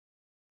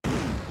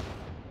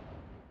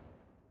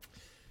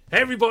Hey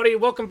everybody,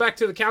 welcome back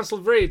to the Council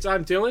of Reeds.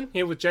 I'm Dylan,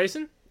 here with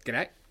Jason.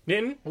 G'day.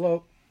 Nitin.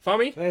 Hello.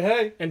 Fummy.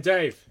 Hey. And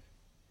Dave.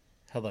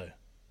 Hello.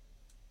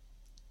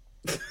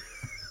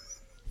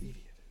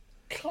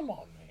 Come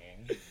on,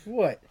 man.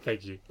 What?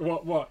 Thank you.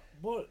 What? What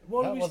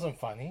That we... wasn't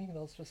funny. That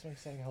was just me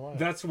saying hello.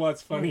 That's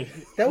what's funny.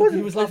 That was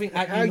He was laughing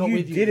at how you, not you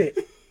with you. did it.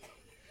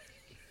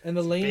 And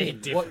the leaning.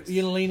 Big What, difference.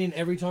 you're gonna lean in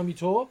every time you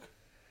talk?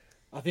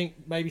 I think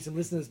maybe some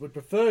listeners would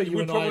prefer you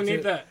would and I probably to...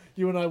 need that.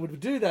 You and I would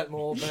do that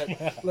more,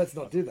 but let's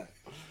not do that.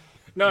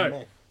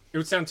 No, it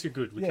would sound too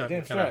good. We Yeah, can't damn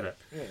have straight. that.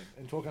 Yeah,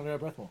 and talk under our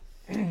breath more.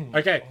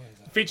 Okay,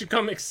 featured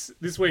comics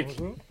this week.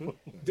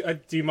 Do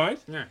you mind?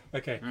 No.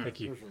 Okay, thank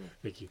you.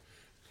 Thank you.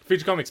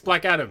 Featured comics,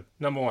 Black Adam,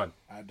 number 1.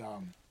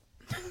 Adam.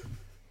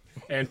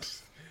 And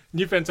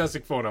New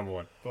Fantastic Four, number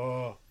 1.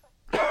 Oh,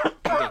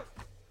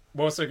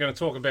 We're also going to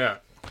talk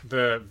about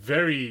the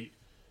very,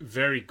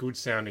 very good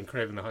sounding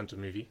Kraven the Hunter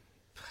movie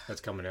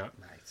that's coming out.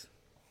 Nice.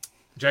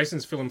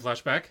 Jason's film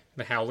flashback,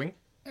 The Howling.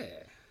 Yeah.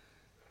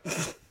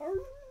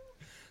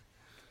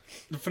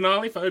 The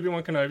finale for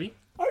Obi-Wan Kenobi.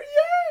 Oh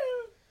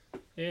yeah!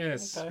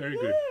 Yes, Okay. very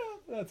good.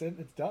 Yeah, that's it.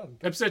 It's done.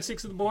 Episode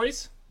 6 of The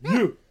Boys.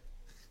 You.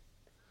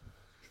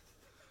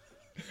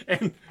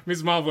 And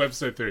Ms. Marvel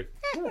episode 3.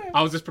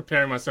 I was just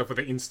preparing myself with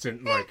an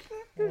instant,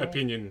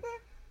 opinion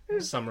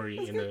summary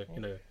in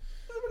a...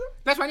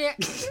 That's one, yeah.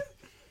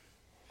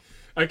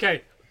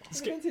 Okay.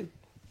 let's get- Expensive.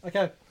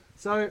 Okay,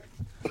 so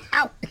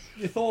Ow.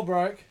 your Thor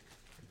broke,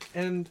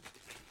 and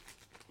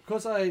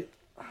because I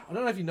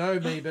don't know if you know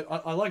me, but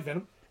I like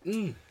Venom.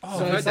 Oh,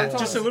 So heard that. sometimes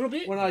Just a little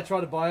bit? when I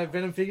try to buy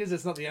Venom figures,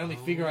 it's not the only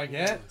figure I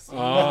get.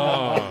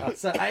 Oh.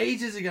 So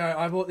ages ago,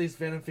 I bought this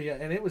Venom figure,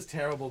 and it was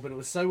terrible, but it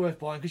was so worth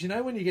buying because you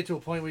know when you get to a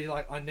point where you're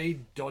like, I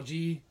need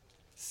dodgy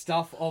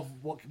stuff of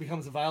what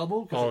becomes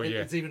available because Oh, yeah.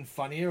 it's even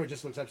funnier. It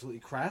just looks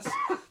absolutely crass.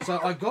 So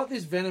I got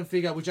this Venom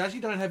figure, which I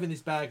actually don't have in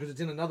this bag because it's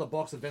in another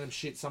box of Venom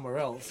shit somewhere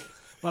else.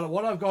 But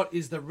what I've got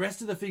is the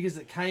rest of the figures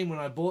that came when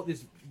I bought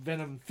this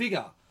Venom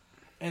figure.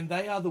 And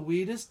they are the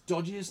weirdest,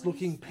 dodgiest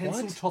looking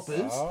pencil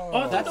toppers. Oh,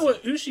 I thought they were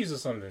Ushis or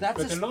something. That's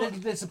but they're not.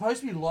 they're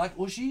supposed to be like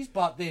Ushis,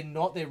 but they're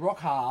not. They're rock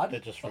hard. they're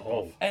just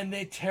off. And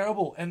they're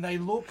terrible. And they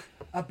look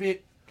a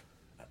bit...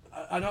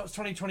 I know it's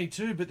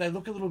 2022, but they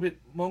look a little bit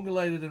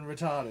mongolated and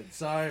retarded.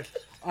 So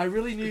I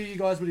really knew you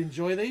guys would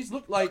enjoy these.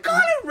 Look like... What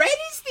kind of red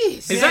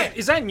is this?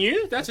 Is that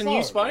new? That's a new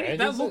not Spidey? red,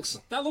 That is looks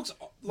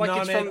like no,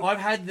 it's man, from... I've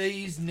had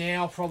these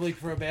now probably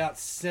for about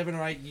 7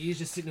 or 8 years,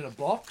 just sitting in a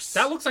box.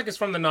 That looks like it's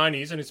from the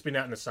 90s and it's been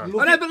out in the sun.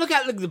 Look Oh no, but look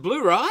at the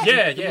blue, right?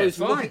 Yeah, the yeah, blue's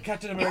look Look fine. at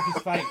Captain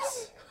America's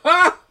face.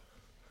 Ah!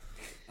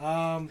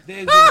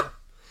 There's a,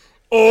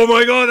 Oh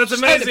my god, that's Show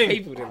the amazing!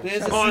 people, Dylan.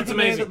 there's a Oh, it's Superman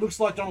amazing. that looks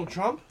like Donald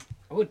Trump.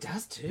 Oh, it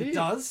does too. It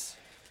does.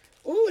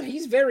 Oh, and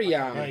he's very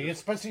No, you're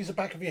supposed to use the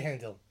back of your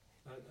hand, Dylan.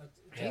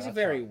 he's a that's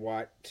very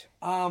white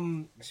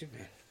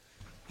Superman.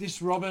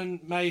 This Robin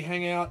may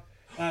hang out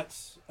at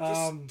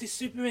This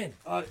Superman.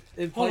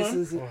 in Hold on.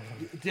 places.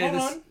 Yeah, Hold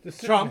this- on. The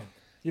Trump.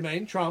 You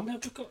mean Trump? No,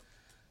 look,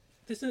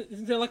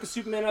 isn't there like a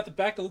Superman out the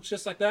back that looks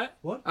just like that?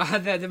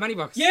 The money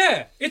box.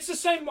 Yeah, it's the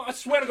same. I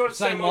swear to God, it's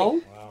the Same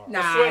mold.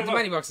 Nah, swear the to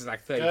money box is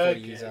like 30, 40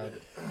 years old.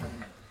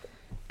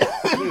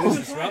 All this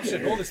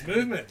disruption, all this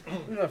movement.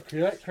 I've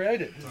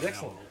created. This is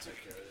excellent.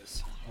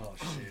 Oh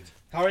shit!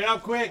 Hurry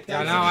up, quick!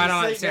 I know, I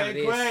don't understand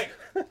man, this.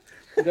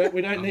 quick.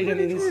 We don't need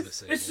any of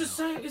this. It's the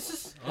same.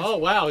 It's Oh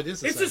wow, it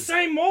is. the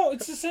same mold.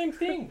 It's the same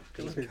thing.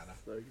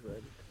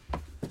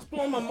 It's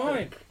blowing my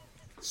mind.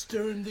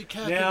 Stirring the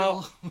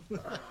Now, capital.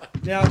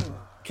 now,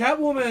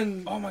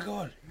 Catwoman Oh my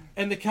god.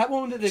 and the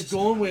Catwoman that they've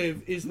gone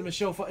with is the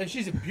Michelle and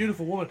she's a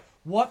beautiful woman.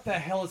 What the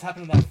hell has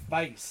happened to that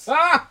face?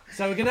 Ah!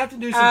 So we're gonna have to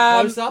do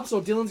some close-ups,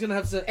 or Dylan's gonna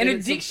have to An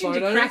edit some addiction to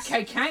photos. crack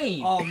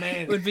cocaine Oh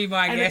man, would be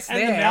my guess and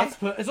there. the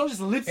mouth's it's not just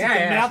the lips; Yeah, the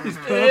yeah. mouth is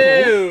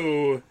purple.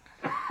 Ew.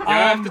 I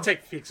have to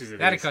take pictures of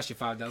That'd this. cost you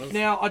 $5.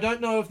 Now I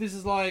don't know if this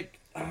is like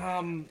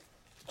Tom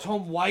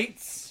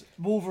Waits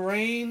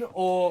Wolverine,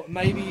 or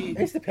maybe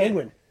It's the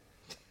penguin.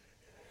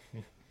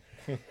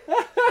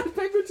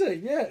 Penguin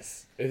Team.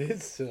 Yes. It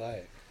is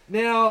today.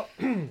 Now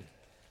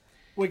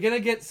we're gonna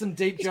get some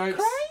deep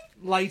jokes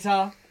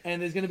later,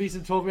 and there's gonna be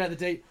some talk about the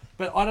deep.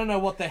 But I don't know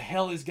what the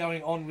hell is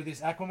going on with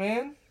this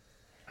Aquaman.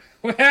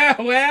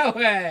 Well.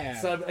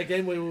 So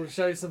again, we will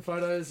show you some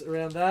photos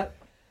around that,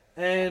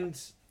 and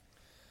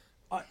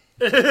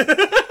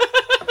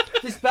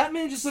this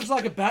Batman just looks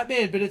like a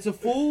Batman, but it's a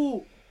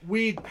full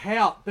weird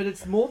pout. But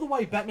it's more the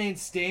way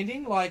Batman's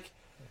standing, like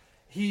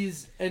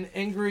he's an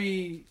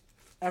angry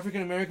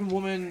African American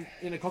woman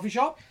in a coffee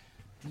shop.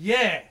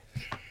 Yeah,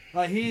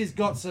 like he's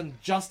got some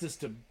justice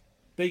to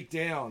beat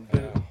down.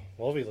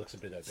 Wolvie looks a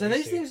bit obese. So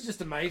these things are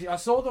just amazing. I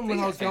saw them when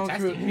These I are was going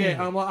fantastic. through it. Yeah,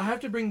 and I'm like, I have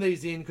to bring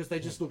these in because they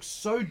just look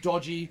so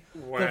dodgy.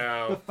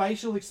 Wow. The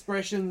facial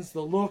expressions, the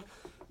look,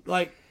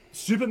 like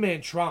Superman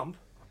Trump.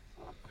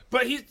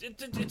 But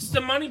it's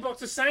the money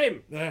box the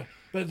same. Yeah,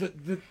 but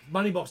the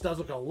money box does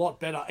look a lot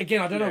better.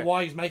 Again, I don't know Yeah.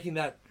 why he's making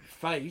that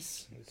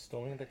face. It's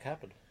storming the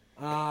capital.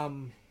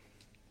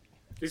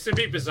 This would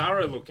be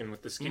Bizarro looking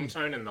with the skin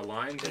tone and the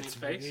lines in his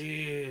face.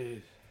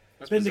 Weird.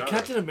 That's Then the Bizarro.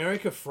 Captain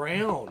America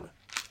frown.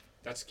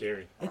 That's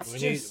scary. It's We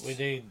just...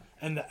 need.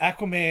 And the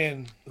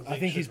Aquaman, I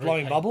think he's should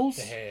blowing repaint bubbles.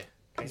 The hair.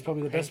 That's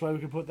probably the best way we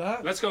could put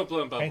that. Let's go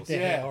blowing Paint bubbles. the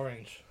Yeah. hair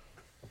orange.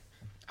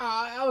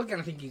 I was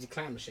gonna think he's a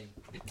clown machine.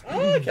 Oh,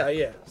 okay,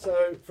 yeah.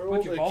 So for all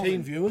Like the your bowling.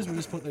 keen viewers, we'll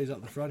just put these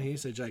up the front here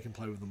so Jay can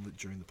play with them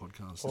during the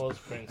podcast, Pause,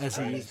 print, As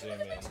he screen, is. zoom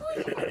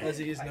in. as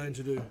he is known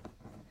to do.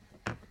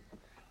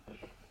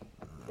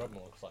 Robin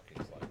looks like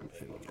he's like.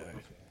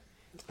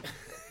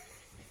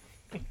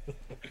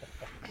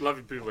 Love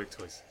your bootleg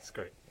toys. It's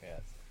great.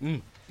 Yeah.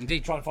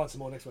 Indeed. Try and find some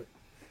more next week.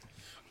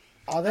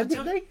 Are they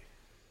bootleg?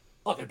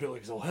 Oh, they're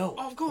building as all hell.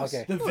 Oh, of course.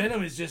 Okay. The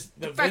Venom is just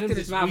the fact Venom that is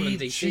it's Marvel and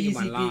weird, DC cheesy,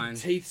 on my line.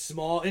 big teeth,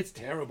 smile. It's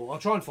terrible. I'll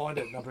try and find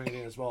it and I'll bring it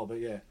in as well. But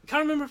yeah,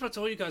 Can't remember if I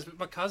told you guys, but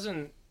my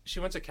cousin, she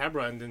went to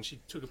Cabra and then she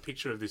took a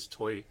picture of this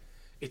toy.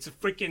 It's a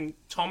freaking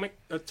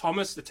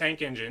Thomas the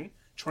Tank Engine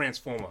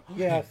Transformer.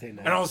 Yeah, I've seen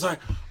that. And I was like,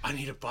 I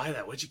need to buy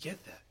that. Where'd you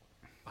get that?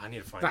 I need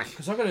to find Fuck. it.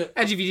 because I got to.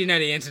 As if you didn't know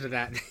the answer to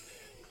that.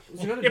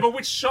 Yeah, but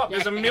which shop?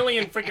 There's a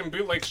million freaking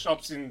bootleg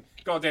shops in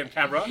goddamn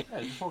Cabra. Yeah,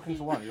 just walk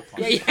into one. You'll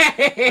find. yeah,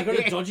 I yeah. got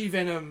a dodgy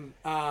Venom.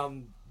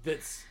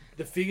 That's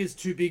the figure's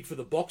too big for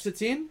the box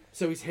it's in,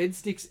 so his head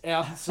sticks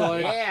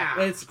outside.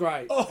 Yeah. It's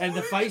great, and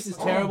the face is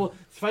terrible.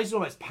 His face is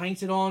almost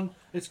painted on.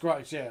 It's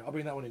great. Yeah, I'll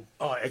bring that one in.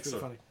 Oh, It's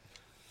excellent. funny.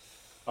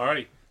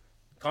 Alrighty.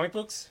 Comic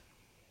books?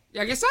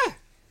 Yeah, I guess so.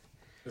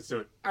 Let's do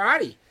it.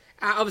 Alrighty.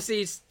 Obviously,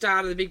 it's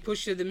started the big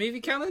push of the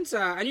movie calendar.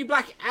 A new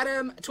Black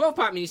Adam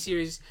 12-part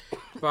miniseries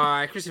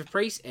by Christopher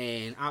Priest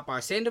and art by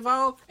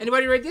Sandoval.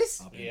 Anybody read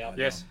this? Yeah.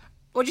 Yes.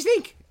 What do you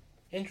think?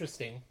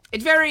 Interesting.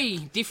 It's very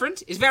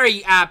different. It's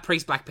very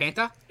Priest Black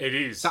Panther. It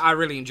is. So I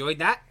really enjoyed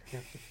that.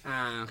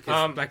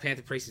 Because Black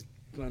Panther Priest is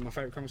one of my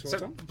favourite comics of all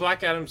So time.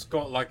 Black Adam's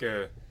got like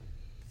a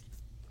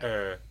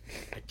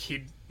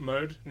kid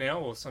mode now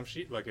or some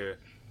shit, like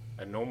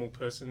a normal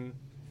person,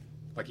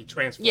 like he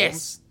transforms.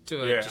 Yes.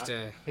 To a, Yeah. just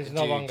a He's a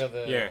no dude. longer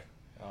the. Yeah.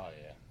 Oh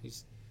yeah.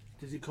 He's,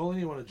 Does he call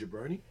anyone a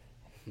jabroni?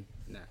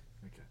 no.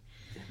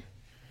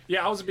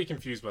 Yeah, I was a bit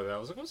confused by that. I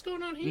was like, what's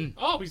going on here?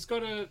 Oh, he's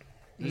got a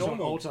He's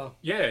normal. on altar.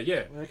 Yeah,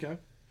 yeah. Okay.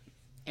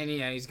 And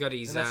yeah, he's got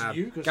his And that's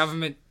you, 'cause-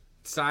 government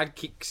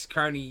sidekicks,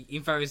 crony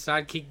info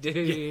sidekick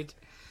dude.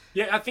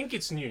 Yeah, I think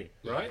it's new,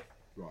 right?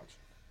 Right.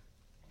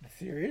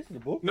 Serious? The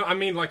book? No, I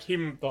mean like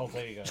him Oh,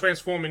 there you go.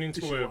 transforming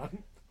into a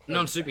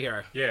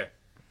Non-superhero. yeah.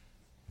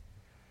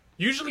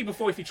 Usually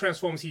before if he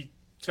transforms, he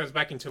turns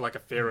back into like a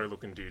pharaoh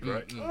looking dude,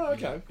 right? Oh,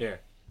 okay. Yeah.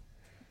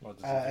 Well,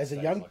 does As it a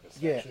stay young, like a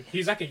yeah, statue?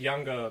 He's like a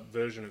younger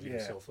version of Yeah.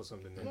 himself or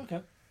something. Then.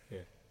 Okay.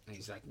 And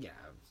he's like, yeah,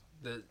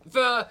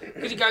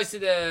 because he goes to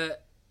the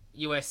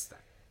US,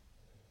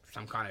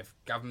 some kind of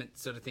government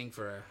sort of thing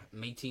for a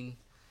meeting,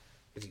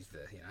 because he's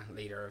the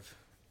leader of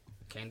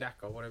Kandak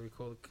or whatever you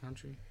call the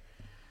country.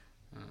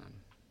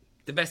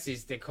 The best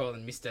is they're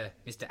calling Mr.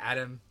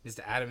 Adam,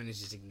 and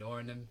he's just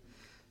ignoring him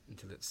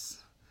until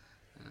it's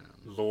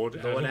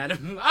Lord Lord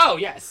Adam. Adam. Oh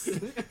yes.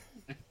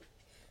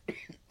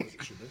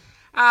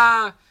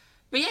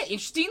 But yeah,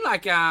 interesting.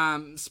 Like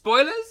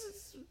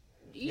spoilers.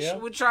 Yeah,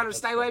 We're trying to that's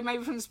stay away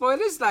maybe from the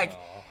spoilers. Like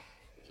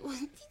Oh,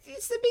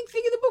 it's the big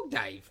thing of the book,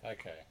 Dave.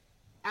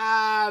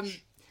 okay.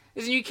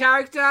 There's a new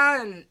character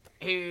and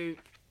who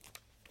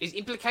is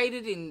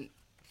implicated in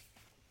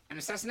an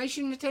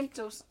assassination attempt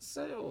or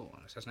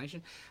an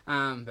assassination.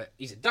 But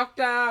he's a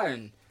doctor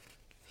and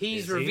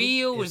his Is he-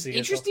 reveal is was he a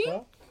interesting.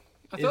 doctor?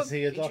 I thought Is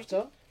he a interesting.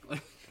 doctor?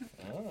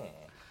 Oh.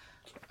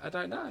 I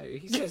don't know.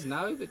 He says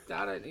no, but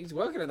I don't. He's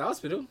working at the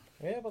hospital.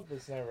 Yeah, but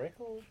there's no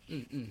record.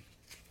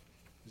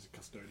 He's a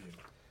custodian.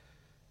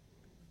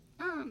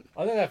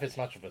 I don't know if it's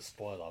much of a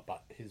spoiler,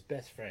 but his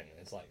best friend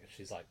is like,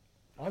 she's like,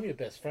 I'm your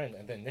best friend,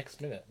 and then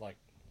next minute, like,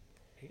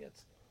 he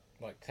gets,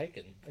 like,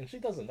 taken, and she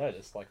doesn't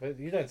notice. Like,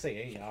 you don't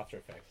see any after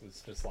effects.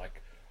 It's just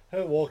like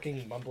her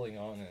walking, mumbling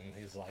on, and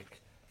he's like,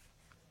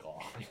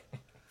 gone.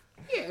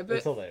 Yeah, but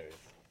That's all there is.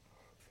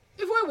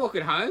 if we're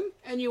walking home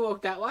and you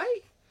walk that way,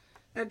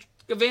 and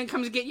a van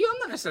comes to get you, I'm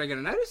not necessarily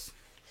going to notice.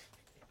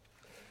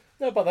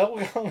 No, but they'll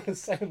go the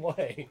same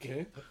way.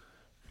 Okay.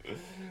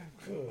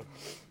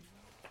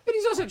 But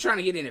he's also trying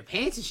to get in her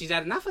pants, and she's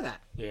had enough of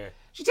that. Yeah.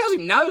 She tells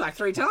him no like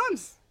 3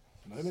 times.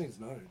 No means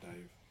no,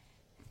 Dave.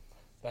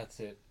 That's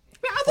it.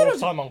 But I thought it Fourth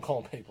was time I'm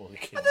calling people to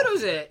kill. I thought it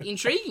was an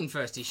intriguing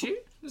first issue.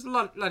 There's a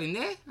lot in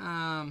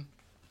there.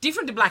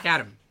 Different to Black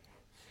Adam.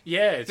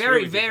 Yeah, it's Very,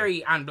 really different.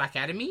 very un-Black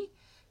Adam-y.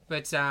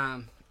 But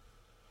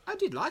I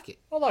did like it.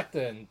 I like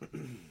the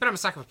But I'm a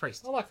sucker for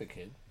Priest.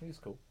 kid. He's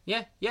cool.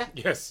 Yeah, yeah.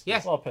 Yes. Yeah.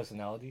 He's a lot of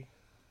personality.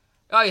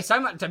 Oh, yeah, so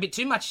much. A bit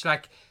too much.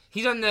 Like,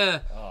 he's on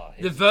the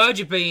he's- verge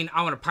of being,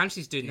 I want to punch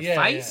this dude in the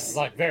Yeah, face.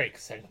 like very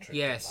eccentric. and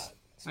Yes. that.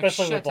 Like,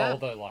 Especially with shut all up.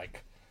 the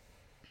like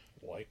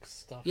woke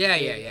stuff. Yeah,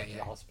 he yeah, did yeah, at yeah.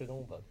 The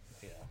hospital, but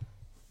yeah.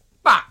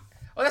 But,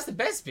 that's the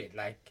best bit.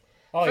 Like,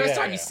 Oh, first yeah,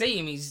 time yeah. you see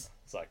him, he's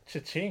It's like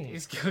cha-ching.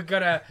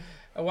 got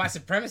a white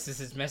supremacist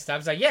that's messed up.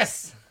 He's like,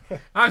 yes,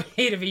 I'm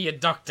here to be your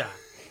doctor.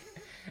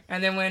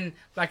 And then when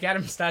Black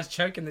Adam starts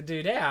choking the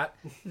dude out,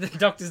 the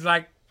doctor's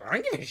like, I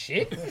don't give a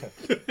shit.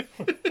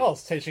 I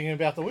was teaching him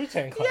about the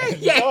Wu-Tang Clan.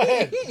 Yeah. Go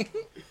ahead. It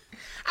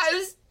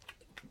was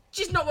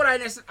just not what I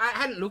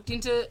hadn't looked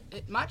into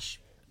it much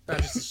But I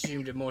just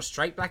assumed a more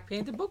straight Black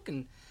Panther book,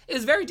 and it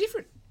was very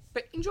different,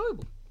 but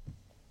enjoyable.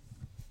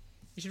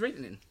 You should read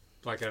it then.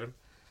 Black Adam.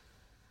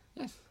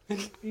 Yes.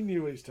 He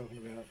knew what he was talking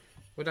about.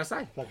 What did I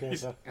say? Black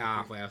Panther.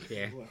 Ah, well,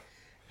 yeah.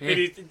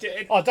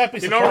 Oh, don't be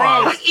You're not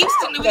wrong. surprised.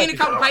 Instantly, within a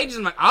couple of pages,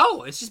 I'm like,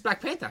 oh, it's just Black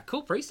Panther.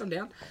 Cool, Priest, I'm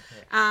down.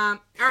 All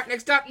right,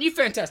 next up, New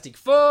Fantastic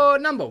Four,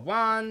 number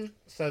 1.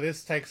 So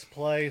this takes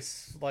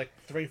place like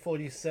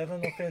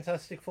 347 of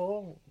Fantastic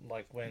Four,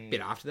 like when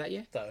Bit after that,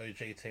 yeah. the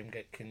OG team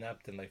get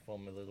kidnapped and they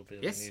form a little bit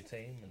of Yes. a new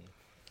team. And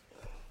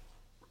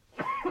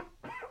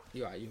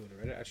You would have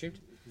read it, I assumed.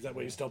 Is that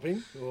where you're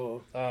stopping?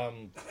 Or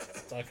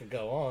I could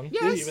go on.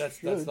 Yes.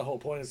 that's the whole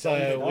point of So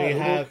telling we you.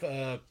 have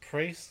a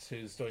priest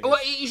who's doing. Well,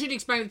 you should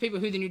explain to the people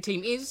who the new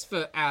team is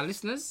for our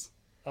listeners.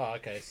 Oh,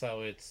 okay.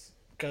 So it's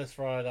Ghost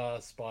Rider,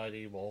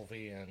 Spidey,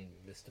 Wolvie, and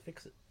Mr.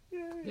 Fix-It.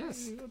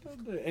 Yes.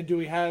 And do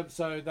we have?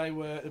 So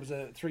it was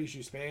a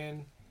 3-issue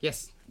span.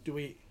 Yes. Do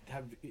we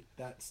have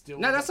that still?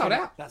 No, that's sold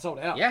out. That's sold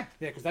out. Yeah.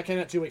 Yeah, because that came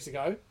out 2 weeks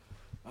ago,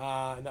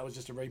 and that was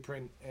just a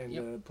reprint and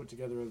Yep. put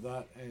together of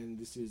that. And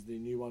this is the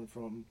new one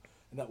from,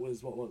 and that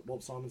was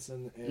Walt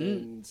Simonson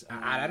and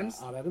Art Adams.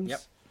 Art Adams.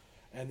 Yep.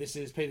 And this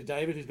is Peter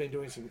David, who's been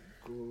doing some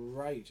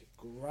great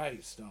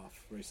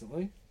stuff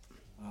recently.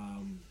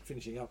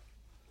 Finishing up.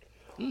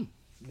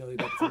 Nearly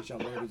about to finish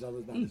up one of his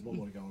others. No, there's one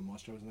more to go on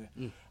Maestro, isn't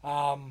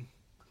there?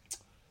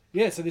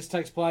 Yeah, so this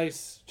takes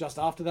place just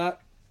after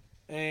that,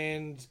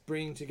 and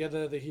bringing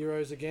together the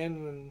heroes again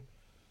and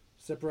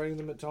separating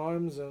them at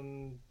times,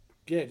 and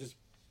yeah, just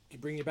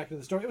bringing you back into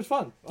the story. It was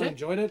fun. I Yeah.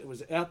 enjoyed it. It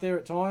was out there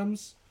at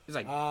times. It's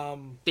like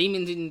Um,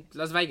 demons in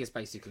Las Vegas,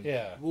 basically.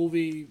 Yeah.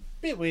 Wolvie,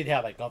 Bit weird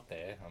how they got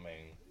there. I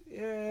mean,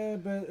 yeah,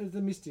 but it's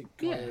the mystic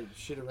kind of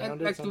shit around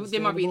And it. like, It's there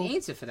might be an understandable.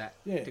 answer for that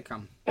Yeah. to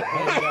come.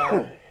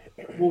 And,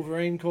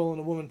 Wolverine calling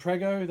a woman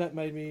prego, that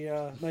made me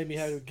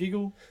have a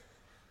giggle.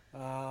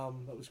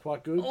 That was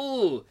quite good.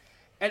 Oh,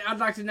 and I'd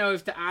like to know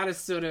if the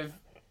artist sort of...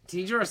 Did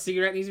he draw a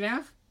cigarette in his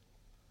mouth?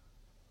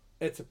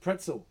 It's a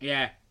pretzel.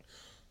 Yeah.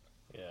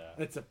 yeah.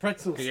 It's a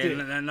pretzel Because stick.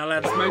 you're not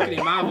allowed to smoke it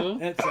in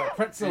Marvel. It's a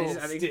pretzel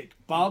I think- stick,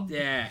 bub.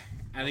 Yeah.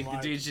 I think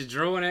like, the dude's just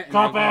drawing it. And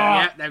 "Cop they've gone, out."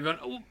 Yeah, they've gone,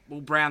 oh, we'll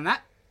brown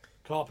that.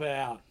 Cop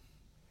out.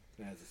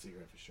 There's a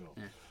cigarette for sure.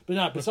 Yeah. But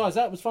no, besides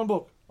that, it was a fun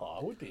book. Oh,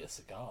 it would be a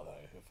cigar though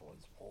if it was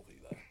Wolvie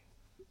though.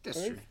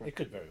 That's true. It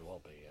could very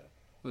well be.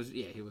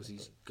 Yeah. He was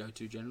his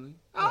go-to generally.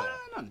 Oh,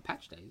 no, not in the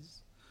patch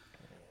days.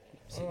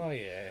 Oh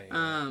yeah.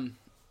 Yeah,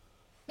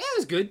 it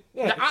was good.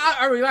 Yeah.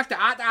 I really liked the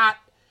art. The art.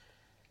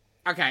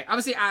 Okay,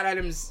 obviously Art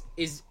Adams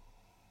is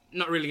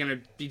not really going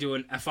to be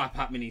doing a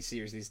 5-part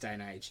mini-series this day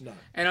and age. No.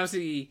 And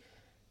obviously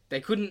they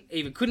couldn't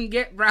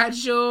get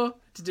Bradshaw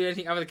to do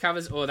anything other than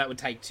covers, or that would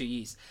take 2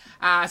 years.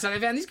 So they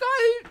found this guy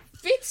who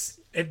fits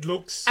It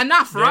looks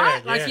enough,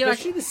 right? Yeah, Like yeah. you're like,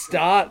 Especially the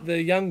start,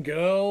 the young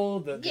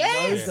girl, the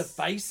Yes. nose, the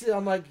face.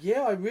 I'm like,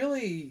 yeah, I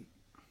really.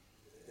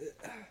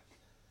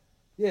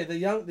 Yeah, the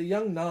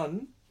young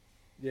nun.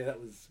 Yeah, that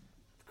was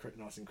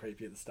nice and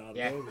creepy at the start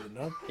Yeah. of it with the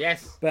nun.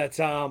 yes. But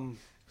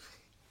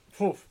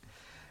poof.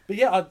 But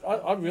yeah,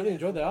 I really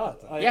enjoyed the art.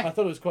 Yeah. I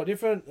thought it was quite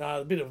different.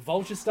 A bit of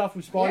Vulture stuff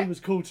with Spidey Yeah. was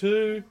cool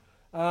too.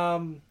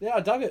 Yeah, I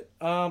dug it.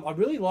 I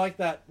really like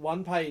that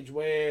one page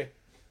where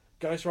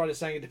Ghost Rider's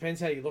saying it depends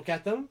how you look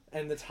at them,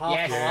 and it's half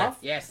Yes. half,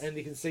 Yes. and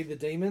you can see the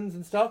demons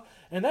and stuff.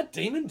 And that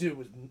demon dude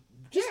was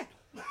just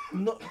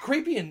not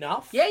creepy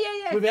enough.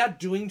 Yeah. Without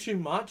doing too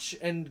much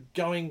and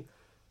going,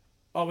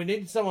 oh, we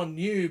need someone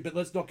new, but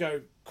let's not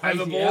go crazy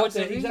Overboard, out there.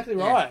 sort of thing? Exactly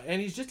Yeah. right.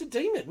 And he's just a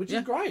demon, which Yeah.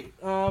 is great.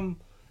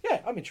 Yeah,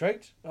 I'm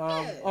intrigued.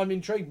 I'm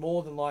intrigued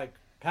more than like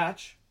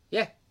Patch,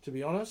 Yeah, to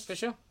be honest. for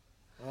sure.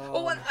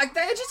 Oh, and, like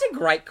they're just a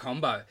great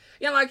combo.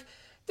 You know, like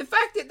the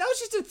fact that was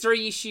just a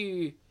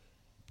 3-issue,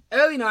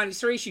 early 90s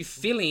 3-issue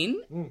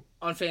fill-in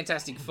on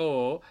Fantastic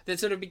Four that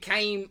sort of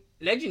became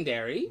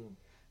legendary.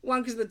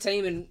 One because of the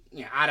team and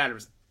Art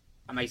Adams,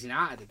 amazing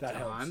art at the That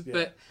time, helps, yeah.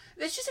 but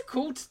it's just a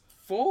cool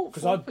four.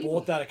 Because four I people.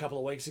 bought that a couple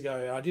of weeks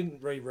ago. I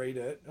didn't reread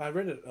it. I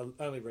read it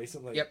only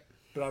recently. Yep.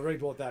 But I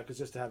re-bought that because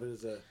just to have it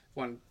as a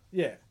One.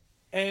 yeah,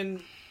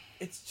 and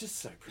it's just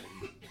so pretty.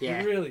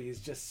 Yeah. It really is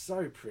just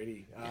so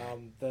pretty.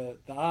 The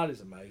art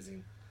is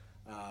amazing.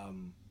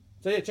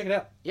 So yeah, check it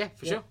out. Yeah,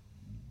 for Yeah. sure.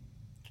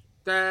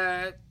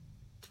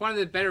 It's one of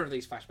the better of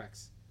these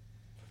flashbacks.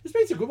 There's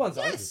been some good ones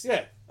though. Yes.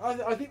 Yeah,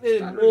 I think they're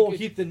Started really more good.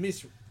 hit than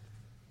miss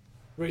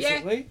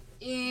recently.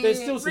 Yeah,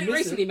 There's still some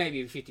recently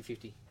maybe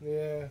 50-50.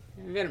 Yeah.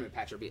 Venom and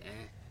Patch are a bit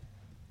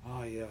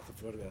Oh yeah, I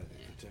forgot about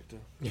Protector.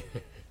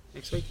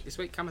 This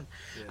week coming.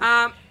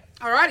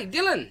 Alrighty,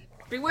 Dylan.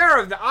 Beware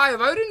of the Eye of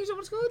Odin, is that what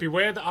it's called?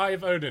 Beware the Eye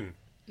of Odin.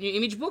 New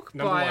image book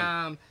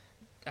Number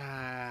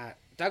by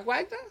Doug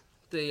Wagner,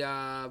 the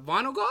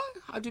vinyl guy,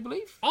 I do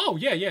believe. Oh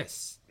yeah,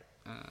 yes.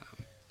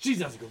 Jeez,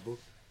 that's a good book.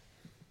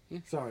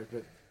 Sorry,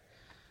 but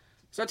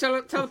So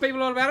tell the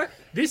people all about it.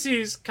 This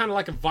is kind of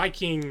like a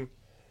Viking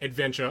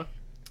adventure.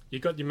 You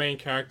got your main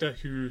character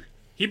who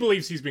he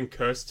believes he's been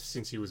cursed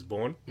since he was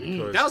born.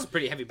 Because That was a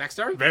pretty heavy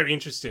backstory. very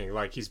interesting.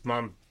 Like his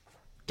mum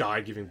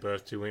died giving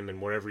birth to him,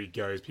 and wherever he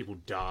goes, people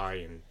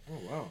die, and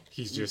oh wow.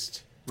 he's just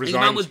His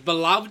resigned. mum was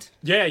beloved.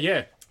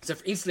 Yeah. So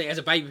instantly, as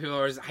a baby, people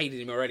always hated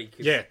him already.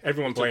 'Cause Yeah,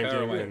 everyone took blamed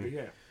her him. away. And,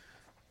 Yeah.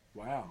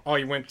 Wow. oh,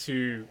 he went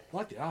I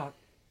like the art.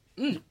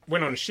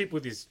 on a ship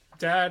with his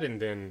dad,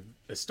 and then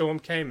a storm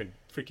came and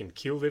freaking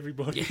killed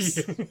everybody. Yes.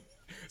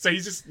 So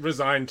he's just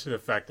resigned to the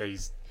fact that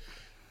he's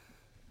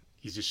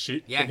just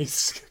shit, Yeah. and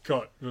he's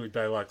got really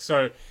bad luck.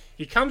 So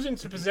he comes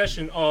into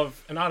possession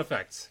of an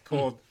artifact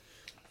called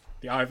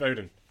the Eye of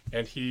Odin,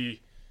 and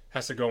he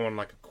has to go on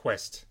like a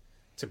quest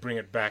to bring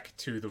it back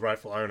to the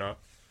rightful owner,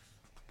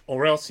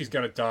 or else he's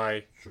going to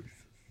die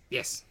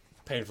Yes.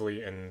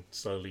 painfully and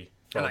slowly.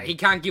 And, From like, he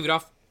can't give it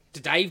off to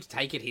Dave to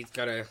take it. He's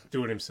got to.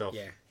 do it himself.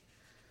 Yeah.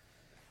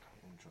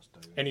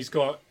 And he's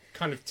got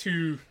kind of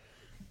two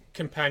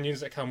companions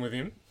that come with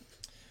him.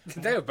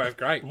 They were both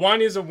great.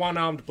 One is a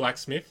one-armed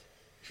blacksmith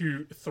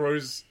who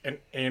throws an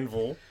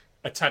anvil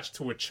attached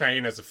to a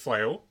chain as a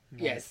flail.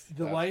 Yes.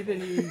 The way that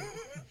he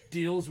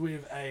deals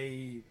with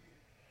a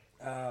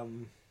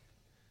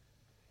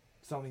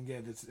something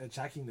that's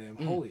attacking them,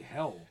 holy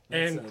hell!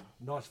 That's And- a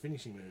nice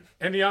finishing move.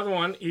 And the other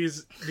one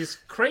is this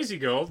crazy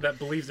girl that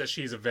believes that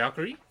she's a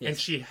Valkyrie, and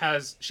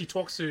Yes. she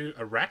talks to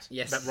a rat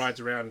Yes. that rides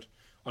around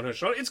on her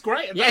shoulder. It's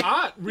great. Yeah. The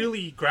art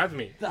really grabbed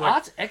me. The Like,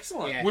 art's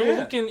excellent. Yeah. we were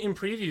looking in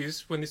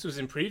previews when this was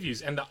in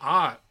previews, and the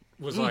art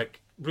was like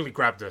really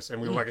grabbed us,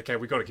 and we were like, okay,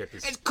 we got to get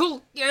this. It's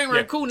cool. You know,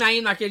 Yeah. a cool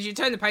name. Like as you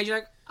turn the page, you're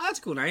like, oh, that's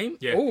a cool name.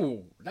 Yeah.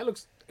 Oh, that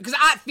looks because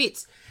art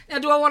fits. Now,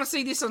 do I want to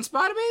see this on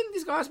Spider-Man?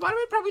 This guy on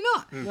Spider-Man? Probably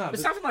not. No, But but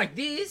something like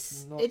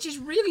this, Not- it just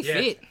really Yeah,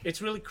 fit.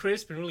 it's really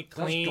crisp and really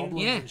those clean.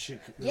 goblins Yeah. and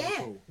shit. Really Yeah.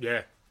 Cool.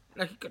 Yeah,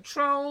 Like you got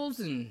trolls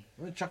and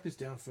I'm gonna chuck this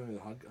down for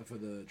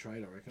the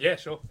trade. I reckon. yeah,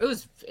 sure. it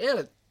was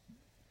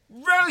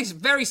really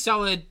very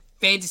solid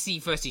fantasy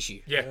first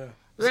issue. Yeah,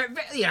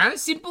 You know,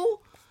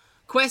 simple,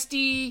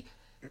 questy.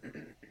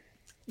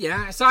 You know,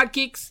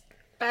 sidekicks,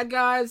 bad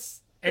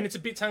guys. and it's a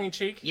bit tongue in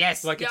cheek.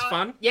 Yes, like it's Yeah,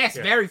 fun. Yes,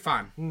 Yeah. very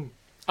fun.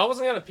 I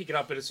wasn't gonna pick it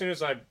up, but as soon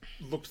as I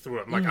looked through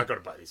it, I'm like, I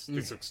gotta buy this.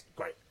 This looks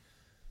great.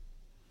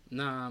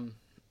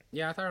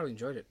 Yeah, I thoroughly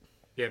enjoyed it.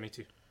 Yeah, me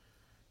too.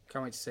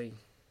 Can't wait to see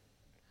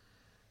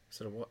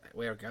sort of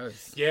where it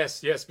goes.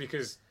 Yes,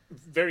 because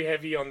very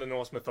heavy on the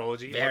Norse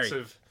mythology.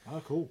 Very.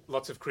 Oh, cool.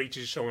 Lots of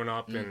creatures showing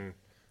up, and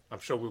I'm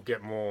sure we'll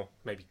get more,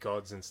 maybe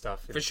gods and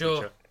stuff. In For the sure.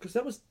 future. Because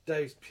that was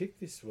Dave's pick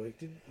this week.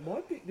 Did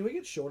we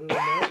get shorted on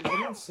that? I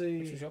didn't Which see.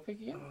 was your pick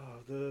again?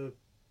 The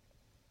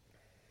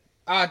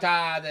Oh,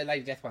 the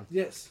Lady Death one.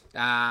 yes.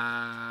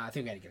 I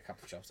think we had to get a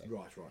couple of shops.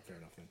 Right, fair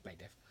enough. Then. Lady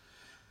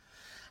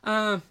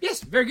Death.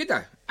 Yes, very good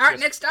though. All right,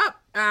 next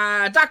up,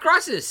 Dark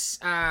Crisis,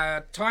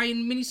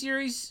 tie-in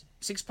miniseries,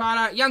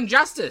 6-parter, Young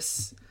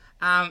Justice.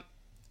 I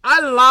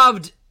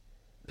loved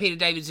Peter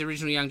David's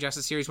original Young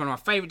Justice series, one of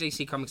my favorite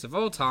DC comics of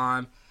all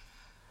time.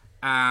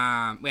 We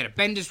had a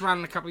Bendis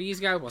run a couple of years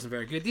ago. It wasn't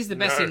very good. This is the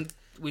best No. thing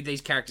with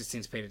these characters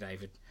since Peter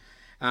David.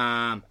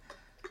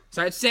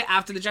 So it's set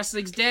after the Justice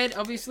League's dead,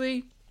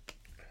 obviously.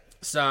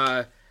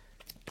 So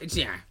it's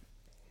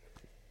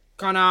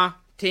Connor,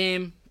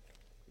 Tim,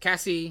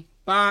 Cassie,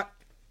 Bart.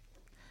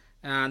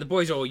 The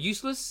boys are all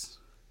useless.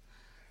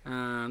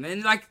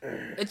 And like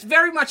it's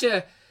very much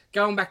a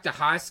going back to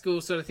high school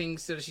sort of thing.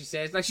 Sort of she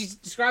says, like she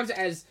describes it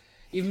as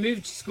you've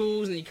moved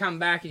schools and you come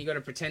back and you got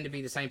to pretend to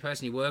be the same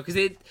person you were because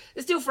they're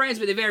still friends,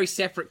 but they're very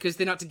separate because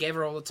they're not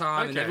together all the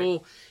time. And Okay. they've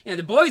all,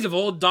 the boys have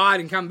all died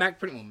and come back.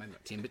 Pretty well, maybe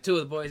not Tim, but two of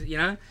the boys,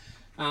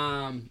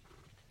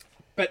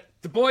 But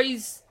the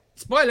boys,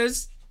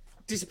 spoilers,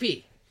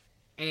 disappear,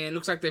 and it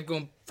looks like they've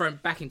gone thrown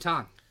back in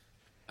time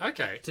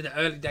Okay. to the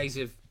early days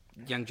of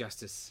Young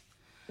Justice.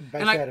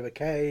 Back like- out of a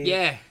cave.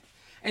 Yeah.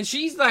 And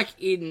she's like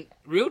in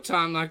real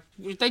time, like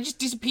they just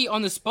disappear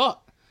on the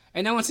spot.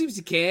 And no one seems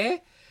to care.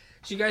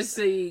 She goes to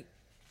see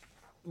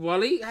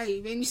Wally.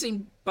 Hey man, you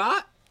seen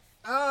Bart?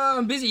 Oh,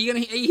 I'm busy. Are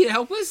you here to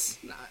help us?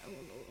 No,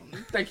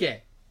 don't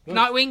care.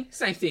 Nightwing,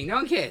 same thing. No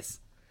one cares.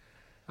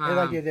 They're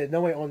like, yeah, there's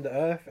no one on the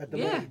earth at the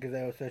Yeah. moment because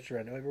they were searching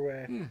around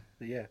everywhere.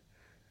 So, yeah.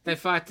 They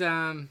fight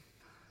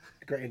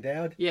Great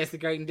Endowed. yes, the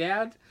Great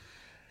Endowed.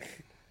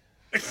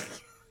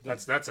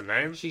 That's a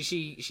name.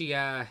 She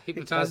them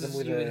hypnotizes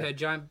with you with a- her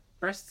giant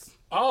breasts.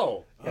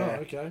 Oh, Oh,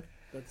 okay.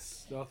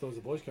 That's I thought it was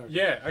a boy's character.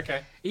 yeah.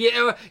 Okay.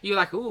 Yeah, you're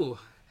like, ooh.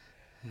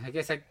 I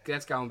guess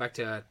that's going back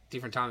to a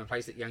different time and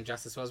place that Young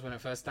Justice was when it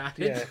first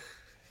started. Yeah.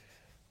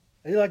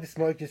 I do like the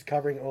smoke just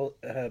covering all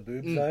her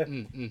boobs, though.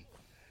 It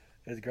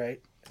was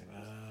great.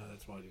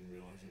 That's why I didn't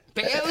realize it.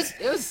 But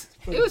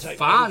it was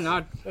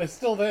fun. It's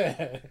still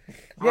there.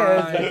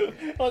 Yeah,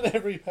 On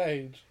every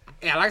page.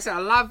 Yeah, like I said, I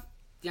love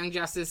Young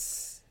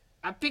Justice.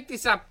 I picked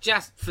this up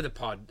just for the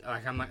pod.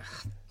 Like I'm like,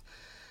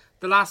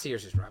 the last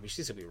series is rubbish.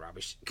 This will be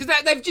rubbish because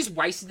they've just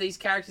wasted these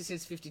characters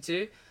since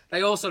 52.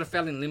 They all sort of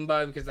fell in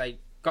limbo because they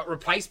got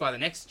replaced by the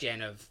next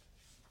gen of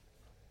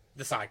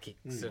the sidekicks.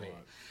 And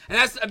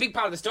that's a big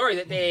part of the story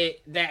that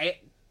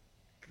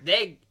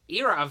their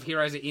era of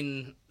heroes are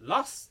in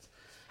lost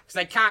because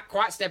they can't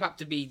quite step up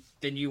to be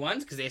the new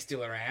ones because they're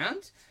still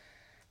around,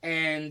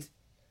 and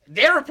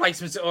their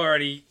replacements are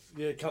already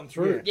Come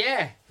through.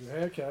 yeah. Yeah,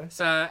 okay.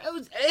 So it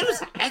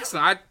was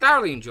excellent. I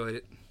thoroughly enjoyed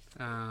it.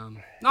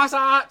 Nice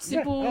art,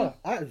 simple. Yeah. Oh,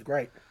 art was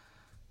great.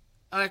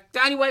 Like,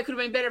 the only way it could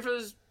have been better if it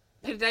was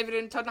Peter David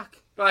and Todd Knuck.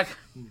 Like,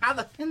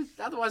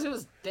 otherwise it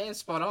was damn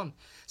spot on.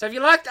 So if you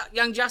liked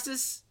Young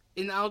Justice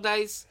in the old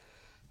days,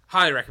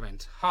 highly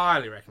recommend.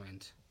 Highly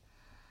recommend.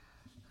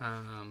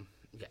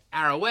 You got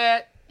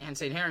Arrowette, Haven't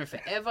Seen Her in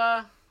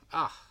Forever.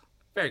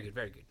 Very good,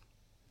 very good.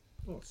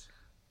 Nice.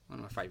 One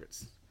of my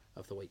favourites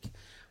of the week.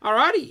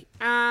 Alrighty.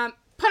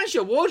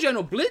 Punisher War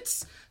Journal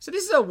Blitz. So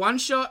this is a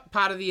one-shot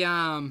part of the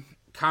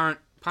current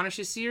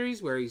Punisher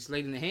series where he's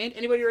leading the hand.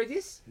 Anybody read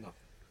this? No.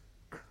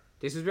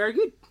 This is very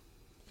good.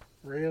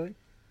 Really?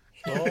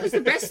 It's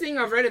the best thing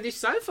I've read of this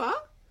so far.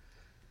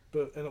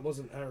 And it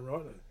wasn't Aaron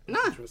Reitner. No.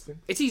 Interesting.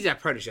 It's his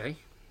protege.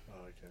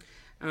 Oh,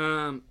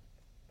 okay.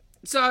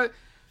 So,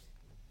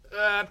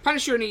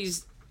 Punisher and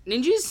his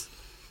ninjas.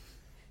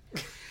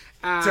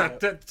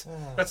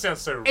 That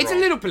sounds so wrong. It's a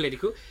little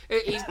political.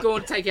 He's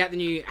going to take out the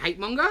new hate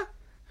monger,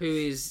 who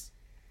is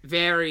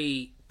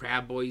very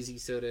Proud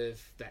Boysy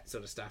that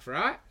sort of stuff,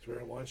 right? He's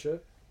wearing a wine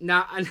shirt.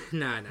 No,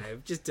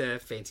 just a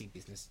fancy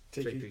business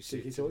Tiki three-piece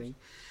suit torch? thing.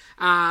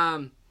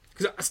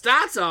 Because it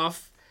starts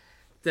off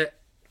that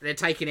they're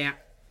taking out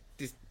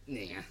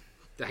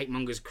the hate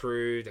monger's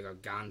crew. They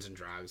got guns and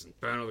drugs and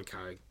burn all the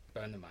coke,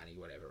 burn the money,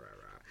 whatever,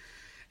 right.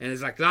 And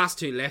there's like last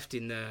two left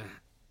in the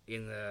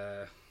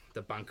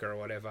bunker or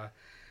whatever,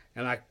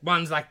 and like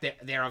one's like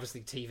they're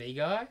obviously TV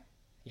guy,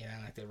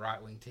 like the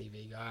right wing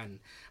TV guy, and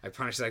like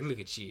Punisher's like, look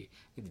at you,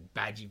 with the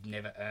badge you've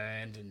never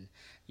earned, and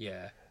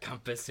your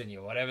compass and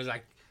your whatever's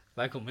like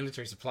local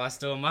military supply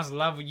store must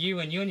love you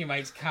and your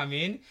mates come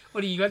in.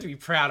 What do you got to be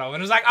proud of?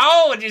 And it was like,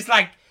 and just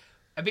like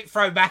a bit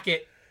throwback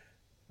at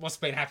what's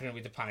been happening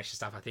with the Punisher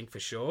stuff, I think for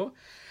sure.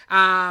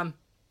 So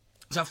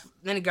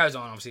then it goes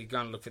on, obviously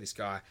going to look for this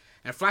guy,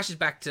 and it flashes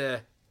back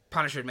to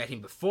Punisher had met him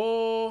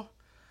before.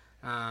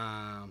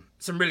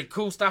 Some really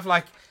cool stuff,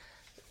 like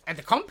at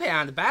the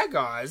compound, the bad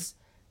guys,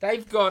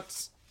 they've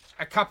got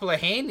a couple of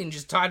hand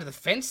ninjas tied to the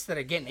fence that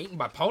are getting eaten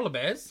by polar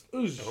bears.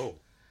 Oh.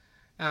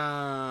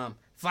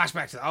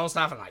 Flashback to the old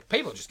stuff, and like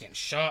people just getting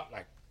shot,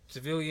 like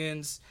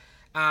civilians.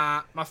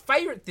 My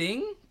favourite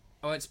thing,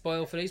 I won't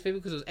spoil for these people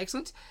because it was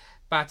excellent,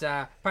 but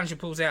Punisher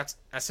pulls out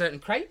a certain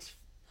crate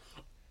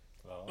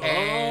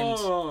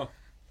and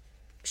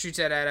shoots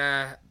it at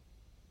a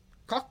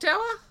clock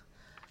tower.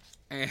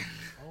 And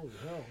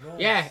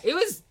yeah, it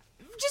was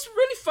just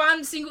really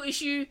fun single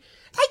issue.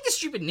 Take the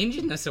stupid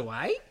ninja-ness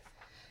away,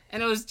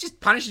 and it was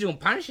just Punisher doing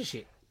Punisher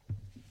shit.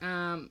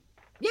 I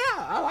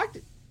liked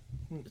it.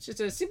 It's just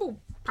a simple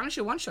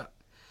Punisher one-shot.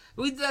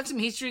 We had some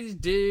history of this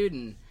dude,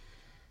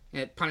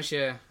 and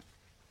Punisher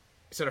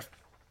sort of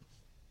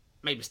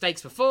made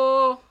mistakes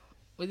before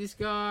with this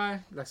guy,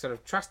 like sort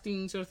of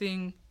trusting sort of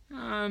thing.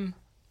 That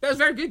was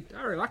very good.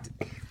 I really liked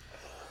it.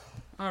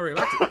 All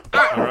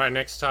right,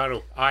 next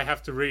title. I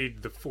have to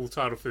read the full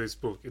title for this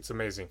book. It's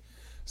amazing.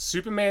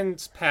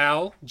 Superman's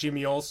pal,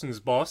 Jimmy Olsen's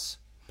boss,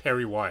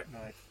 Perry White.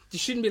 Nice. You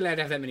shouldn't be allowed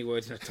to have that many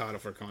words in a title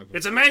for a comic book.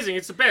 It's amazing.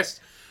 It's the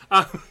best.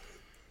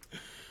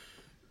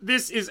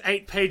 This is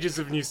 8 pages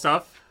of new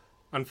stuff,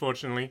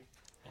 unfortunately.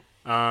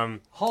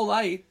 Whole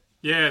 8.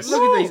 Yes.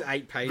 Look at these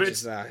 8 But pages.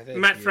 it's They're Matt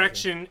beautiful.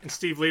 Fraction and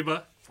Steve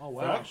Lieber. Oh,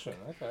 wow. Action,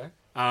 okay.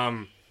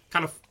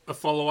 Kind of a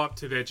follow-up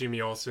to their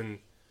Jimmy Olsen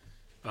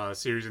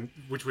series,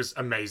 which was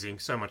amazing.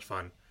 So much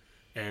fun.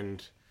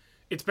 And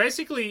it's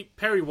basically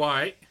Perry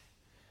White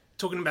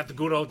talking about the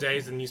good old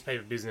days of the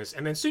newspaper business.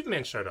 And then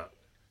Superman showed up.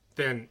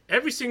 Then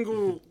every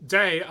single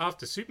day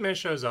after Superman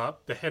shows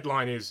up, the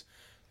headline is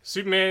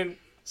Superman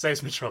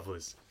saves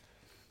Metropolis.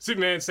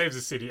 Superman saves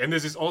the city. And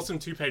there's this awesome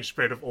 2-page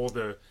spread of all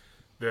the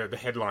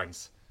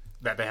headlines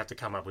that they have to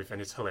come up with,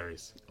 and it's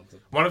hilarious.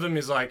 One of them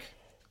is like,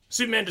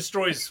 Superman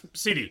destroys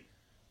city.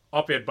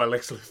 Op-ed by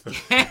Lex Luthor.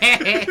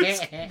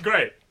 It's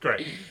great.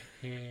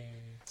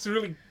 It's a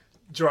really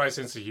dry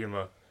sense of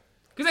humor.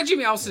 Because that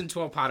Jimmy Olsen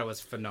 12-parter was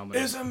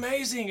phenomenal. It's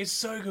amazing. It's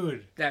so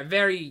good. That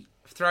very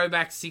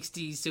throwback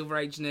 60s Silver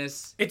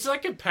Age-ness. It's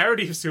like a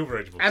parody of Silver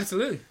Age books.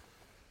 Absolutely.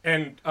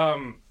 And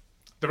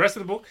the rest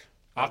of the book,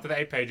 after the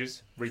 8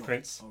 pages,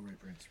 reprints. Oh,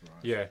 reprints,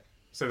 right. Yeah.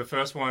 So the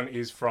first one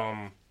is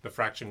from the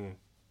Fraction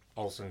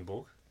Olsen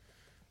book.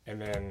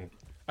 And then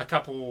a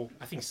couple,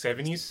 I think,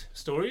 70s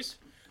stories.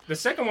 The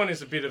second one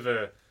is a bit of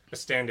a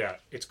standout.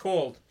 It's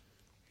called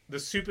The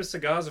Super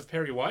Cigars of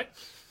Perry White.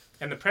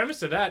 And the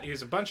premise of that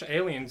is a bunch of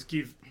aliens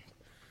give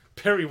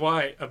Perry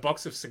White a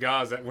box of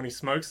cigars that when he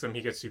smokes them,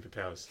 he gets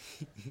superpowers.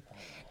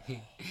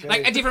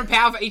 Like a different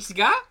power for each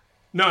cigar?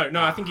 No,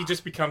 I think he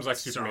just becomes like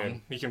Strong.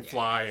 Superman. He can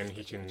fly and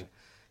he can...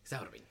 That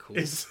would have been cool.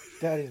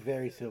 That is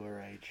very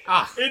Silver Age.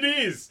 It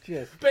is!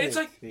 Just But it's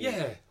just like,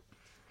 yeah.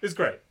 It's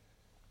great.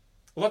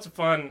 Lots of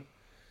fun.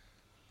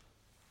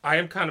 I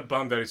am kind of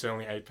bummed that it's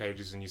only 8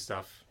 pages of new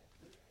stuff.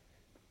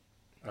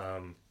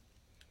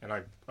 And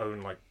I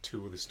own like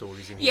 2 of the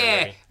stories in here. Yeah,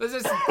 already. but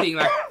that's the thing.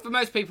 Like for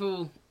most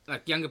people,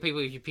 like younger people,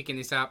 if you're picking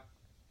this up,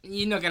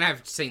 you're not going to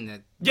have seen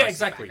the Yeah, most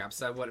exactly. backup,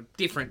 so what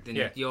different than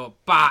Yeah. your.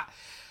 But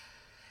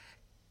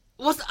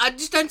I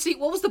just don't see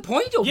what was the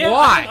point or Yeah, I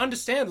why. don't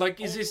understand. Like,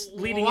 is this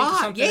leading Why? into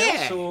something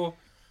Yeah. else, or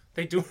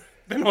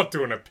they're not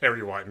doing a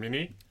Perry White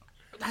mini?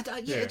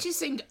 It just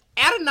seemed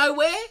out of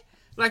nowhere.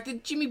 Like the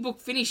Jimmy book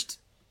finished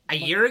a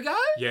year ago.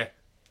 Yeah.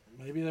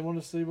 Maybe they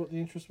want to see what the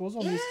interest was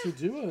on this to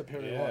do a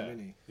Perry White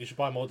mini. You should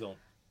buy more, Dylan.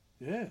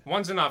 Yeah.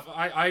 One's enough.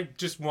 I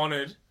just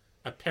wanted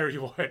a Perry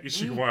White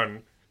issue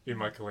 1 in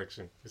my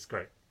collection. It's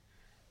great.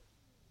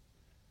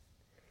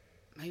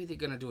 Maybe they're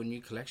gonna do a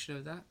new collection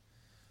of that,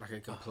 like a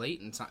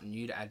complete and something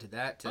new to add to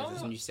that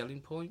as a new selling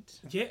point.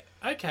 Yeah.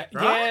 Okay.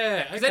 Right?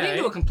 Yeah. Because they didn't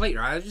do a complete,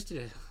 right? They just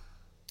did a.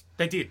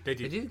 They did. They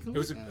did? It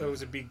was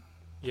a big,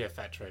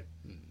 fat trade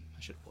I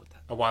should have bought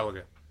that. a while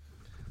ago.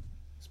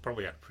 It's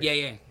probably out of print.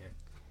 Yeah.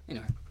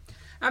 Anyway,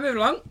 I'm moving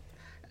along.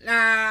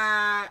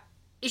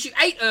 Issue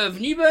 8 of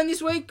Newburn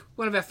this week.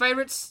 One of our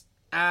favourites.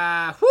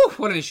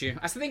 What an issue.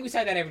 I think we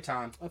say that every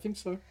time. I think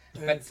so.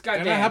 But it's Gonna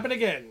goddamn. happen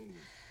again.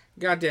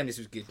 Goddamn, this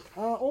was good.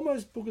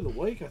 Almost book of the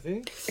week, I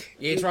think.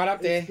 Yeah, it's right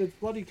up there. It's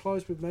bloody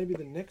close with maybe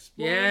the next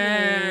one.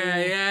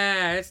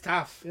 Yeah, it's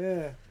tough.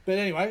 Yeah. But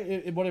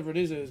anyway, whatever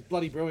it was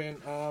bloody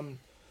brilliant.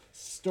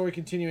 Story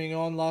continuing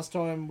on. Last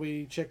time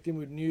we checked in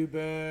with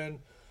Newburn.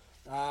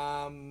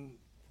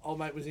 Old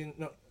mate was in.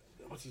 No,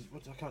 I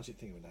can't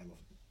think of the name of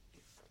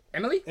it.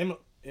 Emily? Emily.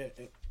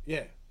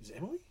 Yeah. Is it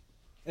Emily?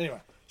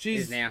 Anyway,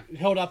 she's Is now.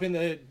 held up in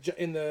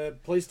the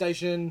police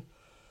station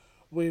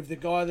with the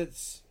guy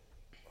that's.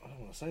 I don't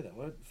want to say that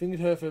word. Fingered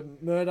her for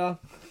murder.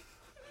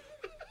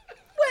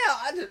 Well,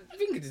 I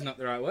think it is not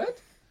the right word.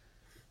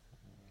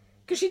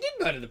 Because she did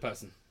murder the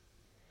person.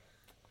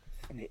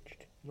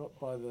 Snitched. Not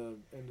by the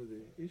end of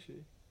the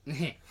issue.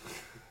 Yeah.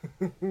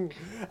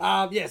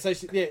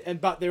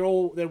 But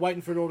they're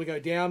waiting for it all to go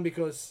down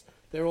because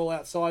they're all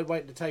outside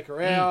waiting to take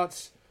her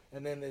out,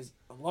 and then there's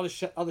a lot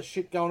of other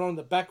shit going on in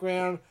the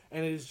background,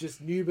 and it is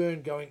just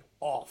Newburn going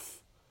off,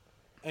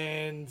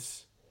 and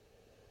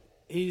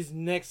he's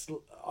next.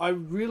 I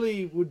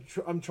really would.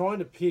 I'm trying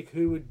to pick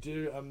who would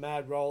do a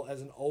mad role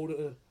as an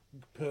older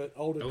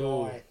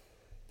Ooh. guy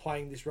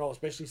playing this role,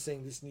 especially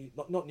seeing this new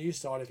not new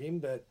side of him,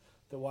 but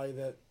the way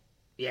that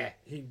Yeah.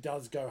 he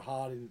does go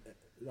hard in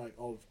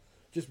of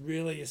just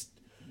really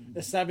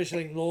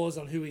establishing laws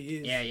on who he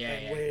is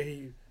and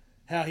where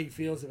how he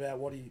feels about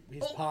what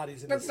his part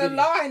is in the The city.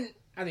 line,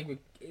 I think,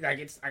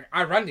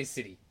 I run this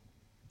city.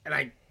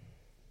 And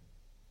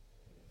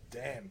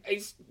Damn.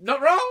 he's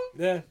not wrong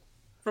Yeah.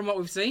 from what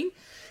we've seen.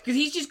 Because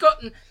he's just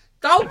gotten,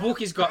 the whole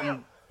book has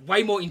gotten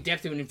way more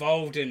in-depth and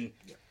involved and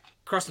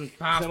crossing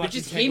paths. So But much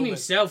just him entanglement.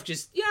 himself,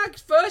 at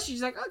first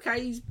he's like,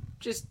 okay, he's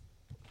just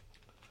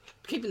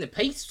keeping the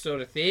peace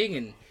sort of thing.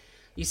 And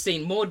you've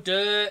seen more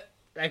dirt,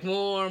 like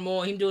more and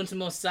more, him doing some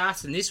more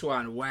sass in this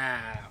one.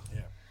 Wow.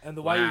 Yeah. And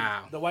the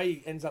Wow. way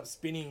he ends up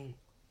spinning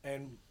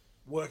and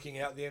working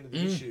out the end of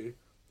the issue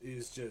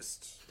is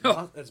just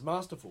it's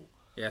masterful.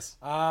 Yes.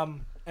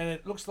 And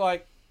it looks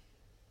like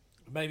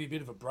maybe a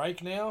bit of a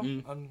break now,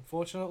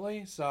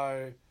 unfortunately.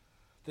 So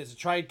there's a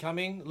trade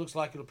coming. It looks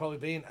like it'll probably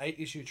be an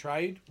 8-issue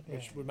trade,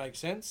 which would make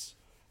sense.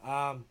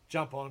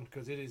 Jump on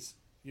because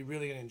you're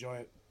really going to enjoy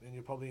it, and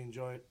you'll probably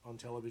enjoy it on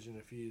television in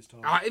a few years'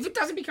 time. If it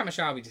doesn't become a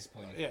show, I'll be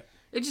disappointed. Yeah.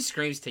 It just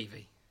screams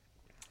TV.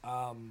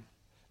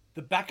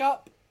 The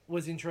backup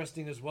was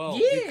interesting as well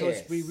because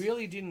Yes. we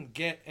really didn't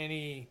get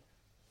any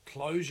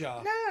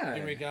closure No.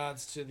 in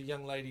regards to the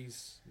young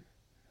lady's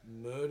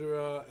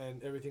murderer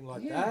and everything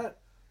like that.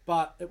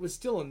 But it was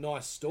still a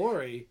nice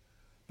story,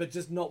 but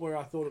just not where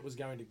I thought it was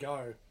going to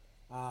go.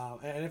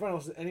 And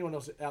anyone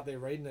else out there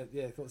reading it,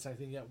 thought the same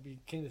thing. Yeah, I'd be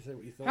keen to see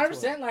what you thought.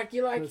 100%. Like,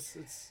 you're like,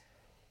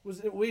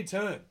 Was a weird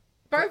turn.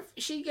 both,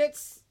 she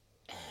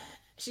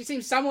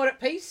seems somewhat at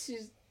peace.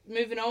 She's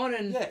moving on,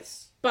 and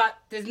Yes. but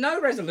there's no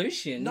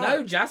resolution, No.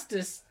 no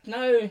justice,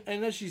 no.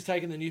 And as she's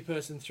taking the new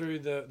person through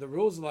the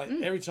rules, like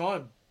every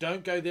time,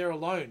 don't go there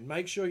alone.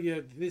 Make sure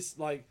you're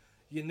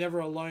never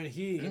alone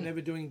here. You're never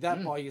doing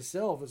that by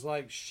yourself. It's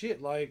like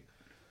shit. Like,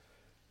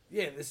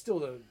 there's still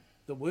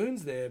the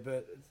wounds there,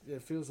 but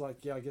it feels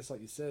like I guess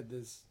like you said,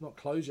 there's not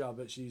closure,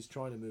 but she's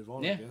trying to move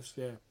on. Yeah. I guess.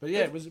 Yeah. But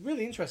it was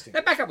really interesting.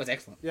 That backup was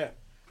excellent. Yeah.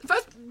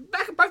 Both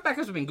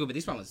backups have been good, but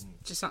this one was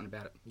just something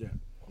about it. Yeah.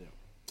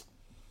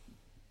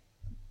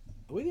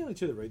 Are we the only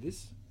two that read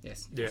this?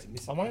 Yes. Yeah. Is it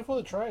missing? I'm waiting for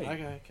the trade.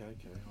 Okay.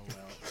 Oh wow.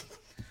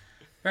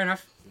 Fair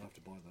enough. You'll have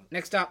to buy that.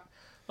 Next up,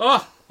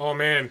 Oh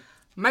man,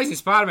 Amazing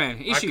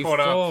Spider-Man issue caught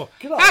 4. up.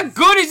 Good How on.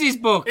 good is this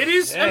book? it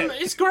is. Yeah.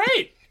 It's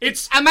great.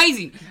 It's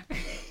Amazing.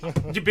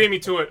 you beat me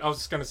to it. I was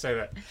just gonna say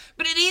that.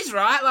 But it is,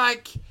 right?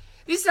 Like,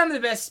 this is some of the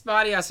best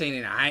Spidey I've seen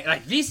in a...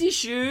 Like, this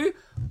issue...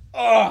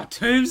 Oh,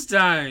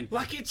 Tombstone.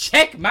 Like it's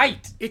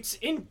Checkmate. it's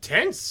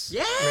intense.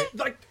 Yeah. I mean,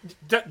 like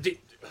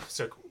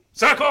so cool.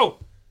 So cool.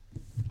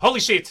 Holy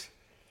shit.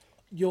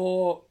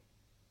 You're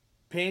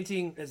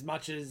panting as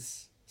much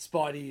as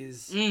Spidey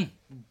is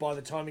by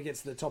the time he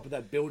gets to the top of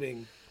that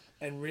building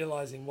and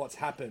realizing what's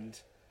happened,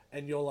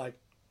 and you're like,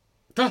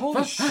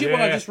 holy shit, what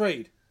I Yeah. just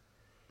read.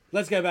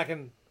 Let's go back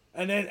and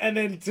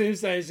then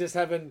Tuesday is just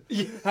having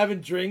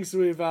drinks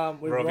with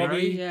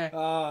Robbie. Yeah.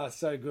 Ah,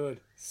 so good.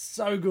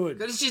 So good.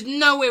 There's just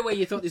nowhere where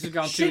you thought this was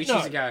going 2 Shit, issues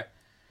no. ago.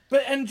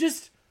 And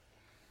just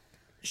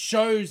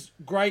shows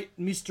great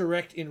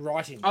misdirect in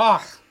writing.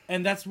 Oh,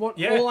 And that's what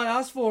Yeah. all I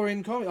ask for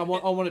in comics. I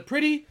want it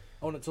pretty.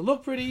 I want it to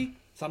look pretty,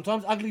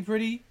 sometimes ugly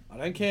pretty, I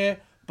don't care,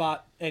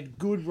 and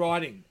good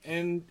writing.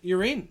 And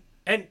you're in.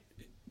 And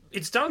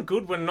it's done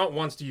good when not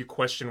once do you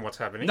question what's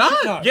happening. No.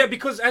 Yeah,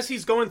 because as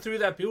he's going through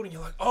that building,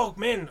 you're like, oh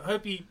man, I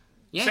hope he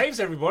saves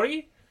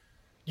everybody.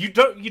 You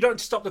don't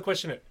stop to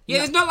question it. Yeah,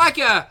 there's not like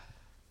a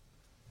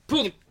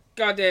pull the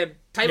goddamn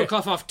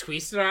tablecloth off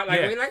twist, right?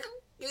 Like,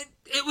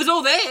 it was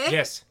all there.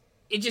 Yes.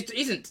 It just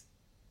isn't.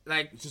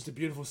 Like, It's just a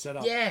beautiful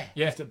setup. yeah.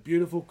 Just a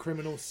beautiful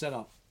criminal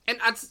setup. And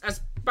I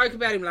spoke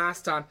about him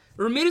last time.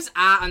 Ramirez's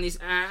art on this,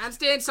 I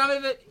understand some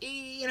of it,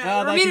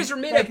 Ramirez,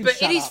 they can but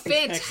shut it is up. It's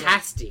excellent.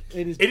 fantastic.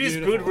 It is It is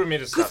beautiful. good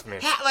Ramirez stuff,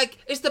 man.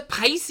 It's the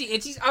pacing.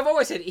 I've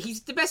always said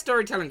he's the best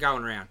storytelling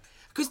going around.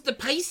 Because the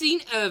pacing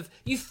of,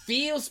 you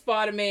feel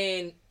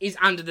Spider-Man is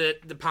under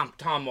the pump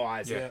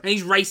time-wise. Yeah. And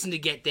he's racing to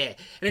get there.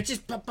 And it's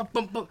just bump, bump,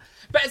 bump, bump.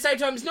 But at the same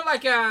time, it's not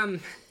like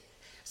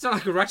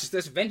a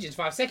Righteousness Vengeance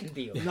 5-second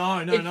deal. No.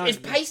 It's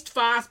paced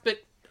fast,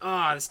 but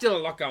there's still a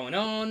lot going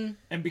on.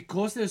 And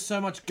because there's so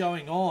much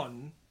going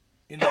on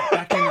in the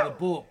back end of the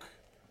book,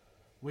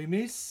 we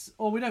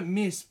don't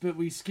miss, but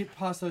we skip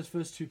past those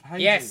first 2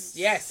 pages.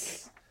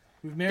 Yes.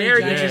 With Mary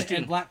Very Jane interesting.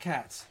 and Black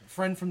Cat. A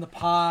friend from the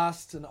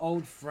past, an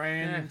old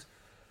friend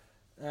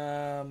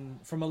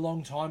from a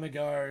long time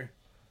ago.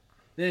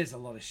 There's a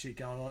lot of shit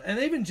going on. And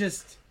even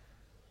just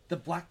the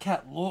Black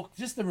Cat look,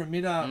 just the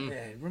Remida.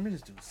 Yeah,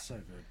 Remida's doing so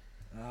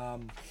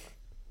good.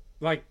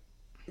 Like,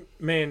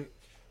 man,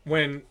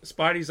 when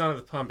Spidey's under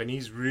the pump and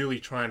he's really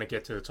trying to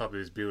get to the top of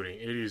this building,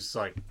 it is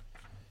like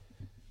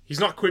he's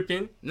not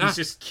quipping. No. He's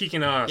just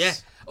kicking ass. Yeah.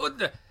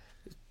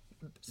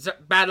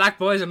 Bad luck,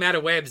 boys. I'm out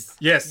of webs.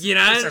 Yes. You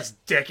know? That's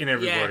decking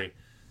everybody.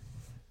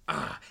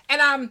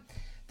 And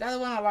the other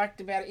one I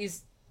liked about it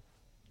is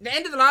the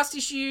end of the last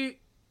issue.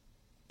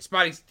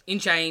 Spidey's in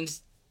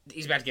chains.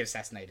 He's about to get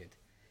assassinated.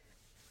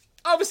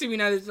 Obviously, we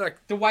know that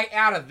like the way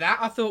out of that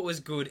I thought was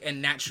good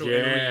and natural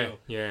and real.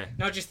 Yeah.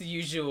 Not just the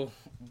usual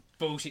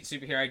bullshit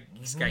superhero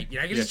escape.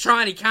 You know, he's just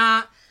trying, he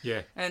can't.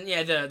 Yeah. And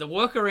the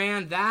work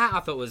around that I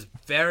thought was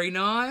very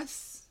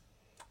nice.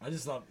 I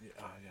just love.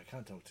 I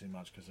can't talk too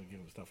much because I'll give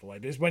stuff away.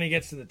 But it's when he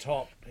gets to the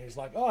top, and he's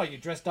like, "Oh, you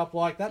dressed up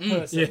like that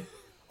person." Yeah.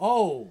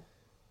 Oh,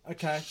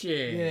 okay.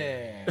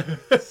 Yeah.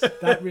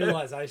 That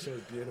realization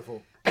was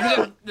beautiful.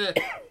 And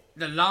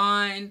the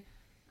line,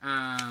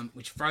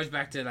 which throws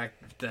back to like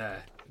the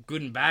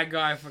good and bad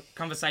guy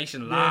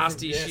conversation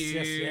last issue.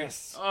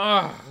 Yes.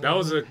 Oh, That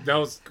was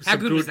How some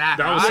good was that,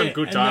 That was right? some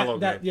good And dialogue.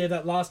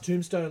 that last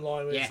Tombstone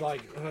line where it's Yeah.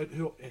 like,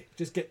 who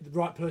just get the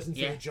right person for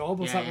Yeah. the job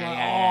or Yeah, something yeah, like.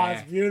 yeah, Oh, yeah.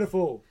 it's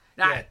beautiful.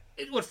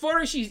 what 4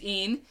 issues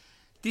in?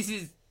 This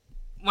is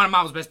one of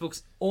Marvel's best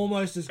books.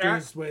 Almost as good Yeah.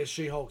 as where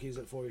She-Hulk is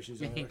at 4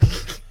 issues. I reckon.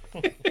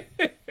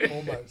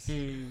 Almost.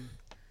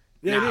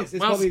 Yeah, Nah, it is.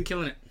 It's Wells probably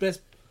killing it.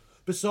 best.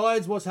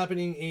 Besides what's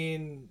happening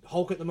in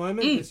Hulk at the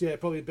moment, it's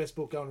probably the best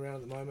book going around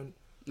at the moment.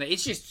 No,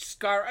 it's just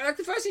sky. Like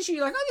the first issue,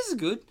 you're like, oh, this is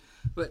good,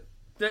 but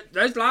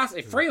those last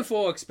 3 or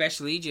 4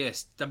 especially,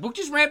 just the book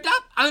just ramped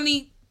up.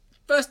 Only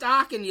first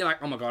arc, and you're like,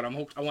 oh my god, I'm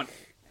hooked. I want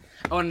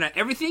to know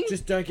everything.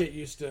 Just don't get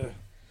used to.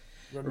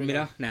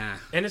 Remida? Nah.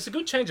 And it's a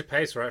good change of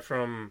pace, right?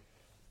 From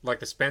like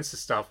the Spencer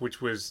stuff,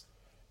 which was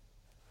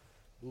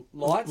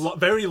Lights.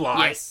 very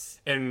light Yes.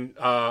 and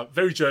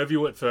very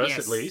jovial at first, Yes,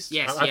 at least.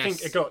 yes, I yes.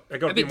 think it got a A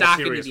bit bit more dark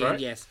into serious, the end, right?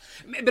 yes.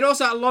 But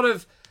also a lot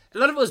of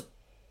it was,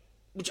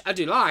 which I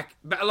do like,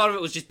 but a lot of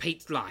it was just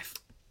Pete's life,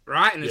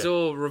 right? And it's Yeah.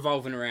 all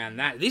revolving around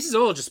that. This is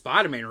all just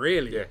Spider-Man,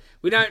 really. Yeah.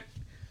 We don't.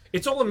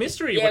 It's all a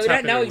mystery. Yeah, what's we don't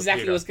happening know with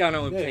exactly Peter. what's going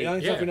on with Yeah, Pete. the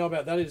only stuff Yeah. we know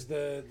about that is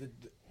the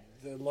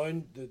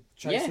loan, the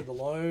chase Yeah. of the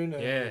loan.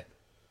 And Yeah.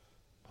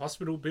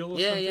 Hospital bill or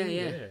Yeah, something?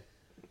 yeah.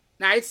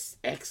 No, it's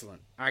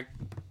excellent.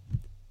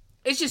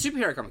 It's just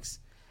superhero comics.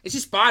 It's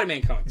just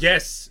Spider-Man comics.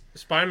 Yes.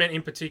 Spider-Man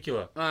in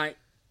particular. Like,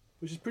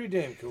 Which is pretty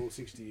damn cool.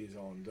 60 years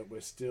on, that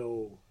we're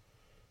still.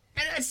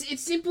 and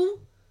it's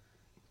simple,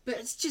 but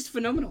it's just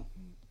phenomenal.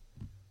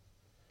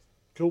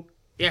 Cool.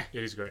 Yeah,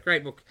 It is great.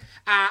 great book.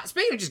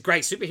 Speaking of just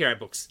great superhero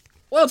books,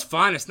 World's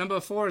Finest, number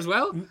 4 as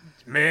well.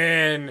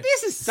 Man.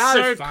 This is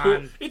so fun.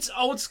 cool. It's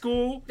old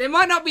school. There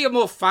might not be a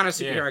more funner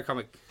superhero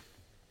comic.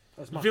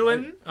 That's my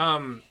Villain.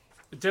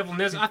 Devil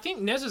Nez. I think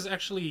Nez is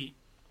actually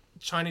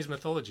Chinese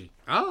mythology.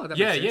 Oh, that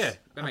Yeah, makes sense. yeah.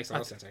 That makes a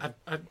lot of sense. Actually.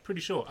 I'm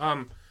pretty sure.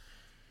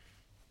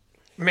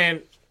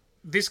 Man,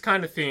 this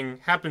kind of thing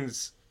happened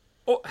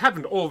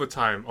all the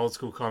time. Old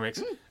school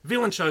comics.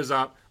 Villain shows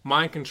up.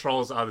 Mind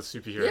controls other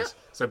superheroes. Yeah.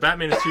 So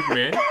Batman and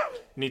Superman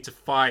need to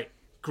fight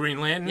Green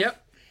Lantern.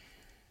 Yep.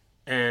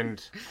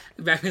 And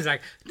Batman's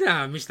like, no,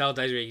 I miss the old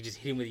days where you could just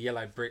hit him with a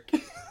yellow brick.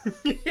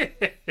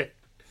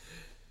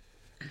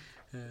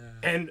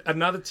 and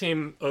another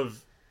team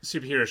of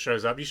superheroes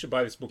shows up. You should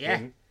buy this book. Yeah.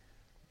 Gordon.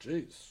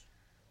 Jeez.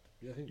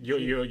 Yeah, I think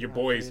Your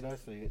boys. Very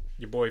nice for you.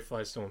 Your boy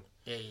Firestorm.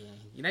 Yeah.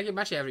 You don't get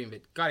much out of him,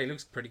 but God, he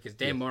looks pretty because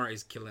Dan Mora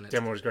is killing it.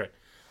 Demo is great.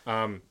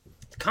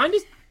 Kind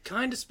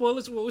of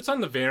spoilers. Well, it's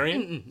on the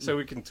variant, so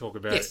we can talk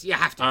about Yes, it. you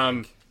have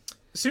to.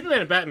 Superman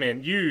and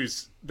Batman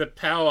use the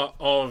power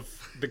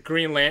of the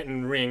Green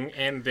Lantern ring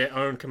and their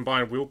own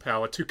combined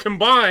willpower to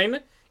combine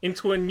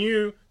into a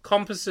new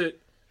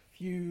composite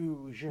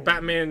Fusion.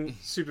 Batman,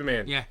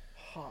 Superman. Yeah.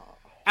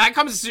 And it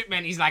comes to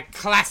Superman, he's like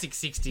classic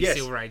 60s Yes.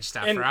 Silver Age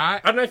stuff, And right?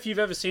 I don't know if you've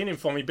ever seen him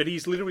for me, but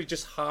he's literally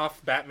just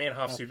half Batman,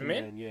 half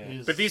Superman.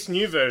 Yeah. But this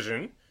new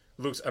version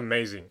looks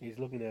amazing. He's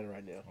looking at it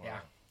right now. Yeah.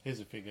 Here's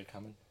a figure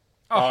coming.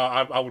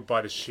 I would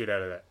buy the shit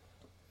out of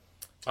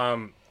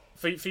that.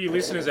 For you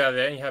listeners out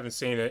there and you haven't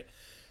seen it,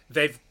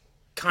 they've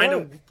kind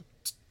of...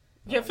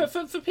 Yeah, for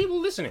people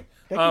listening.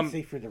 They can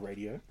see through the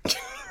radio.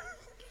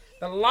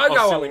 The logo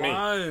Oh, silly me.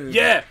 alone.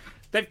 Yeah,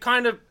 they've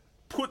kind of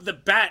put the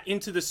bat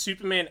into the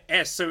Superman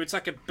S, so it's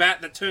like a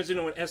bat that turns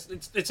into an S.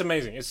 It's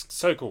amazing. It's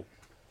so cool.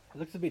 It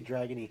looks a bit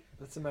dragony.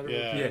 That's a matter of Yeah,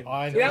 opinion.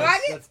 Iron You don't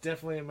like it? That's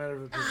definitely a matter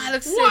of opinion. Ah, it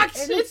looks What?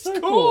 sick. It's so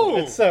cool.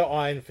 It's so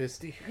Iron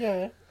Fisty.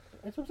 Yeah,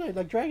 that's what I'm saying.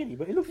 Like dragony,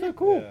 but it looks so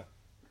cool. Yeah.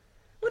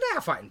 Well, they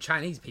are fighting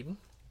Chinese people.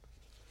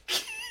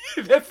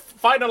 They're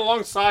fighting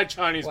alongside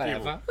Chinese Whatever.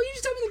 people. Well, you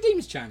just told me the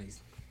demon's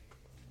Chinese.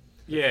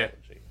 Yeah.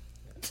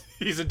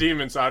 He's a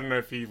demon, so I don't know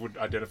if he would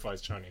identify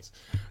as Chinese.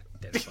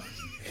 That's fine.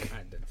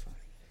 Identify.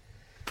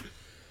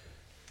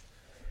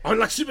 Oh, and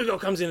like Supergirl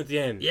comes in at the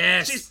end.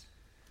 Yes. She's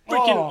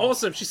freaking Oh.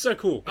 awesome. She's so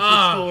cool.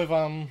 Still with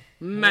Man.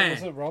 what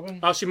was it, Robin?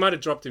 Oh, she might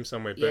have dropped him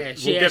somewhere, but Yeah, we'll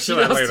she, get she to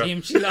that lost later.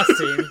 him. She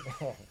lost him.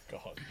 Oh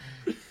God.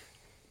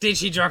 Did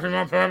she drop him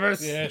on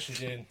purpose? Yeah, she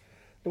did.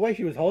 The way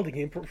she was holding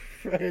him,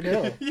 I don't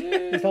know.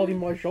 Just holding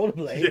my shoulder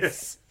blades.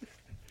 Yes.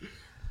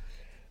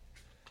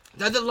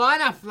 Though the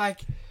lineup,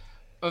 like,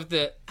 of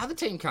the other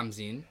team comes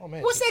in. Oh,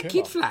 man, What's it's a that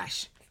Kid Kuma.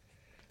 Flash?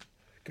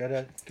 Go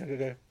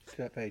to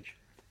that page.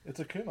 It's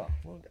a Kuma.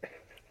 Look.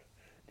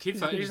 Kid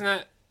Flash, isn't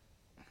that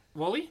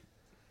Wally?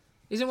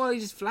 Isn't Wally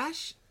just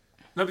Flash?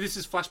 No, but this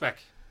is flashback.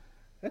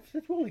 That's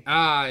Wally.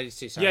 Ah, it's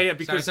too, sorry. Yeah,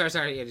 because-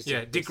 Sorry. Yeah, it is Yeah,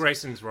 too. Dick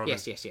Grayson's Robin.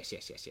 Yes.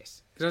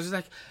 Because I was just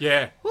like,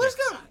 Yeah. what is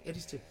going on? It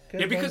is too.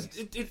 Yeah, because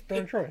it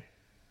Don Troy.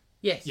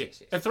 Yes.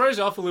 it throws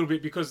off a little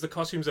bit because the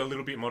costumes are a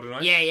little bit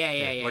modernized. Yeah.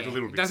 like a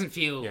little bit. It doesn't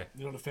feel. Yeah.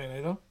 You're not a fan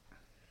either?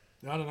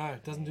 I don't know.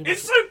 It doesn't do much.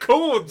 It's so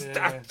cool.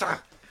 Yeah.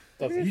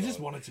 Doesn't You just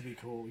want it to be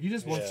cool. You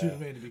just want Yeah.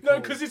 Superman to be cool. No,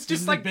 'cause it's This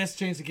just is like- the best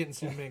chance of getting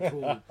Superman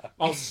cool.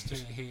 I'll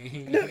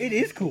No, it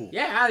is cool.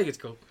 Yeah, I think it's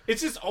cool.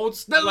 it's just old.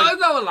 The like,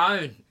 logo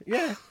alone.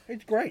 Yeah,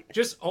 it's great.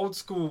 just old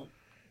school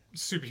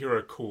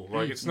superhero cool.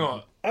 Like it's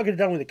not. I could have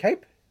done with a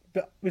cape,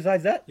 but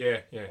besides that, Yeah.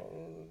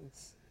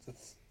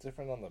 It's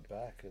different on the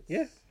back. It's,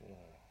 Yeah.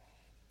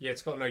 Yeah,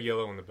 it's got no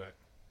yellow on the back.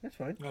 that's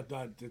fine. No,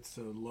 it's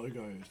a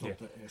logo. It's not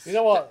the S. You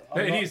know what?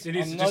 No, I'm it not- is, it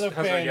is, I'm it not just a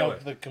has no fan yellow.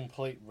 of the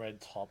complete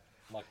red top.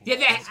 Like Yeah,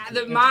 mask.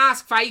 the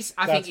mask face,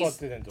 I That's think what is.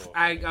 didn't do it.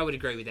 I would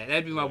agree with that.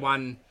 That'd be my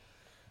one.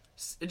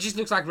 It just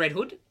looks like Red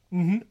Hood.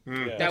 Yeah.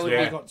 That would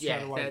Yeah. be. Got straight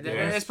Yeah, away, that-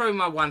 yeah. that's probably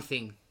my one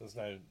thing. There's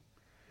no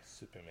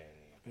Superman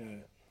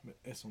here.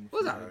 Yeah, S on the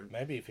What was front. that?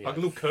 Maybe if he Like a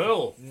had little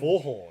curl.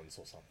 4 horns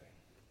or something.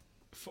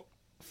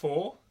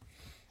 Four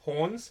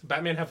horns.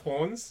 Batman have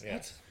horns.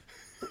 Yeah.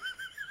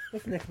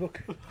 What's the next book?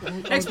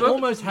 I was book.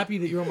 almost happy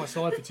that you're on my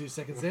side for 2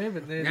 seconds there,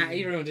 but then... Nah,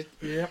 you ruined it.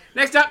 Yeah.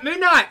 Next up, Moon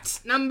Knight,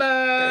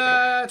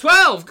 number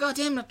 12. God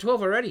damn, not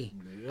 12 already.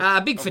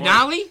 Big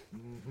finale.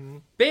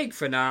 Big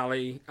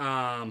finale.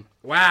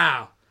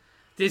 Wow.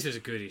 This was a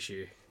good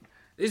issue.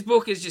 This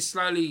book has just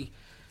slowly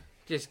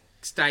just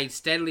stayed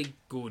steadily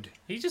good.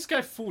 He just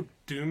go full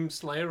Doom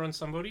Slayer on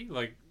somebody,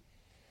 like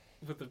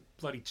with a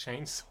bloody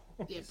chainsaw.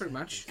 Yeah, pretty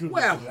much. Good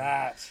Well, for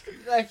that.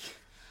 like,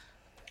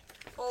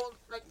 all,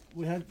 like,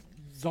 We had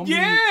zombie.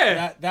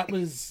 Yeah! That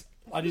was...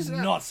 I did was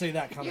that? not see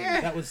that coming. Yeah.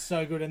 That was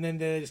so good. And then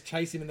they just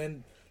chase him, and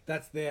then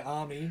that's their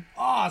army.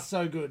 Ah,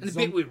 so good. and the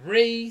bit with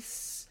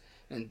Reese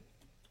and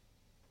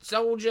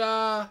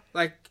Soldier,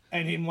 like,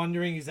 And him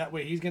wondering, is that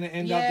where he's going to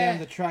end up Yeah. down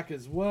the track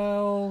as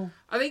well?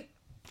 I think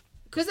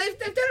because they've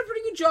done a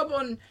pretty good job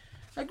on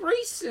like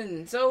Reese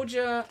and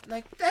Soldier.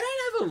 Like they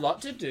don't have a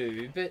lot to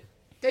do, but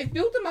they've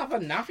built them up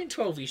enough in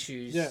 12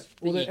 issues. Yeah.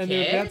 Well, that you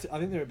they're care. about to, I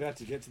think they're about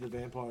to get to the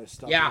vampire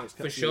stuff. Yeah, in the next for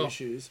couple of sure.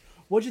 Issues.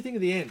 What do you think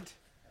of the end?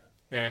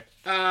 Yeah.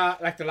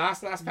 Like the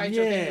last page.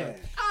 Yeah.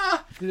 I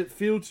think. Did it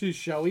feel too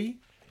showy?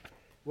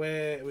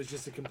 Where it was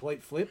just a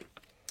complete flip?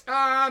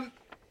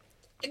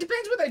 It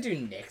depends what they do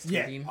next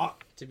Yeah, with him.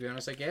 To be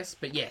honest, I guess.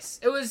 But yes,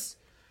 it was.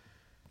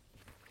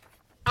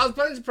 I was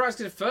pleasantly surprised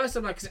because at first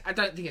I'm like, 'cause I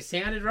don't think it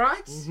sounded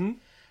right. Mm-hmm.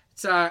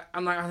 So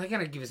I'm like, are they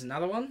going to give us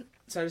another one,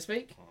 so to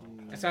speak?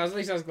 So at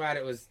least I was glad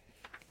it was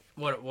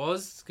what it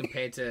was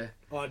compared to.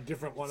 Oh, a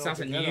different one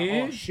Something altogether.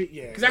 new? Oh, shit,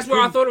 yeah. Because that's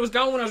where I thought it was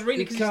going when I was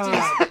reading. You Because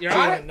can't you're get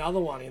right. another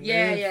one in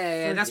Yeah, there.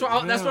 yeah. That's what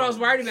Freaking that's what I was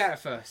hell. worried about at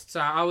first. So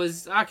I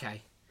was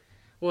okay.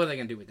 What are they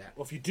going to do with that?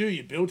 Well, if you do,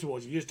 you build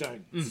towards. You just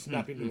don't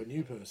snap into a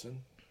new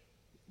person.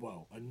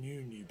 Well, a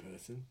new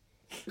person.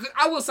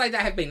 I will say they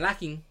have been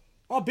lacking.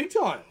 Oh, big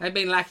time. They've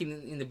been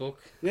lacking in the book.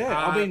 Yeah,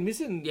 Uh, I've been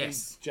missing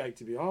yes. Jake,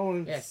 to be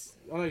honest. Yes.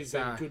 I know he's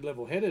So- been good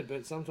level-headed,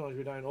 but sometimes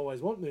we don't always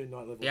want Moon Knight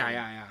level.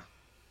 Yeah.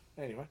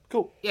 Anyway,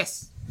 cool.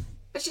 Yes.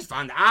 It's just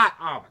fun. The art.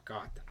 Oh my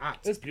god, the art.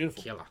 It's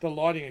beautiful. Killer. The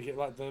lighting again,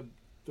 like the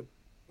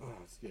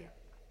yeah.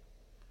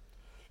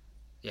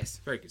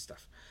 Yes, very good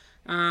stuff.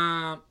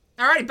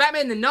 Alrighty,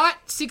 Batman the Knight,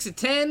 6 of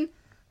 10.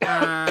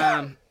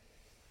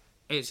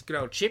 It's a good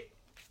old Chip.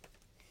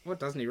 What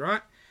doesn't he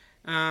write?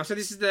 So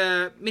this is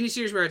the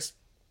miniseries where it's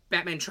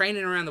Batman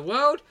training around the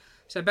world.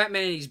 So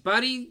Batman and his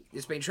buddy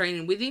has been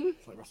training with him.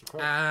 It's like Russell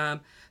Crowe.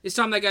 This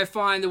time they go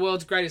find the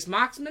world's greatest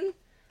marksman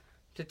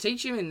to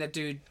teach him, and that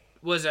dude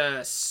was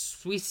a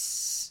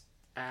Swiss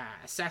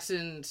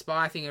assassin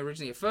spy thing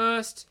originally at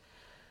first,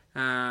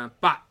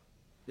 but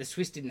the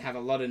Swiss didn't have a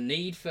lot of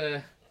need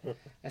for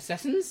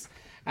assassins,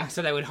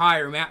 so they would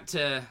hire him out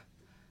to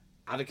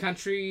other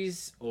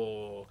countries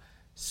or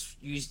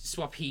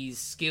swap his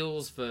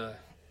skills for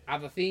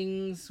other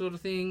things, sort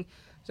of thing.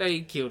 So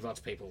he killed lots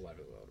of people all over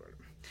the world.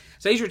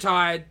 So he's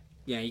retired.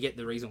 You know, you get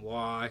the reason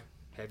why.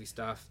 Heavy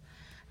stuff.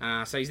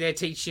 So he's there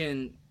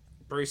teaching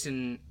Bruce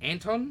and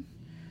Anton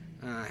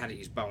how to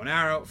use bow and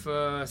arrow at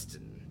first.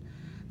 And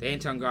the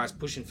Anton guy's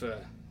pushing for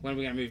when are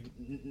we going to move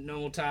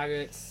normal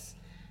targets?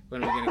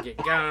 When are we going to get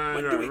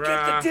guns? When do we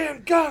get the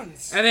damn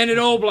guns? And then it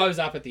all blows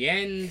up at the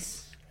end.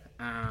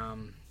 I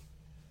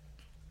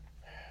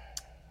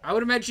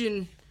would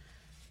imagine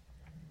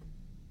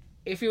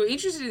if you were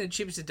interested in the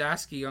Chip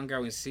Zdarsky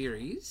ongoing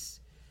series,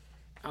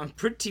 I'm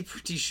pretty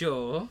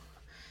sure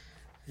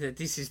that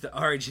this is the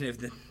origin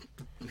of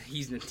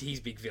he's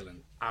big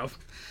villain. I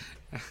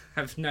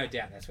have no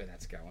doubt that's where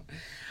that's going.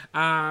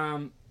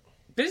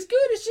 But it's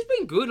good. It's just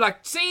been good.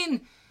 Like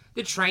seeing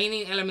the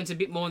training elements a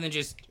bit more than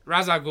just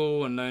Ra's al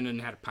Ghul and learning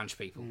how to punch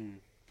people.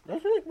 I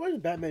was like, why does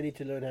Batman need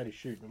to learn how to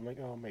shoot? I'm like,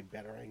 oh, make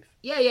batarangs.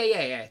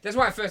 Yeah. That's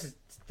why at first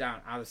it's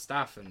done other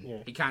stuff, and Yeah.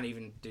 he can't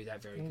even do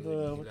that very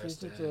good. He goes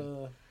to-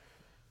 The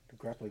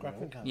grappling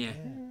gun. Yeah.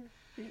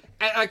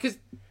 Because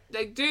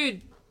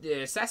the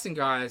assassin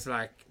guy is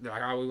like, they're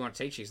like, oh, we want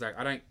to teach you. He's like,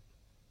 I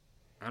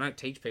don't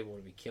teach people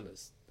to be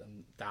killers.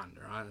 I'm done,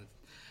 right?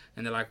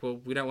 And they're like,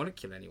 well, we don't want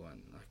to kill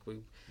anyone. Like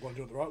we Want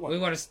to do it the right we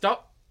want to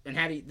stop. And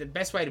the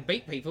best way to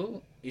beat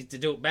people is to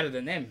do it better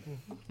than them.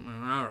 Well,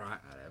 all right,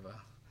 whatever.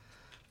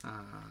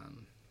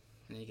 And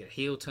then you get a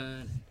heel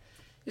turn.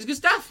 It's good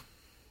stuff.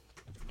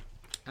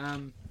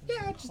 I'm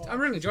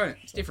really enjoying it.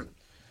 It's different.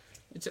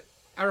 It's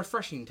a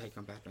refreshing take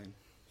on Batman.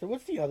 So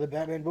what's the other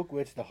Batman book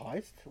where it's the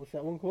heist? What's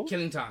that one called?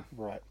 Killing Time.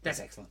 Right. That's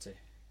excellent too.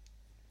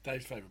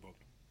 Dave's favourite book.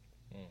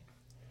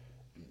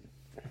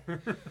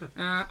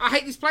 I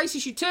Hate This Place,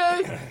 issue 2.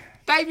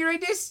 Dave, you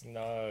read this?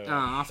 No.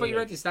 Oh, I thought you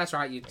read this. That's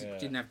right. You Yeah.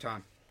 didn't have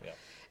time.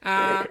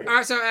 Yeah. All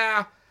right, so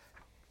our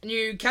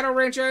new cattle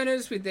ranch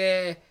owners with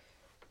their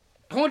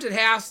haunted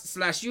house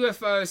 /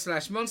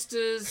 UFO /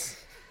 monsters,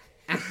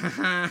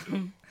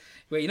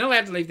 where you're not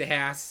allowed to leave the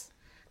house.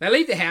 They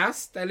leave the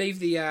house. They leave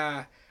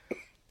the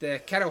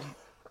cattle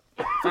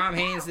farm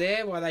hands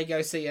there while they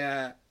go see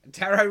a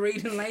tarot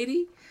reading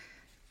lady.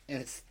 And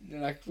it's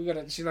like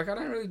she's like, I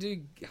don't really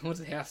do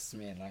haunted houses,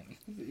 man. Like,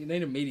 you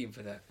need a medium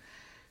for that.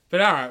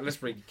 But all right,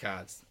 let's read your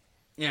cards.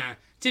 Yeah,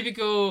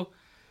 typical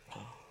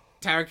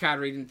tarot card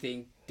reading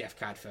thing. Death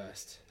card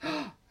first.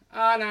 Oh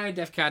no,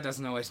 death card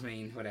doesn't always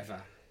mean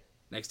whatever.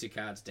 Next 2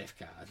 cards, death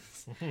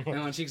cards.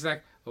 And when she's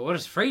like, well, what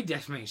does free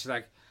death mean? She's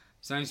like,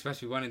 it's only supposed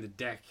to be one in the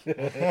deck.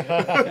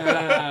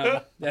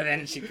 And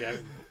then she goes,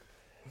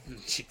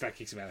 she like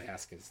kicks him out of the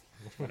house because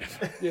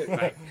whatever. Yeah,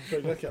 Like,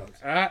 Very good cards.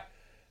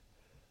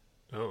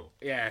 Oh.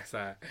 yeah,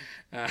 so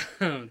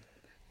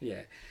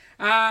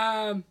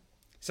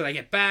so they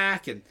get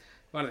back, and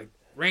one of the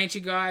rancher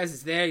guys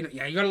is there. You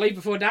got to leave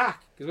before dark,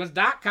 because once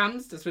dark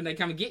comes, that's when they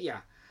come and get you.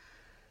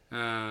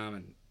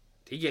 And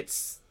he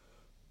gets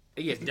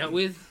dealt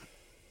with.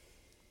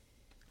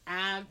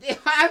 I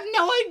have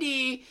no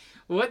idea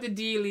what the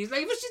deal is.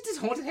 Like, if it's just this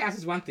haunted house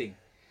is one thing,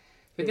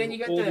 but then you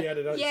got All the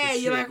added extra you're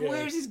shit, like, yeah.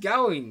 where is this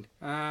going?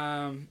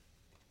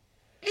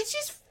 It's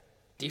just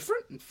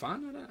different and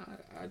fun.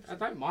 I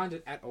don't mind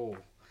it at all.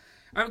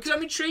 Because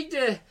I'm intrigued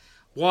to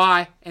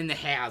why and the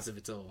hows of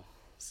it all.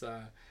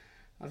 So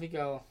I think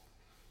I'll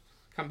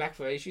come back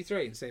for issue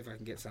 3 and see if I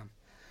can get some.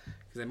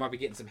 Because they might be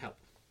getting some help.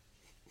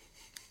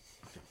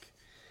 I think.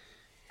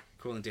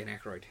 Calling Dan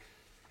Aykroyd.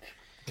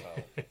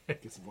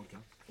 Get some vodka.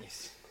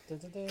 Yes.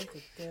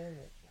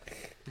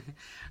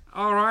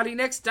 Alrighty,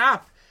 next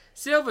up.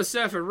 Silver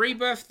Surfer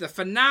Rebirth, the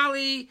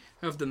finale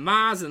of the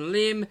Mars and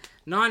Lim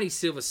 90s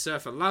Silver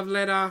Surfer love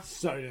letter.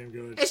 So damn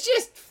good. It's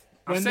just...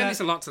 I've When said that- this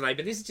a lot today,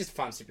 but this is just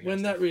fun superhero When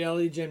stuff. that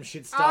reality gem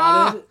shit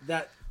started,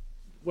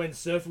 when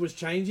Surfer was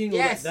changing, all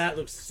Yes. that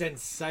looks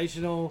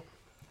sensational.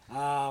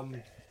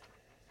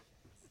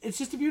 It's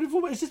just a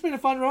beautiful. It's just been a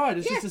fun ride.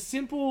 It's just a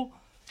simple,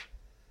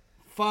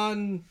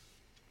 fun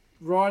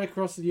ride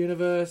across the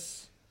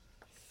universe.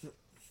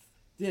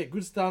 Yeah,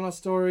 good Thanos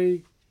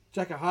story.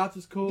 Jack of Hearts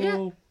was cool.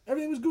 Yeah.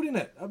 Everything was good in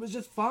it. It was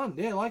just fun.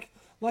 Yeah, like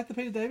the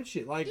Peter David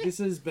shit. This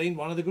has been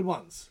one of the good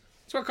ones.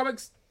 It's what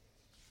comics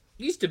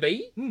used to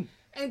be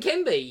and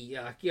can be.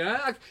 I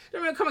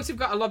remember comics have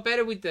got a lot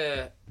better with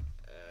the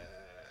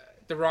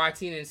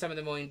writing and some of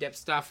the more in-depth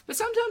stuff. But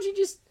sometimes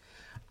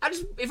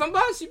if I'm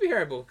buying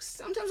superhero books,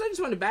 sometimes I just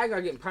want a bad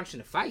guy getting punched in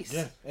the face.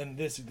 Yeah, and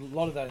there's a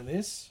lot of that in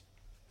this.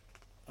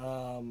 Yeah,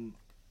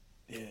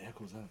 how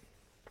cool is that?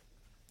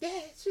 Yeah,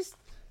 it's just...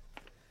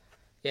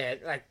 Yeah,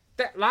 like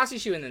that last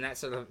issue and then that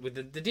sort of... With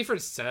the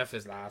different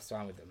surfers last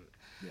time with them.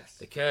 Yes.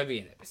 The Kirby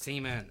and the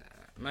Basima and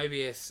the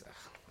Mobius.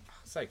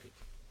 so good.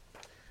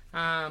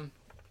 And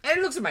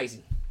it looks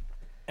amazing.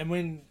 And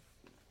when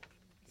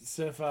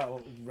Surfer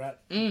or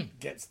Rat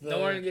gets the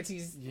Doran gets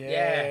his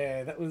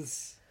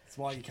that's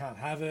why you can't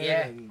have it.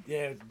 Yeah. And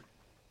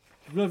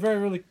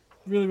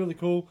really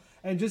cool.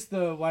 And just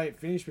the way it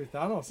finished with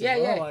Thanos. Yeah,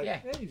 as well. yeah, like, yeah.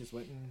 he just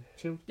went and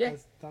chilled Yeah.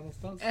 as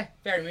Thanos does.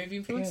 Very movie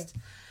influenced.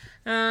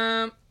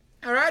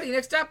 Alrighty,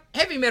 next up,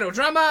 Heavy Metal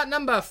Drummer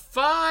number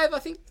 5. I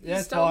think. Yeah, you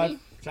it's told 5. me.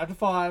 Chapter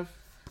 5.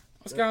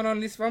 What's going on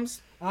in this,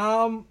 Bums?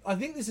 I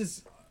think this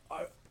is.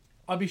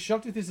 I'd be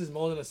shocked if this is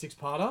more than a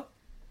 6-parter.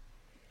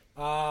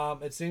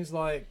 It seems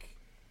like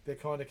they're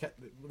kind of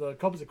the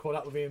cops are caught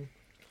up with him.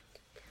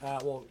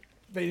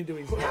 Been into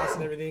his house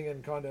and everything,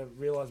 and kind of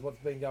realise what's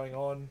been going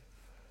on.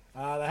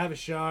 They have a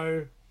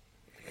show.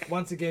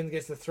 Once again,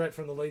 gets the threat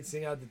from the lead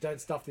singer to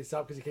don't stuff this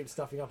up because he keeps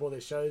stuffing up all their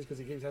shows because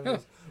he keeps having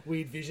these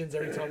weird visions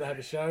every time they have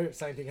a show.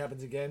 Same thing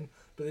happens again,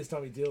 but this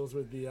time he deals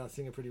with the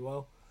singer pretty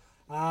well.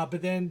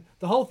 But then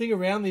the whole thing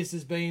around this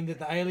has been that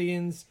the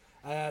aliens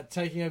are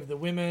taking over the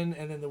women,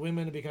 and then the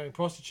women are becoming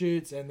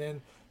prostitutes, and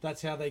then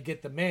that's how they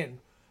get the men.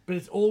 But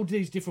it's all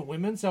these different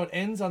women, so it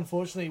ends,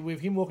 unfortunately,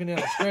 with him walking down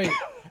the street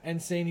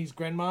and seeing his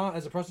grandma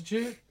as a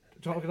prostitute,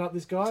 talking up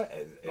this guy.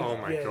 Oh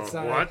my god,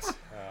 so what?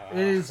 It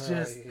is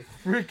just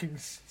freaking...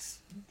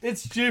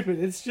 It's stupid.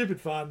 It's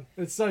stupid fun.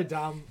 It's so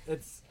dumb.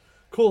 It's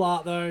cool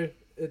art, though.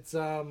 It's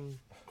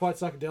quite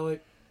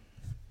psychedelic.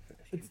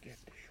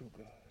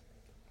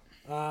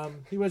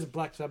 He wears a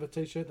Black Sabbath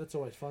t-shirt. That's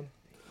always fun.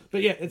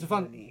 But yeah, it's a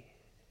fun...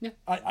 Yeah.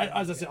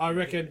 As I said, I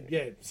reckon,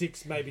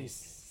 6, maybe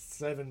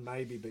 7,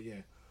 maybe, but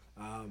yeah.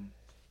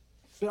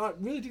 But I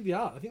really dig the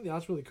art. I think the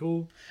art's really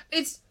cool.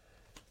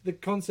 The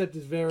concept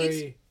is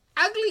very...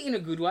 Ugly in a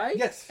good way.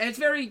 Yes. And it's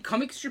very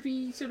comic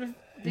strippy sort of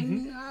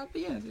thing.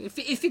 But yeah, it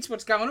fits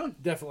what's going on.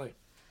 Definitely.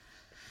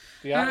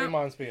 The art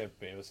reminds me of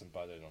Beavis and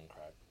Butthead on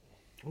Crack.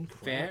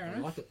 Fair I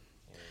enough. like it.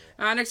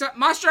 Next up,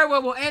 Maestro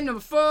World War End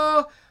number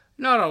 4.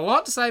 Not a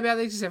lot to say about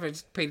this, except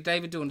for Peter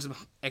David doing some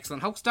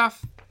excellent Hulk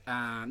stuff.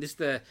 This is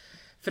the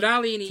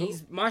finale in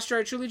his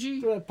Maestro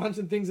trilogy.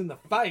 Punching things in the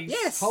face.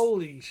 Yes.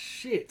 Holy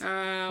shit.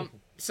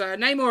 So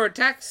Namor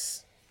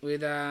attacks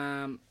with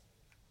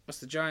what's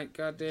the giant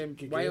goddamn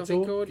whale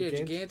thing called? Yeah,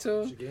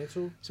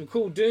 Gigantor. Some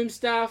cool Doom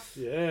stuff.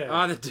 Yeah.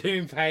 Oh, the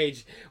Doom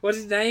page. What's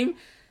his name?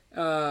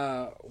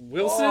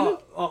 Wilson.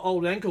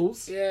 Old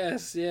ankles.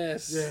 Yes.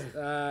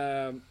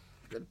 Yeah.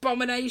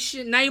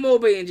 Abomination.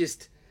 Namor being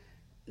just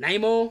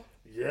Namor.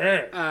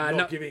 Yeah.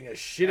 Not giving a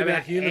shit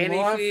about human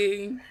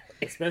anything. life.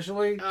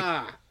 Especially. And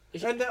I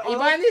you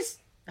buying this?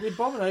 The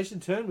Abomination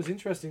turn was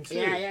interesting too.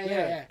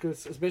 Yeah.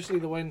 Because especially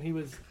the when he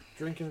was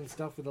drinking and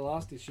stuff with the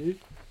last issue.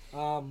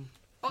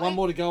 One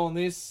more to go on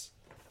this.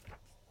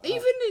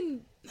 Even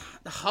in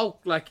the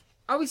Hulk, like,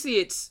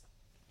 obviously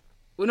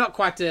we're not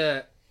quite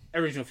the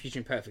original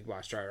Future Perfect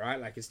Maestro,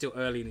 right? Like, it's still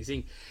early in his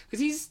thing.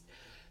 Because he's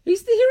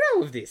the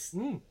hero of this.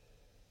 You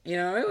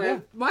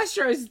know,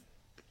 Maestro's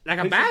like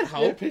a bad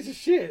Hulk. Yeah, piece of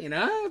shit. You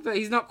know, but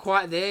he's not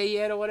quite there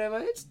yet or whatever.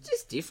 It's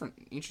just different.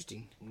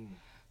 Interesting.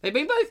 They've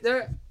been both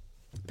there.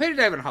 Peter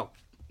David and Hulk.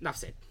 Enough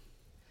said.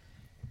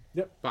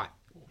 Yep. Bye.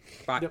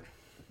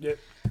 Yep.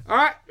 All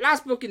right,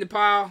 last book in the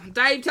pile.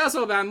 Dave, tell us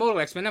all about Immortal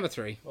X-Men number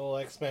 3. Well,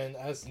 X-Men,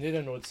 as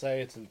Nidan would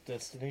say, it's a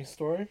destiny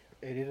story.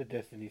 It is a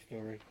Destiny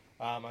story.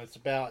 It's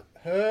about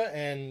her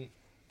and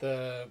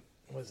the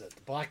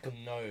Black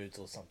Nodes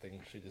or something.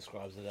 She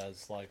describes it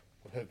as like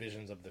her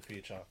visions of the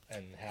future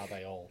and how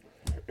they all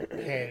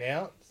pan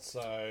out.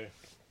 So,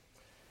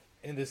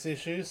 in this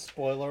issue,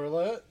 spoiler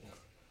alert,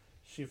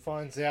 she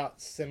finds out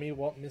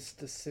what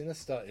Mr.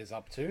 Sinister is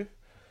up to,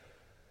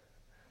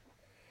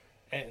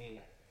 and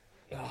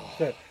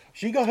So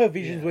she got her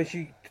visions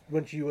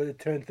when she would have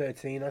turned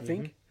 13, I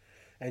think,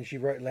 and she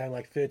wrote down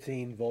like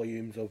 13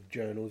 volumes of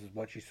journals is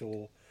what she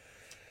saw,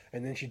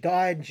 and then she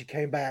died and she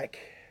came back,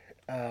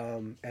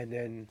 and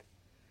then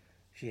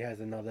she has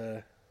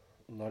another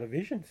lot of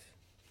visions,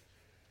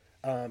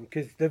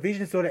 because the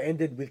vision sort of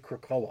ended with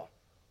Krakoa.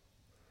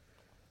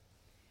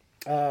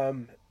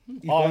 You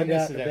find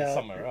out about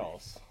somewhere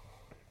else.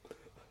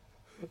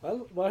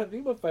 I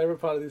think my favourite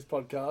part of this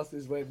podcast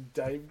is when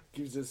Dave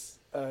gives us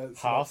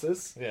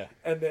synopsis, Yeah.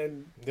 and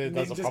then There's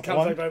Nick a just proper comes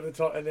one. over the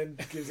top and then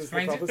gives us the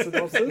Explains proper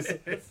synopsis.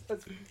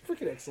 That's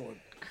freaking excellent.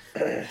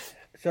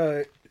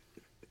 So,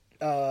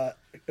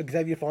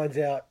 Xavier finds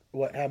out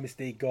how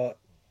Mystique got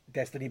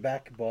Destiny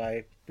back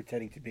by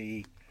pretending to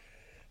be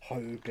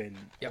Hope and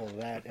all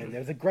that. And there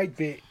was a great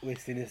bit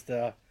with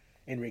Sinister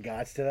in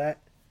regards to that.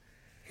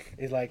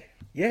 It's like,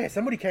 yeah,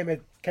 somebody came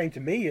to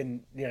me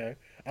and, you know,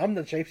 I'm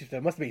the shapeshifter.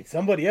 It must have been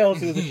somebody else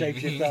who was a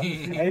shapeshifter.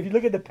 And if you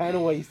look at the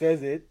panel where he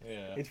says it,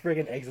 it's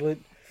freaking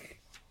excellent.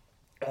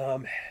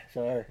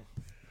 So,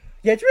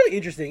 yeah, it's really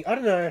interesting. I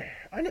know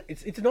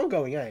it's an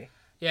ongoing, eh?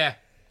 Yeah.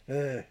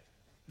 I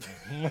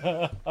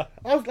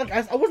was like,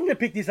 I wasn't gonna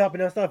pick this up,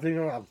 and I started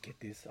thinking, I'll get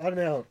this. I don't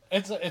know.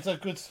 It's a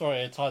good story.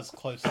 It ties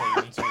closely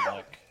into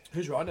like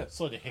Who's writing it?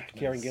 sort of Hickman's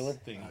Kieran Gillen.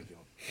 thing,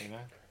 you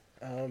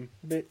know,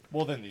 But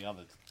more than the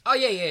others. Oh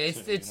yeah.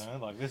 Too, It's you know?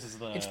 Like this is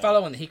the it's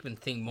following the Hickman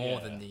thing more Yeah.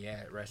 than the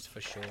rest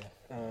for sure.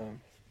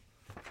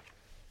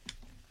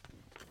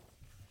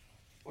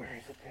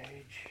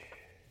 page.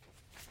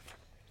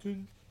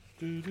 Dun,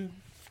 dun, dun,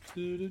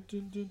 dun, dun,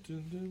 dun, dun,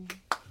 dun,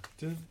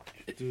 dun,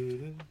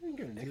 dun,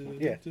 Go to the next one. dun,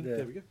 Yeah, dun. the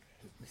There we go.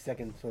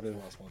 second sort of.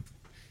 Last one.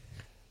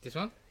 This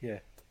one? Yeah.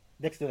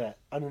 Next to that,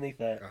 underneath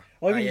that. Oh.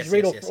 Or Ah, even yes, just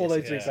read yes, off yes, all yes,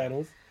 those three yeah.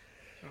 panels.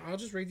 I'll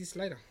just read this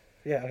later.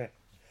 Yeah,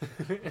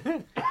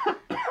 okay.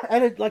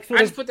 And it like sort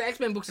I of. just put the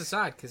X-Men books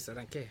aside because I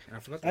don't care. And I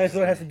forgot. And it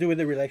sort of has to do with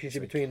the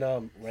relationship between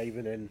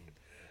Raven and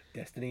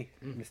Destiny,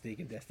 Mm. Mystique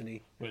and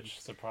Destiny. Which,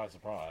 surprise,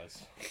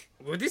 surprise.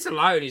 Well, this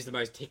alone is the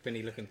most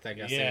Hickman-y looking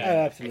thing I've seen. Yeah. in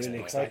Absolutely.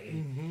 X-Men books Like,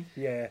 lately.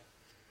 yeah.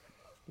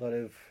 A lot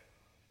of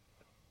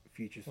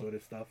future sort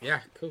of stuff. Yeah,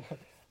 cool.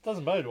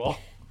 Doesn't bode well.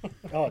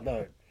 Oh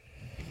no.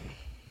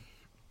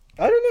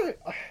 I don't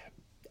know.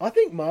 I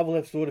think Marvel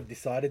have sort of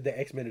decided the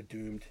X-Men are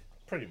doomed.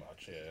 Pretty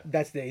much, yeah.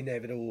 That's the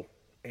inevitable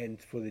end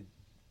for the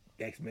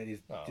X-Men is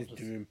No, just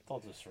doom. They'll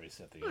just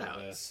reset the Well,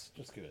 universe.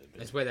 Just give it a bit.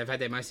 That's where they've had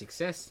their most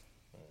success.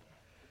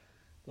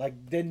 Like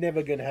they're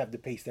never gonna have the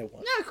peace they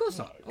want. No, of course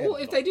not. No, Well,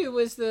 if they do,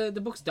 was the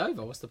book's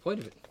Dover? What's the point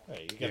of it?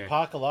 Hey, you get Yeah.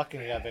 Parker Luck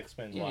and you have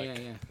X-Men Yeah, like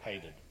yeah.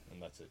 hated,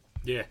 and that's it.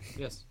 Yeah.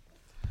 Yes.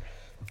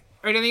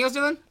 Anything else,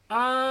 Dylan?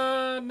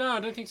 No, I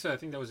don't think so. I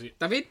think that was it.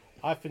 David?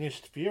 I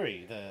finished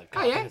Fury, the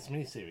Oh, yeah? Cartoonist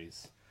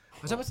miniseries.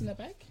 Was that what's in that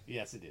bag?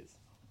 Yes, it is.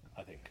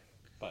 I think.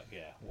 But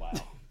yeah, wow.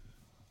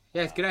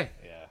 Yeah, it's good, eh?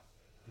 Yeah.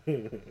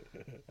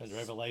 And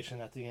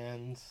Revelation at the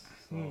end.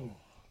 So,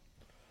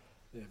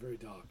 Yeah, very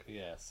dark.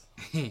 yes.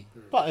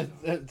 But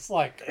it's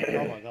like,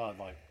 oh my god,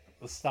 like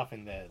the stuff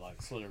in there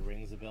like sort of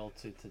rings a bell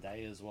to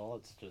today as well.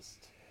 It's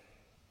just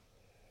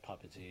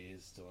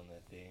puppeteers doing their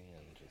thing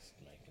and just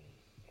making,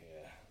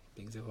 yeah.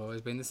 Things have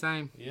always been the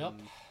same. Yep.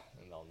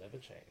 And they'll never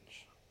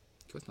change.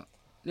 Of course not.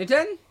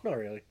 Nintendo? Not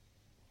really.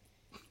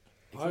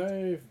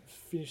 I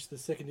finished the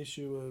second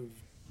issue of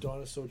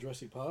Dinosaur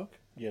Jurassic Park.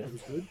 Yeah. It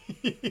was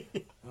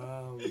good.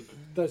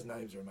 Those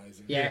names are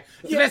amazing. Yeah.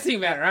 It's the best thing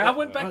about it, right? I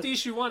went back to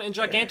issue 1, and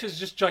Giganta's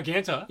just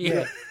Giganta.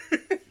 Yeah.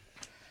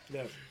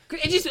 Yeah.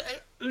 It just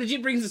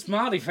legit brings a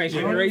smiley face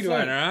when you read 100%.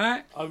 one,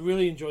 alright? I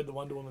really enjoyed the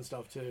Wonder Woman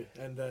stuff too,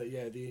 and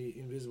the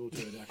Invisible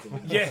Pterodactyl.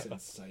 Was Yeah.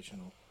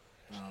 sensational.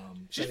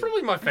 She's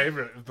probably my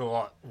favorite of the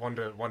lot,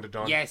 Wonder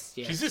Dawn. Yes,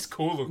 yes. She's just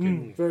cool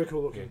looking. Very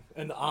cool looking,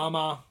 and the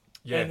armor.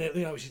 Yeah. And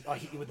I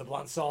hit you with the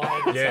blunt side.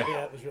 And Yeah. stuff.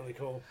 Yeah, it was really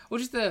cool. Well,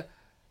 just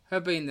her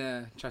being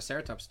the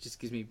Triceratops just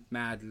gives me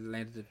mad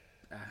Land of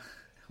the...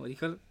 what do you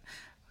call it?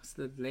 What's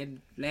the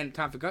Land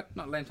Time Forgot?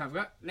 Not Land Time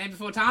Forgot. Land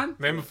Before Time?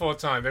 Land Before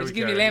Time. There Just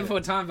we give go. me Land Before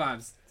Time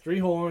vibes. 3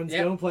 horns.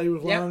 Yep. Don't play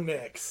with Yep. long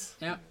necks.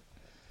 Yep.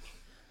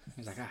 I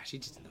was like,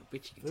 she's just a little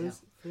bitch, you can tell.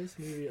 First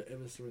movie I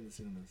ever saw in the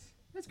cinemas.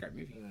 That's a great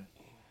movie. Yeah.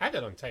 I had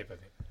that on tape, I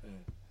think.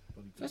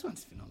 First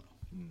one's phenomenal.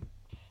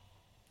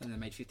 And they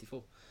made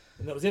 54.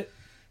 And that was it.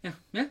 Yeah.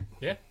 Yeah.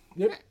 Yeah.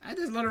 Yep.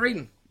 There's a lot of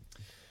reading.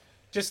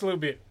 Just a little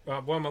bit. Why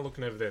am I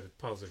looking over there? The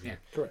piles of you. Yeah.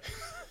 Correct.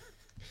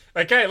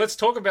 Okay, let's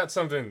talk about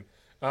something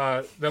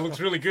that looks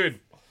really good.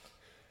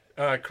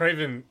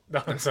 Craven the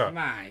Hunter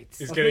Mate.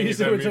 is I getting think you his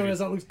said own we're talking movie. about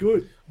something looks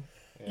good.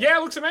 Yeah,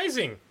 it looks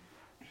amazing.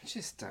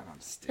 Just don't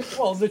understand.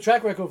 Well, the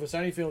track record for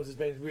Sony films has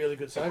been really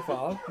good so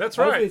far. That's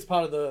Hopefully right. it's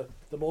part of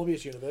the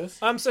Morbius universe.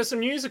 So some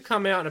news have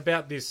come out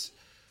about this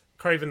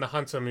Craven the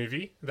Hunter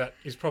movie that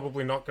is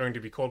probably not going to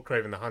be called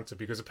Craven the Hunter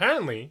because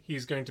apparently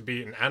he's going to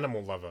be an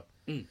animal lover.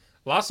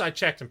 Last I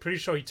checked, I'm pretty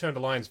sure he turned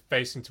a lion's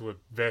face into a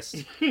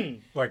vest.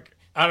 Like,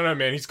 I don't know,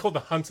 man. He's called the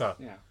Hunter.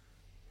 Yeah.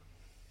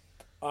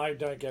 I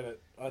don't get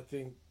it. I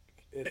think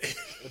it's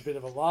a bit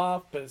of a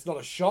laugh, but it's not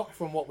a shock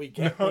from what we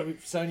get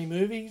with Sony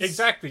movies.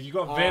 Exactly. You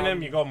got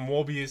Venom, you got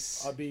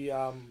Morbius.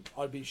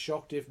 I'd be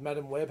shocked if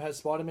Madam Web has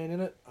Spider-Man in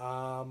it.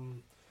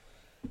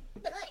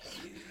 But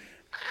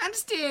I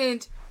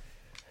understand.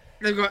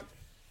 They've got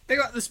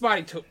the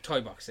Spidey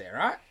toy box there,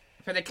 right?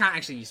 But they can't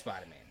actually use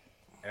Spider-Man,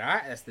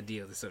 right? That's the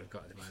deal they sort of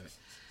got at the moment.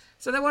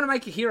 So they want to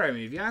make a hero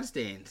movie. I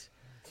understand.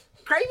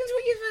 Craven's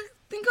what you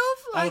think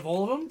of? Out of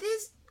all of them,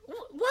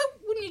 Why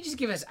wouldn't you just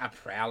give us a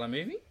Prowler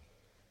movie?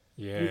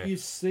 Yeah. you've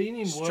seen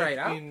him work Straight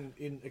up.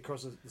 in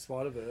across the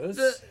Spider-Verse.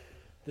 The-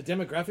 The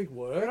demographic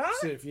works. Right?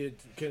 So if you're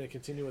going to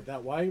continue it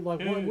that way, like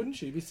why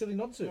wouldn't you? It'd be silly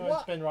not to. No,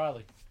 it's Ben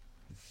Riley.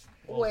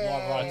 Well,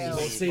 Well, Well,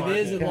 see,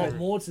 there's a lot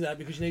more to that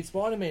because you need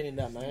Spider-Man in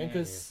that, man.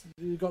 Because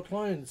you've got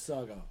Clone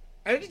Saga.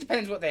 And it just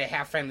depends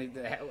how friendly,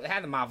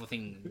 how the Marvel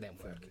thing then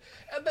work.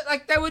 But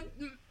like that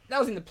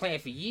was in the plan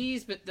for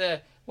years. But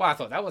I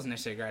thought that wasn't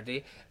necessarily a great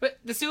idea. But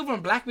the Silver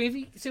and Black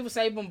movie, Silver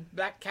Sable and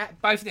Black Cat,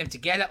 both of them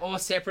together or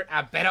separate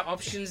are better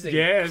options than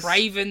Yes.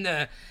 Craven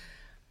the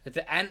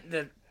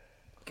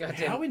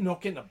goddamn, How are we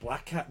not getting a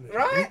Black Cat movie?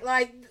 right?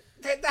 Like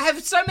they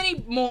have so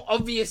many more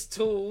obvious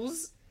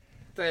tools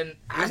than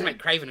to make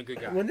Craven a good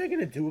guy. When they're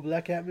gonna do a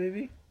Black Cat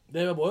movie?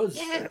 There was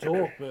Yeah.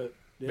 talk, but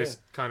yeah, This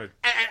kind of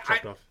And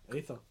chopped off.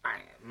 ether.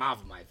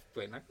 Marvel might have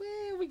been like,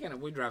 well,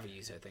 we'd rather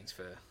use her things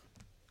for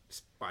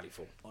Spidey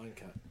 4. Iron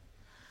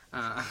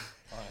Cat.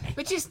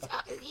 But just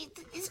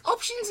there's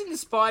options in the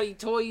Spidey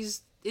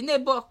toys in their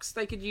box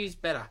they could use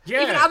better.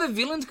 Yeah. Even other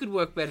villains could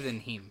work better than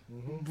him.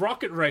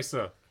 Rocket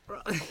Racer.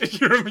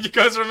 You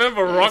guys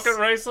remember Rocket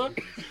Racer?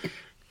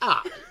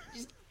 Ah,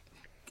 just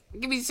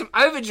Give me some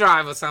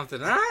Overdrive or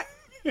something, alright?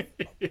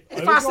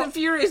 Fast and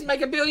Furious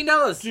make $1 billion.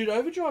 Dude,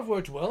 Overdrive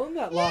worked well in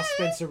that last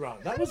Spencer run.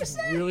 That was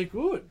 100%. really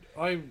good.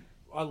 I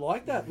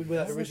like that with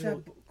that What's original.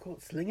 that book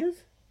called? Slingers?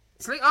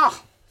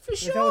 Oh, for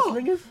Is that what sure.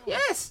 Slingers?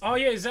 Yes. Oh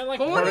yeah, is that like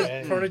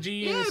Prodigy. Prodigy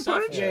Yeah, and stuff?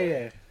 Prodigy. Yeah,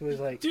 it was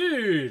like.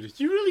 Dude,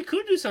 you really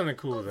could do something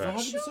cool with that.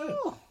 100%.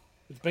 Sure.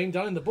 It's been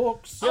done in the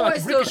books. Yeah, like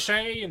always thought-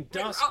 Ricochet and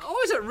Dusk. I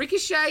always thought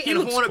Ricochet and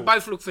looks Hornet cool.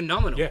 both look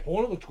phenomenal. Yeah.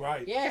 Hornet looked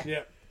great. Yeah. Yeah.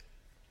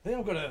 I think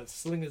I've got a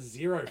Slinger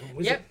Zero from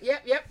Wizard.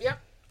 Yep.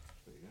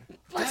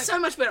 Like, so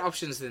much better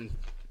options than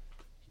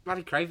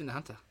bloody Craven the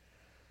Hunter.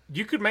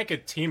 You could make a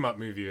team up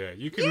movie there.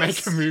 You could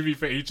Yes. make a movie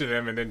for each of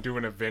them and then do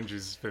an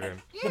Avengers for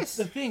them. Yes.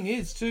 The thing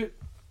is, too,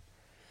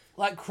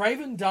 like,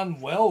 Craven done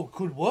well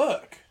could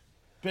work.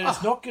 But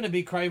it's not going to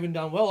be Craven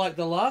done well. Like,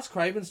 the last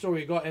Craven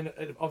story you got, and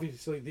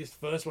obviously this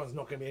first one's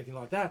not going to be anything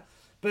like that,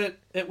 but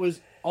it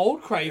was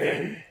old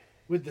Craven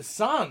with the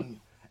son,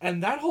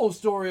 and that whole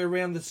story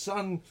around the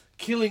son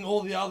killing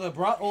all these other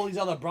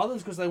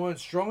brothers because they weren't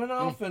strong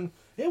enough, and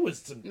it was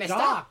some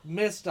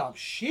messed up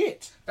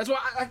shit. That's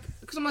why,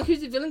 because I'm like, who's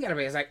the villain going to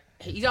be? It's like,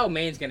 his old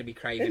man's going to be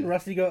Didn't Craven.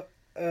 Rusty got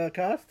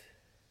cast?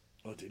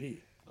 Oh, did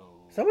he?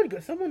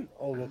 Someone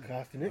old got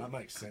cast in it. That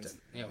makes sense.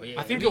 Yeah, well,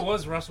 I think it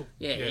was Russell.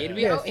 Yeah,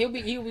 Yes. he'll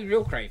be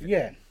real Craven.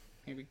 Yeah,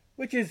 He'll be,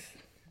 which is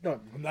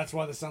not. And that's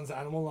why the son's an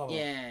animal lover.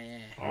 yeah.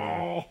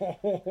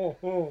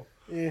 Oh,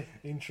 Yeah,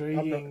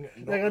 intriguing.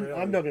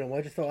 I'm not gonna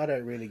watch it, so I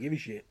don't really give a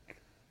shit.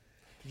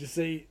 Did you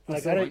see?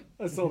 Like,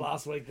 I saw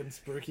last week them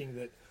spooking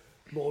that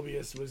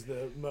Morbius was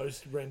the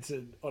most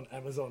rented on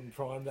Amazon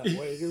Prime that week.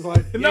 It was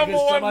like, Number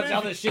so one much movie.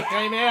 other shit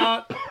came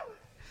out.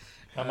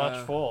 How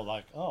much for?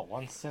 Like,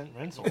 1 cent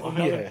rental.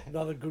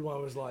 Another good one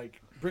was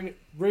like,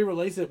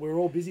 re-release it. We were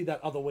all busy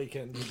that other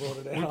weekend. We brought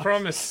it We out.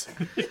 promise.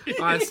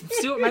 It's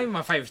still maybe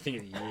my favourite thing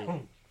of the year.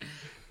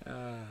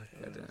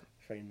 God,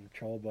 Fucking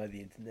trolled by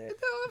the internet.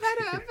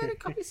 I've had a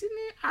copy sitting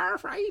there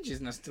for ages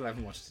and I still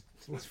haven't watched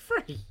it. It's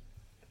free.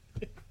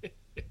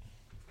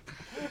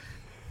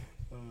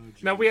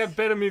 Now we have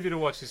better movie to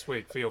watch this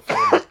week for your film,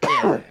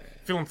 Yeah.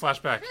 film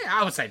flashback. Yeah,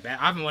 I would say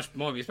better. I haven't watched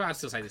Morbius, but I'd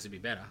still say this would be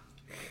better.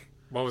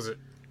 What was it?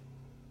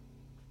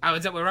 Oh,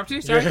 is that what we're up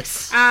to? Sorry.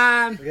 Yes.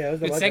 Yeah, it was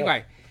Good the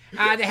segue.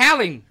 The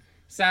Howling.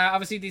 So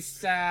obviously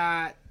this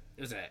it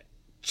was a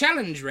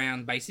challenge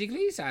round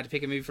basically. So I had to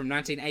pick a movie from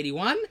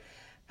 1981.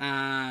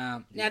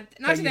 Now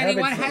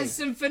 1981 seen. has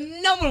some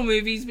phenomenal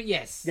movies, but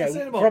yes. Yeah, I've seen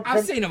them all.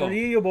 I've seen them all. From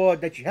the year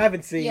board that you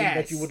haven't seen, Yes.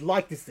 that you would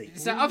like to see.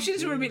 So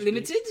options were a bit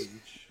limited.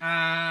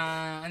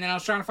 And then I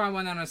was trying to find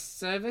one on a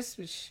service,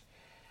 which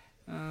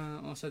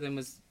also then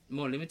was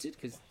more limited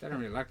because they don't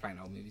really like playing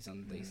old movies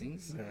on these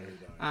things.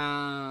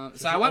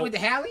 So I went with The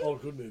Howling.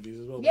 Old good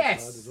movies as well.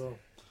 Yes. As well.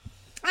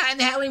 And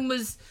The Howling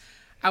was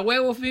a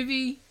werewolf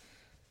movie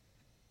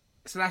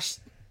 /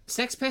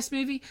 sex pest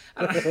movie.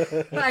 I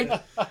don't know,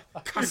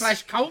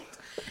 / cult.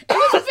 It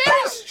was a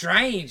very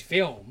strange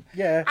film.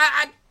 Yeah.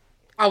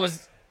 I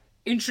was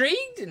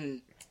intrigued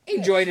and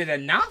enjoyed it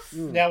enough.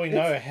 Now we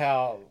know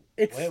how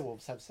it's-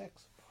 werewolves have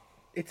sex.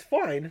 It's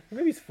fine. The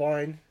movie's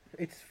fine.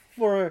 It's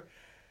for.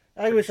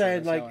 I was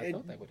saying, That's like, how I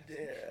thought they would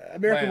have.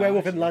 American Well,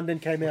 Werewolf in actually- London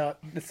came out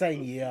the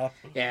same year.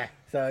 Yeah.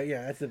 So,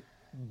 yeah, it's a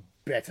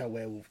better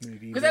werewolf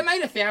movie. Because they made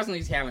 1,000 of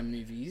these Howling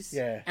movies.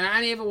 Yeah. And I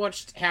only ever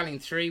watched Howling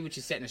 3, which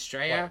is set in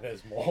Australia. Wait,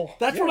 there's more.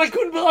 That's what I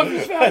couldn't believe. I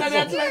just found that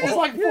out today. There's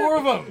like 4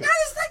 of them. No,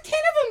 there's like 10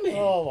 of them,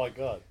 man. Oh my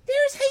god.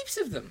 There's heaps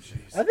of them.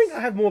 I think I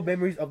have more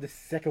memories of the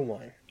second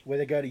one, where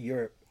they go to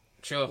Europe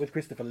Sure. with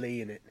Christopher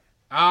Lee in it.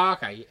 Oh,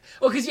 okay.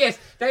 Well, because, yes,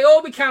 they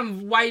all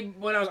become way...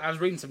 When I was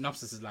reading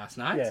synopsises last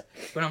night. Yeah.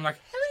 But I'm like,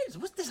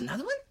 there's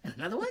another one? And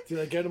another one? Do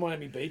they go to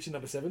Miami Beach in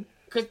number 7?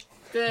 Because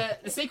the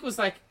sequel's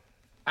like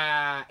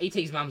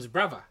E.T.'s mum's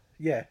brother.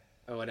 Yeah.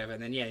 Or whatever.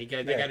 And then, they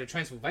go to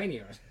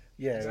Transylvania.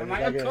 Yeah. So I'm it's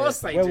like, of a course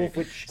they werewolf do.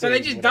 with So they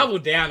screws, just whatever.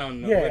 doubled down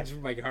on Yeah.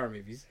 making horror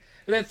movies.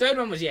 But then the third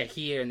one was,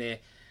 here and there.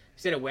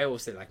 Instead of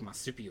werewolves, they're like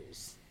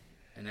marsupials.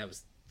 And that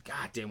was,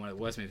 goddamn, one of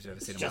the worst movies I've ever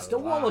seen in my Just a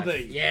life.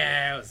 wallaby.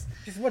 Yeah, it was.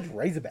 Just watch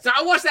Razorback. So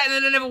I watched that and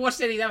then I never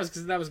watched any of that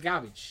because that was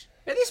garbage.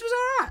 But this was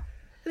alright.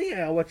 I think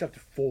I watched up to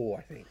 4,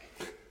 I think.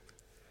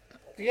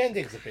 The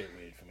ending's a bit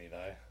weird for me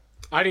though.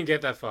 I didn't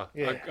get that far.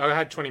 Yeah. I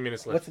had 20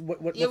 minutes left.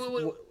 Yeah,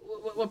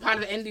 what part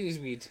of the ending is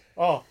weird?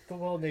 Oh, the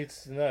world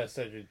needs to know,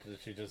 so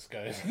she just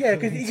goes Yeah,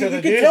 because you to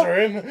the can tell.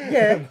 newsroom.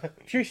 Yeah,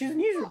 she's a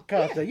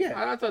newscaster, yeah.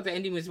 I thought the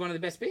ending was one of the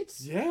best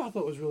bits. Yeah, I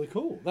thought it was really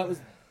cool. That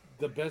was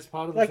the best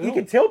part of the Like, film. you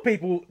can tell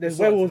people there's Besides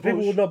werewolves, the people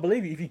bush. will not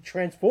believe you if you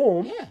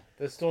transform. Yeah.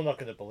 They're still not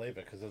going to believe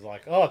it because it's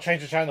like, oh,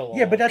 change the channel.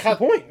 Yeah, or but that's the cut,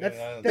 point. you That's-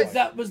 know, that's- But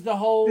that was the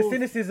whole The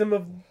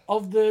cynicism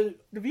of the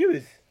the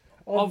viewers.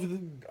 of the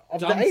of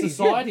the dumb 80s, yeah.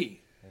 society.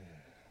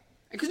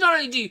 Because not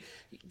only do you,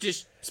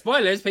 just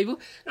spoilers, people,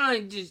 not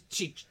only did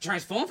she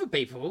transform for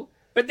people,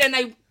 but then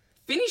they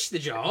finish the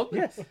job.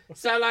 Yes.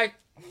 So, like,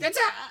 that's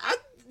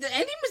the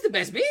ending was the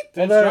best bit.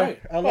 That's Although,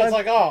 right. I Well, it's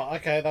like, like, oh,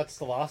 okay, that's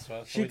the last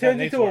one. So she we don't turned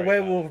need into to a worry about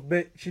it. werewolf,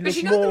 but she But looks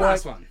she got more the like...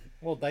 last one.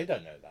 Well, they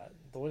don't know that.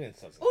 The audience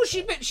doesn't. Oh,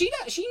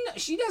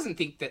 she doesn't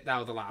think that they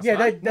were the last Yeah,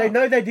 one. they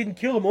know they didn't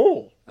kill them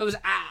all. It was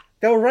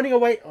They were running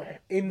away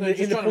in They're the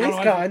just trying to police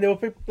run car, away. and there were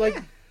people,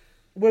 like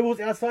werewolves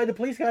outside the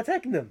police car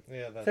attacking them.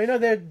 Yeah, that's... So you know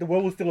the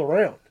werewolves still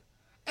around.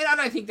 And I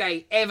don't think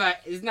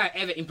there's no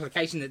ever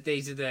implication that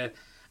these are the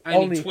only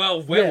Only-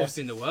 12 werewolves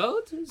in the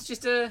world. It's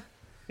just a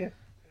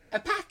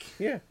pack.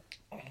 Yeah.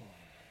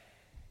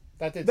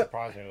 That did But-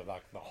 surprise me.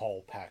 Like the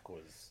whole pack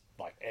was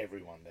like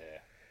everyone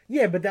there.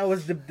 Yeah, but that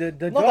was the Not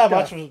doctor. that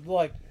much. Was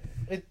like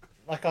it.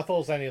 Like I thought it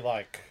was only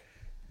like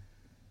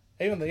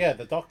even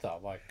the doctor.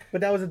 Like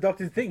But that was the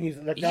doctor's thing. He's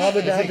like, Yeah,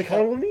 they have he the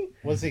colony.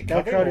 was he They'll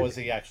covered try or to- was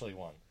he actually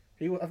one?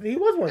 He was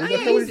one. Oh, He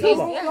yeah, got with his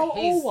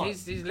cover.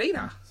 he's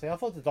leader. See, I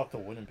thought the doctor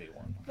wouldn't be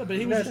one. No, but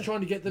he was just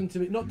trying to get them to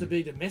not to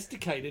be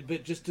domesticated,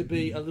 but just to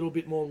be a little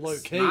bit more low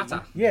key,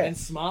 Smarter. Yeah. and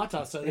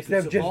smarter, so they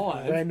Instead could of just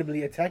survive,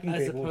 randomly attacking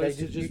as people, opposed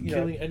they to just you know,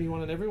 killing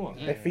anyone and everyone.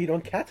 they feed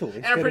on cattle.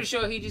 And I'm instead pretty of-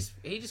 sure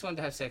he just wanted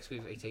to have sex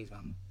with E.T.'s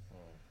mum.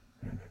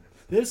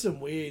 There's some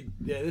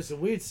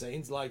weird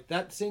scenes like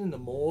that scene in the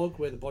morgue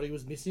where the body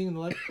was missing, and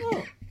they're like,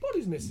 oh,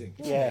 body's missing.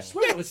 Yeah. I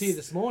swear it was here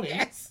this morning.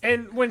 Yes.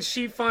 And when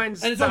she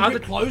finds And it's the on other,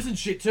 ripped clothes and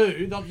shit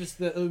too, not just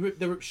the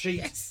ripped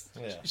sheets. Yes.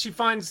 Yeah. she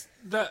finds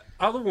the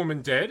other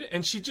woman dead,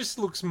 and she just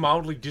looks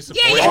mildly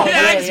disappointed. Yeah,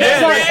 yeah, yeah.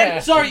 Sorry, Yeah.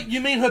 sorry,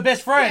 you mean her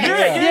best friend?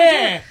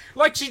 Yeah.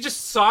 Like she just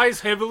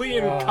sighs heavily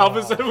and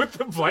covers her with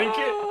the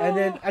blanket. And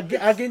then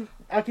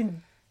I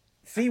can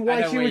see I why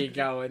know she where was you're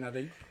going, I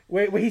think.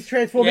 where he's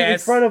transforming in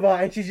Yes. front of her,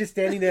 and she's just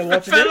standing there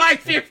watching For it.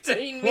 like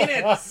 15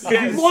 minutes.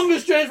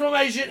 Longest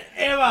transformation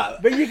ever.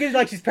 But you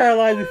can she's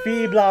paralyzed with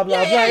fear, blah blah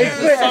blah. It's,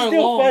 yeah, it's so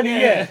still long, funny, yeah.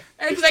 yeah.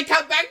 And because they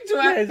cut back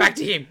to her, Yeah, back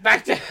to him,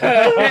 back to her.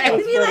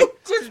 And you're like,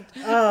 just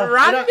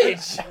run, and I-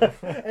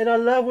 bitch. And I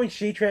love when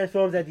she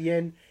transforms at the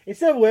end.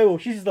 Instead of a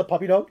werewolf, she's just a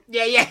puppy dog.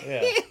 Yeah, yeah.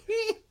 Yeah.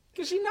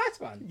 Because she's a nice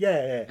one.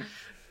 Yeah,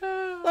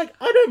 yeah. Like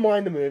I don't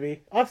mind the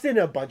movie. I've seen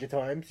it a bunch of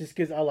times just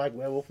because I like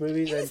werewolf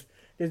movies, and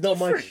there's not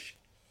much.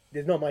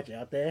 There's not much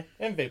out there.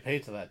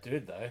 MVP to that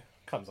dude though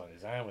comes on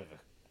his own with a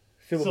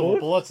Silver silver Bullet?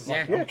 bullets. It's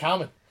like Yeah. I'm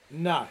coming.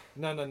 No.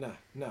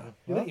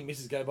 You let your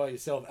missus go by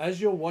yourself.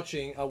 As you're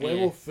watching a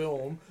werewolf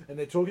film and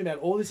they're talking about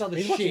all this other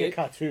He's watching a shit.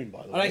 cartoon,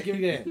 by the way. I don't give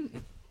a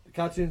damn. The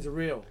cartoons are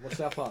real. What's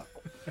South Park?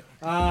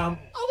 Oh,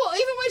 well,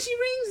 even when she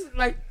rings,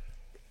 like,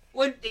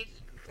 when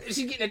she's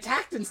getting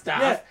attacked and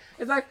stuff, Yeah.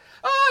 it's like,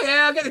 oh,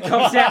 yeah, I'll get the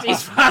cops out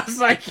as fast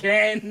as I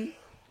can.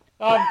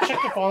 Check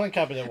the filing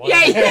cabinet.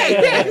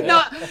 Yeah.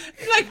 Not,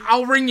 like,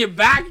 I'll ring you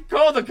back,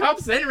 call the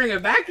cops, then ring her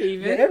back Yeah,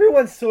 even.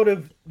 everyone's sort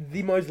of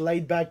the most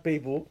laid back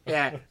people.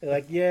 Yeah. They're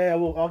like, yeah,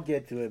 well, I'll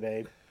get to it,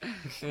 babe.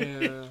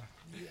 Yeah.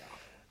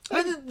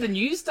 But the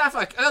news stuff,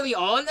 like early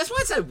on, that's why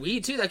it's so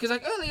weird too. Because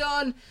like early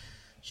on,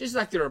 she's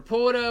like the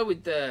reporter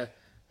with the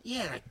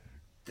like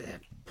the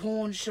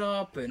pawn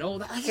shop and all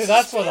that. Like, See, it's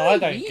that's just what very I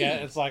don't weird.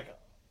 get. It's like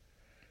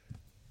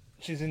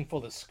she's in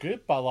for the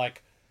scoop, but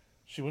like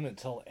she wouldn't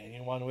tell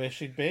anyone where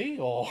she'd be,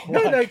 or No,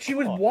 like, no, she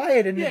was what?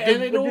 wired, and Yeah,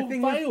 and it all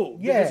failed.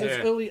 Yeah, Because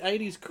it's early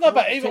 80s No,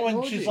 but even when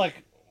technology. she's like,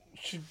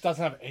 she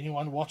doesn't have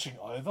anyone watching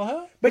over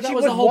her. but that she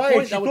was was the whole wired.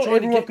 point. She They were thought trying to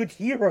everyone get- could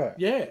hear her.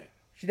 Yeah.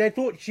 They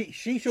thought she thought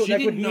She they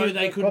could didn't know hear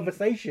they the could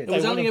conversation. It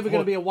was They only wouldn't ever going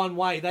to put- be a one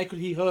way. They could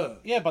hear her.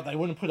 Yeah, but they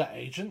wouldn't put an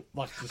agent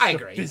like just I to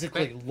agree.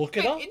 physically but- look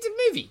at but her. It's a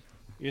movie.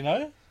 You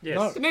know,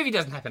 Yes. The movie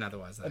doesn't happen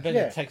otherwise, though. and then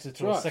Yeah, it takes it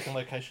to right. a second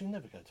location. You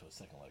never go to a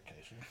second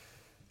location.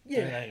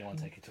 Yeah, Don't anyone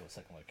take you to a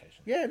second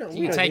location. yeah, no,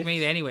 You can take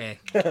me anywhere.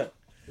 If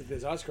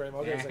there's ice cream,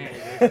 I'll go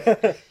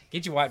second.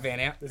 Get your white van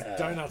out. There's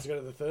donuts, go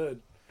to the third.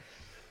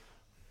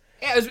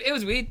 Yeah, it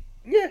was weird.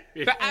 Yeah,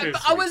 But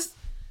It's I was.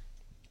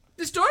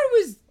 The story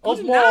was good was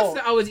enough more-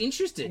 that I was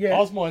interested. Yeah. I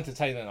was more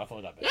entertained than I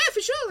thought I'd be. Yeah,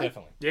 for sure. Like,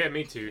 Definitely. Yeah,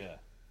 me too.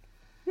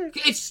 Yeah.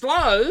 it's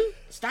slow.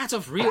 Starts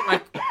off real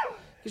like.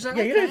 It's like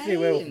yeah. You don't okay, see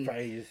werewolf and,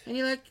 phrases. and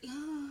you're like,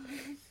 oh,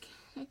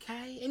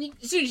 okay. And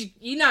as soon as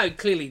you know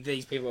clearly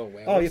these people are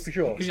werewolves. Oh yeah, for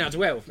sure. Because you know it's a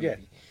werewolf movie. Yeah.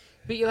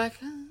 But you're like,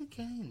 oh,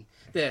 okay.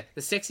 And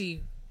the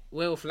sexy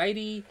werewolf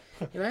lady.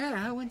 You're like, I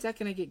don't know, when's that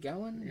gonna get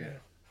going? Yeah.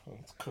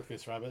 Let's cook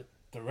this rabbit.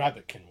 The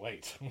rabbit can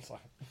wait. It's like,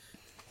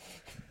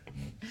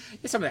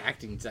 Some of the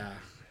acting's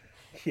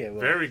Yeah, well,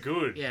 Very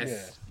good. yes.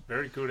 Yeah.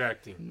 Very good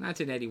acting.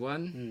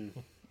 1981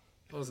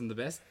 wasn't the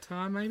best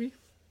time, maybe.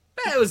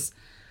 But it was.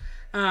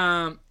 It's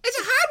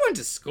a hard one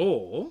to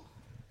score.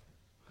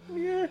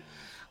 yeah,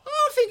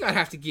 I think I'd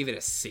have to give it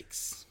a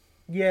 6.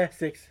 yeah.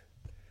 6,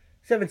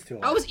 7's too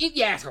high. I was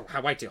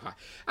way too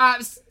high.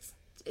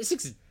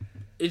 6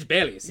 is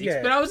barely a 6,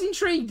 Yeah. but I was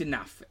intrigued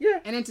enough, Yeah.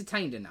 and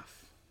entertained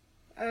enough.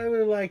 I would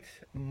have liked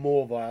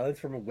more violence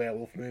from a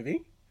werewolf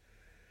movie.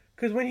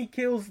 Because when he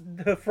kills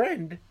her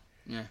friend,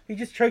 Yeah. he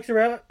just chokes her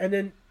out and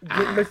then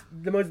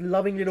the most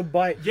loving little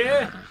bite.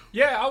 Yeah,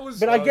 yeah, I was.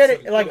 But I get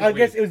it. Like I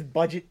guess it was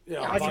budget.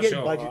 Yeah, I can for get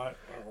sure, budget. right?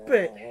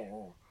 But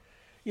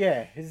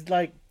yeah, it's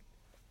like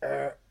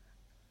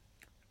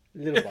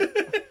little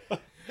bite.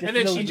 And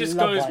then she just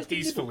love goes bite.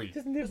 peacefully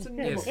Just nibble.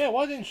 Yes. yeah,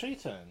 why didn't she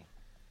turn?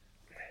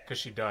 because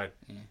she died.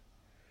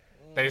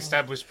 They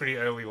established pretty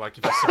early, like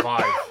if you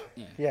survive,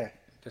 Yeah,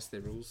 That's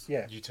their rules.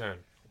 yeah. you turn.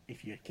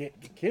 If you get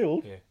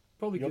killed, Yeah.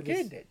 Probably you're give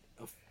this dead.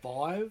 a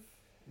 5,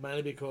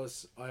 mainly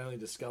because I only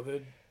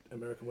discovered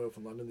American Werewolf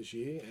in London this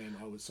year, and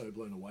I was so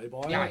blown away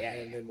by Yeah, it. yeah,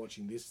 And yeah. then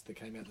watching this that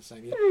came out the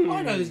same year,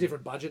 I know there's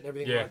different budget and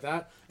everything Yeah. like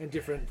that, and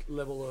different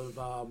level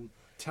of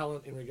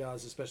talent in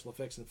regards to special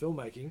effects and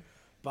filmmaking.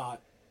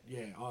 But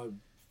yeah, I'm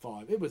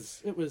 5. It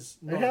was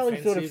not And how it sort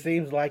of offensive.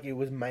 seems like it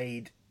was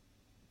made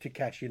to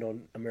cash in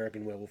on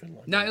American Werewolf in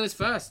London. No, it was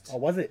first. Oh,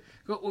 was it?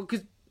 Well,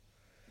 because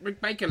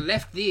Rick Baker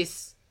left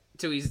this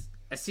to his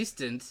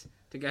assistant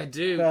to go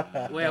do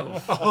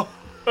Werewolf.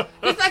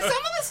 It's like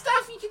some of the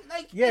stuff you can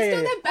like. Yeah, it's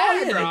yeah, not Oh,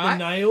 that yeah, bad, right?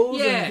 the nails.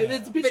 Yeah, and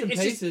there's bits But and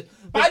it's just- pieces.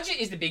 budget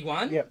is the big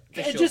one. Yep. for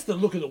And sure. just the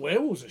look of the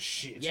werewolves are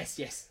shit.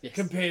 yes.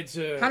 Compared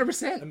to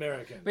 100%.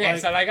 American. But yeah,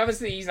 Like, so like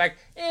obviously he's like,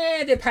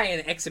 they're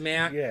paying X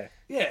amount. Yeah.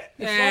 yeah, it's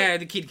Yeah, like,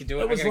 the kid can do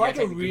it. it was I'm gonna like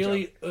go a take the good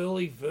really job.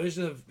 early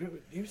version of.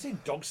 You ever seen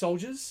Dog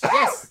Soldiers?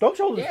 Yes. Dog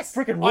Shoulders Yes.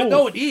 freaking rules. I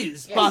know it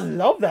is, I but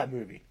love that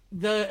movie.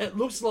 it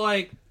looks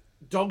like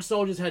Dog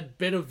Soldiers had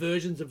better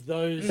versions of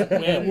those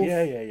werewolf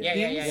Yeah.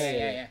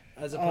 Yeah.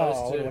 as Oh, I opposed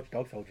want to to. watch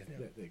Dog Soldiers now.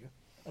 Yeah, there you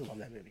I love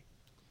that movie.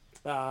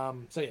 go.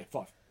 So yeah,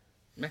 5.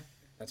 Yeah,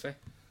 that's fair.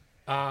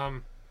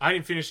 I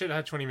didn't finish it. I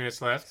had 20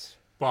 minutes left.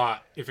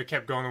 But if it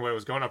kept going the way it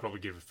was going, I'd probably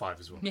give it 5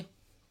 as well. Yeah.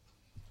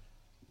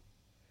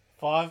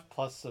 5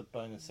 plus a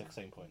bonus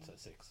 16 points, so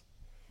 6.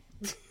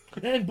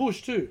 And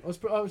Bush too. I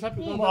was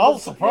happy. I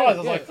was surprised. I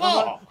was like, I'm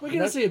oh. we're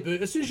gonna see a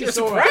boot as soon as you You're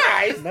saw it.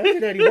 surprised?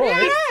 1981.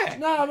 Yeah.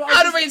 No, I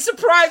I'd have been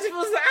surprised if it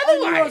was the I other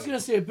knew I way. was going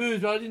to see a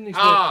booze, but I didn't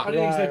expect. Ah. I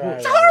didn't expect Right, Bush.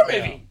 It's a horror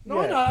movie.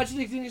 No, Yeah. no, I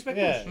actually didn't expect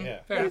Yeah, Bush. yeah.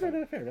 Fair No, enough.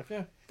 no, fair enough.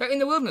 Yeah, They're in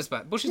the wilderness,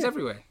 but Bush is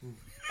everywhere.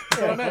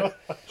 that's what I meant.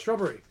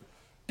 Strawberry.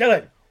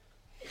 Dylan.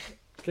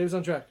 Keep us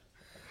on track.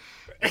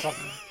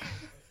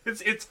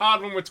 It's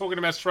hard when we're talking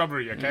about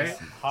shrubbery, okay?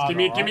 Hard, Give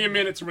me a alright.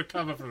 minute to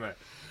recover from that.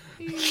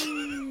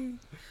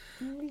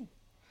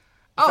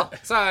 Oh,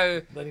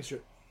 so Landing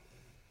strip.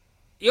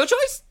 your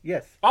choice?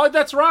 Yes. Oh,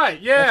 that's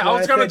right. Yeah, That's I was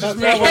why I gonna said just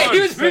that's move Yeah, on.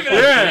 he was moving on.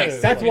 Yeah.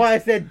 Next. That's why I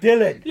said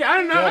Dylan. Yeah, I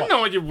don't know. I know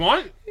what you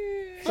want.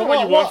 So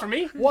what you want from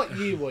me? What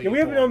year were you Yeah, we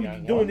haven't born, been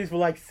young doing one? this for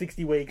like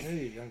 60 weeks. Hey,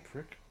 you young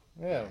prick.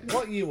 Yeah,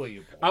 what year were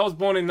you born? I was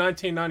born in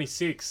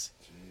 1996.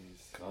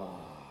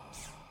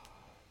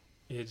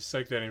 Yeah, just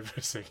soak that in for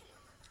a second.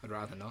 I'd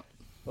rather not.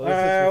 Well, this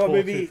is what before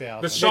movie?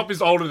 2000. The shop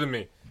is older than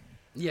me.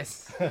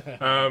 Yes.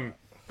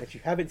 That you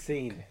haven't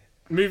seen.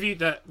 Movie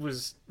that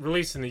was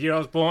released in the year I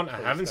was born. I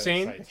haven't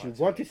seen. That you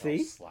want to see.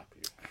 I'll slap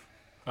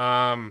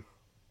you.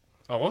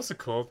 Oh, what's it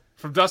called?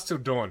 From Dusk Till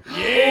Dawn. Oh,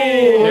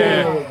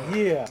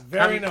 yeah.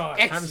 Very Haven't- nice.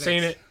 I haven't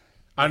seen it.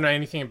 I don't know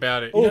anything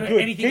about it. Oh, don't know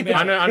good. anything Keep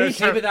about it. I know. I know. Can you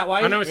keep it that way?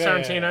 I know it's Yeah,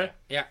 yeah, Tarantino.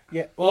 Yeah.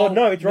 Yeah. Well, Oh,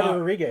 no, it's Robert no.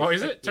 Rodriguez. Oh,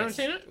 is it Yes.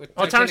 Tarantino? With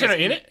Oh, Tarantino Tarantino's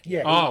in it?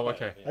 Yeah. Oh,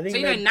 okay. I think So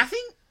you know they-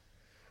 nothing?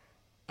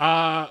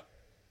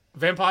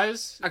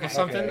 Vampires Okay. or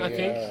something. Okay, I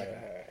think yeah.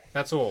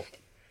 that's all.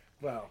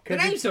 Well, The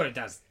name sort of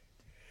does.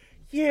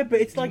 Yeah,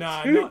 but it's like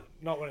no, two.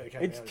 not when it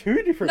came It's out.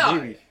 two different No,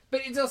 movies.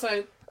 but it's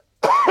also.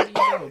 Yeah.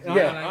 I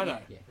know.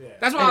 Yeah. Yeah.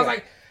 That's why I was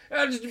like,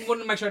 I just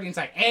wanted to make sure I didn't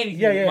say anything.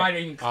 Yeah, that yeah. might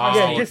even Oh, close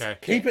Yeah, to just okay.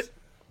 keep it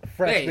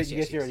fresh. Yeah, but yes, yes,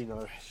 yes, you already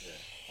know.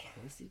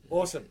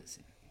 Awesome. It's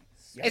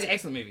an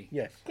excellent movie.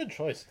 Yes. Good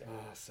choice. Dan.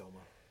 Ah, Selma.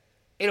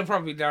 It'll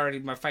probably be already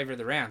my favourite of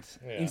the round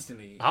Yeah.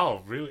 instantly.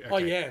 Oh, really? Oh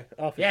Okay. yeah.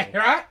 Oh, for Yeah, sure.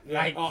 right?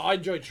 Like, Like, I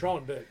enjoyed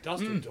Tron, but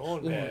Dust Till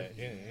Dawn, man.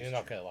 Yeah, you're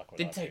not gonna like what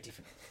they're I so think.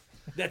 different.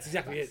 That's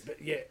exactly it.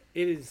 But yeah,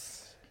 it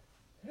is.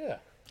 Yeah.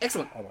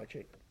 Excellent. I might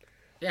check.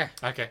 Yeah.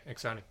 Okay,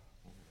 exciting.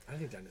 I don't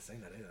think Dana's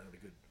seen that either. That'd be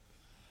good.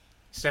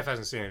 Steph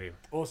hasn't seen it either.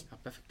 Awesome. Oh,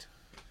 perfect.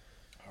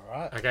 All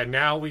right. Okay,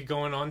 now we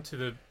going on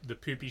to the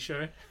poopy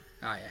show.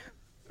 Oh, yeah.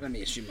 Let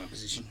me assume my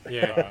position.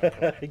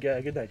 Yeah.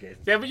 Good night, Jason.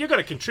 Yeah, but you got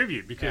to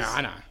contribute because Yeah,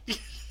 I know.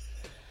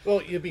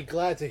 Well, you'll be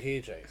glad to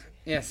hear, Jason.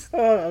 Yes.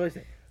 Oh,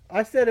 listen.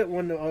 I said it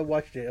when I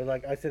watched it.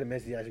 Like I said a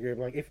message to the group.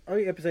 Like if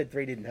only episode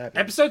 3 didn't happen.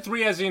 episode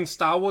 3 as in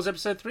Star Wars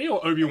episode 3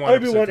 or Obi-Wan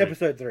Obi-Wan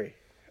episode 3? episode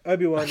 3.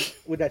 Obi-Wan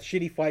with that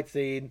shitty fight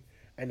scene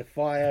and the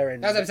fire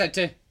and That was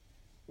episode 2.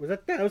 was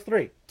that? No, it was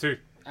 3. 2.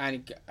 I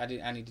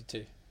only did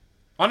 2.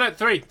 Oh no,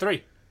 3.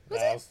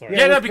 That was 3.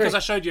 Yeah, it no, was because 3. I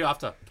showed you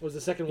after. Was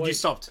the second You week?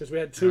 stopped. Because we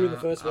had 2 in the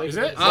first week. is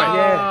and it? then Oh,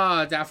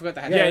 the second- I forgot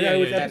that. Yeah, yeah, it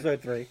was yeah.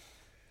 episode 3.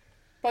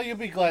 But you'll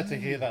be glad to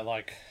hear that,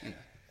 like,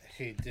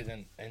 he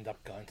didn't end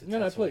up going to No,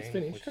 Tatooine, please,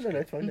 finish. which- No,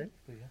 it's fine. Man.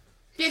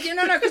 Yeah,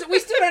 no, because we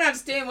still don't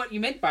understand what you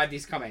meant by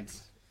these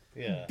comments.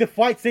 Yeah. The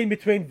fight scene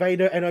between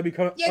Vader and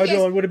Obi-Wan Yeah,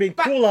 yes, would have been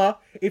but- cooler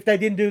if they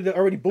didn't do the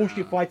already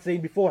bullshit fight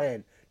scene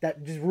beforehand.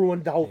 That just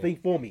ruined the whole thing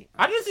for me.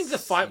 I didn't think the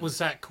fight was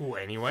that cool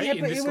anyway Yeah, in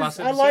but this it last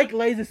was. I episode. like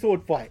laser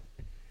sword fight.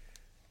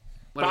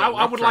 but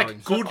I would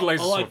like good I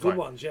laser sword like good fight.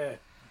 ones, yeah.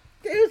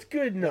 It was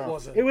good enough.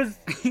 wasn't. It was.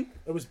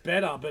 It was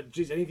better, but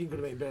geez, anything could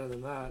have been better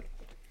than that.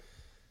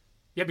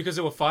 Yeah, because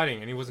they were fighting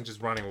and he wasn't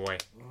just running away.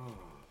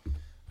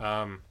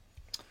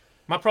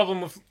 My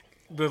problem with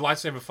the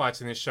lightsaber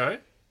fights in this show,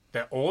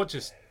 they're all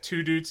just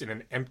two dudes in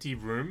an empty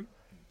room.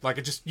 Like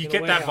it just you In a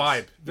get that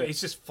warehouse. vibe. Yeah.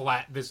 It's just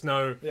flat. There's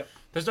no Yep.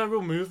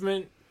 real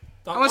movement.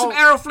 I want some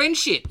Errol Flynn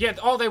shit. Yeah,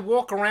 they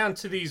walk around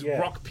to these Yeah.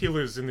 rock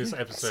pillars in this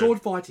episode.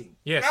 Sword fighting.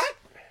 Yes.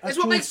 That's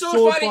what actual makes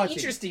sword fighting fighting.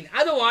 interesting.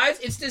 Otherwise,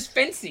 it's just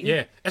fencing.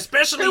 Yeah,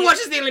 especially Who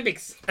watches the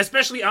Olympics?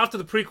 especially after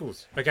the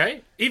prequels.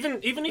 Okay, even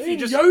if you Even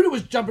just Yoda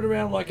was jumping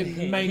around like a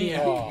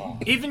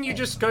maniac. even you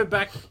just go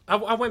back. I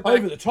went back.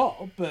 Over the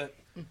top, but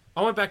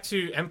I went back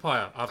to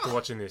Empire after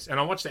watching this, and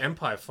I watched the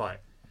Empire fight.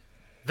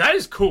 That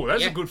is cool.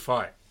 That's Yeah. a good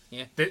fight.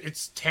 Yeah.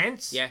 It's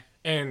tense. Yeah.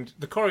 And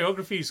the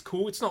choreography is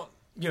cool. It's not,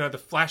 the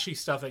flashy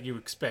stuff that you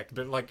expect,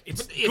 but like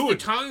it's It's good. the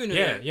tone of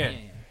Yeah, it. yeah.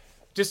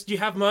 Just you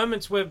have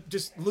moments where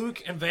just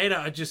Luke and Vader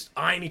are just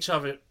eyeing each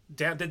other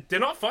down. They're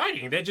not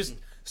fighting. They're just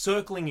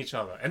circling each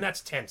other, and that's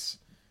tense.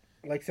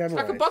 Like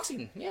samurai. Like a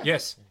boxing. Yeah.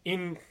 Yes.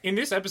 In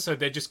this episode,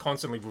 they're just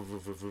constantly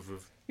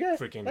Yeah,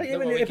 freaking. like Well,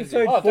 even we in can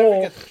episode Oh, don't 4,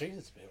 forget the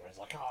Jesus bit where it's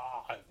like,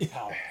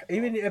 power.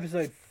 even in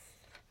episode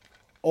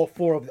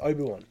 4 of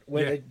Obi-Wan,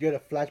 where Yeah. they get a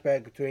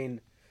flashback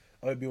between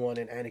Obi-Wan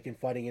and Anakin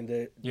fighting in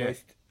the Yeah.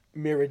 most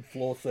mirrored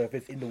floor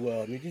surface in the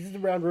world, which is the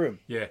round room,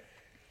 Yeah.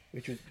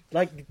 which was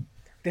like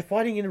they're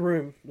fighting in a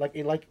room like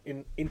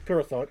in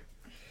Coruscant,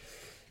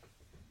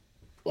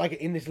 like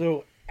in this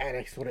little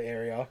annex sort of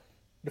area.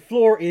 The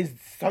floor is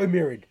so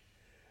mirrored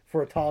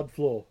for a tiled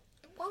floor.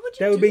 Why would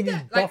you They would do be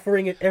that? just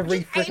buffering it every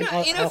just- freaking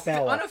half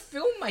hour. On a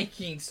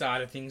filmmaking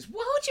side of things,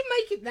 why would you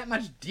make it that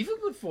much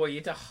difficult for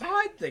you to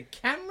hide the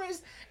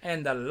cameras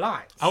and the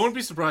lights? I wouldn't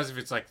be surprised if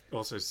it's like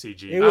also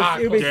CG. It was- Ah,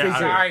 it was yeah, CG.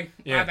 sorry,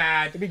 Yeah. my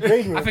bad. It'd be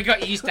green room. I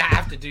forgot you used to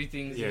have to do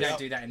things. You Yes. don't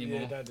do that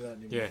anymore. yeah, don't do that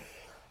anymore. Yeah.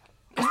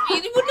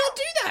 You would not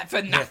do that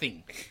for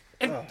nothing.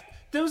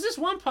 There was this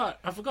one part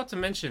I forgot to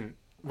mention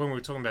when we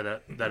were talking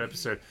about that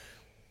episode.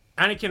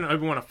 Anakin and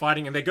Obi-Wan are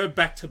fighting, and they go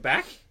back to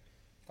back,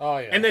 Oh,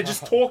 yeah. and they're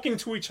just talking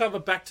to each other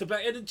back to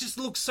back, and it just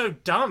looks so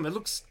dumb. It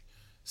looks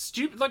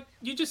stupid. Like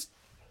you just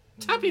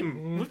tap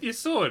him with your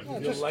sword.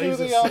 Just do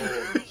laser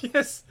the,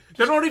 Yes,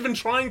 they're not even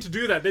trying to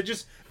do that. They're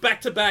just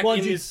back to back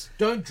Mind in you, this.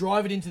 don't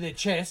drive it into their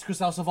chest because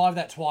they'll survive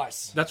that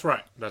twice. That's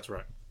right. That's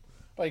right.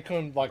 But you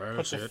couldn't like Well,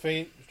 put your shit.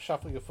 feet,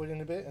 shuffle your foot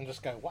in a bit, and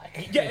just go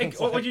whack. Yeah,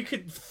 It's or like, you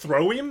could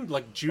throw him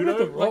like judo.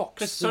 the Like, rocks?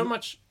 there's so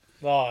much.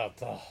 oh,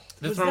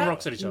 They're Was throwing that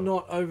rocks at each other.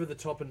 Not over the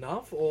top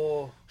enough,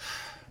 or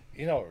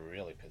you know what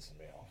really pisses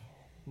me off?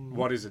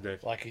 What is it,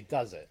 Dave? Like he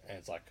does it, and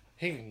it's like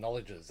he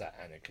acknowledges that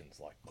Anakin's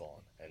like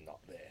gone and not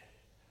there,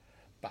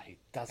 but he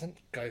doesn't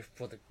go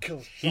for the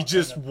kill shot. He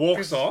just and it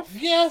walks pisses- off.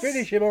 Yes.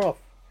 Finish him off.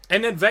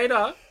 And then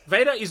Vader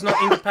is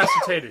not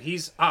incapacitated.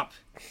 He's up,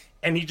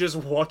 and he just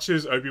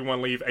watches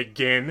Obi-Wan leave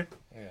again.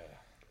 Yeah.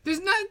 There's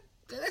No,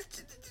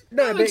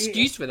 no but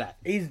excuse for that.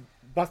 He's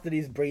busted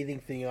his breathing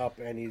thing up,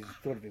 and he's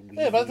sort of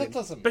Yeah, but that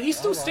doesn't. But he's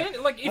still matter, like-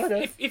 standing. Like I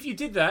know. if you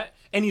did that,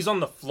 and he's on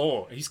the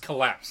floor, he's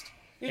collapsed,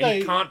 and know,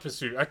 he can't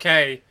pursue.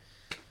 Okay,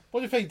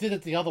 What if he did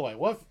it the other way?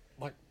 What if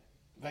like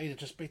Vader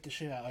just beat the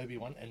shit out of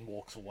Obi-Wan and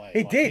walks away? He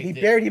like, did. He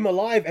buried him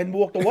alive and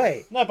walked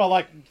away. No, but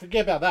like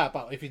forget about that.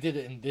 But if he did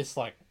it in this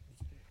like.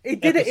 He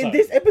did it in Episode.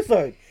 this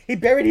episode. He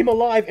buried him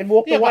alive and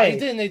walked Yeah, but away. he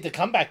didn't need the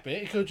comeback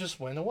bit. He could have just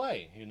went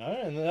away, and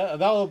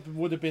that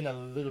would have been a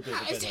little bit.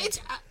 It's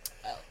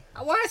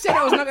why I said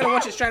I was not going to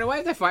watch it straight away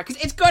if they fight,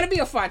 because it's got to be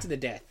a fight to the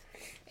death.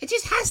 It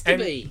just has to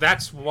and be.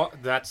 that's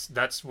what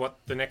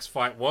the next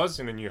fight was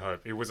in A New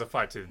Hope. It was a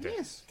fight to the death.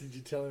 Yes. did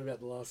you tell him about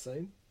the last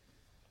scene?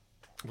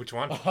 Which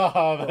one? the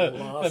meme,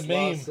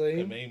 last the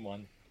scene. meme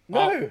one.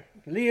 No,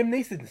 Liam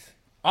Neeson's.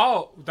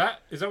 Oh,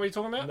 is that what you're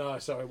talking about? No,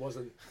 sorry, it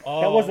wasn't.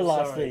 Oh, That was the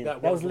last Sorry, scene.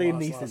 that That was the Liam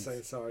last Neeson's.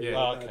 scene, sorry. Yeah. Yeah,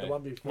 Oh, no, okay. the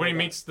one before When he that.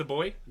 meets the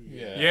boy.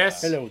 Yeah.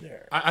 Yes. Hello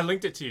there. I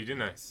linked it to you,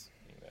 didn't I?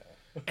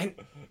 And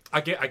I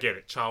get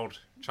it, child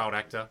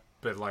actor,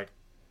 but like,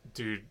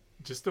 dude,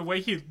 just the way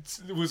he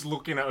was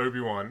looking at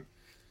Obi-Wan,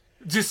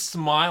 just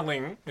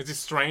smiling as this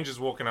stranger's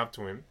walking up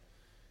to him.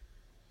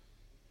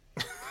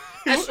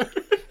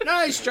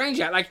 No, it's strange.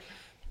 Like,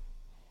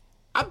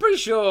 I'm pretty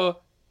sure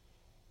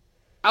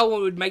I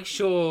would make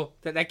sure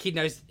that kid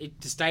knows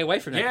to stay away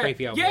from that Yeah,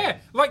 creepy old yeah, man.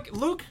 like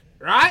Luke.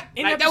 Right?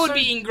 In Like, that would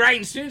episode- be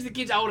ingrained as soon as the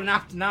kid's old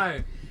enough to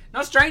know.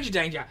 Not stranger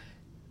danger.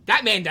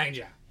 That man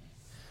danger.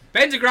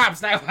 Ben's a grub,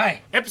 stay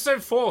away.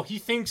 Episode 4, he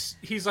thinks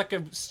he's like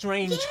a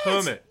strange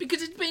hermit.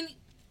 Because it's been...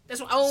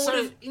 That's what Owen So-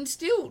 would have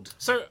instilled.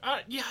 So,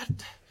 yeah,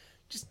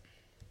 just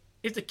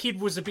if the kid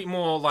was a bit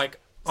more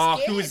like,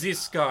 oh, who is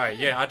this guy?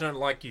 Yeah, I don't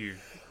like you.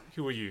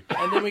 Who are you?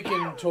 And then we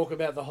can talk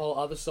about the whole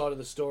other side of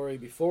the story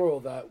before all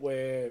that,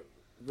 where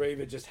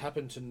Reva just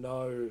happened to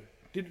know.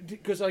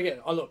 Because again,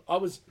 I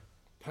was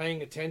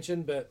paying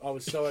attention, but I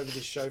was so over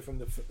this show from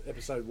the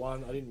episode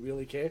 1, I didn't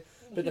really care.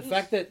 But the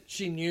fact that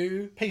she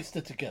knew Pieced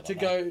it together. To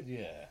mate. go-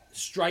 Yeah.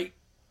 straight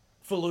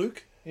for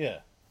Luke,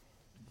 Yeah.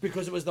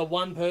 because it was the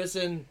one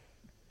person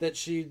that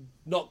she'd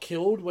not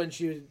killed when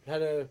she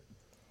had a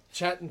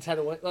chat in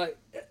Tatooine. Like,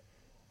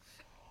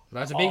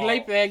 That's a big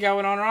leap there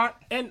going on, right?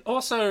 And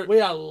also, we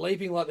are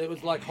leaping like it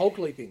was like Hulk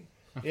leaping.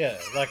 Yeah,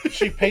 like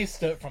she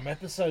pieced it from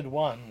episode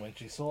 1 when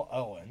she saw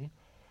Owen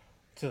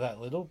to that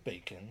little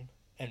beacon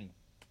and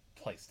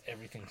placed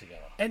everything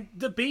together. and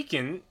the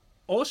beacon,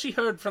 all she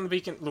heard from the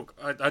beacon, look,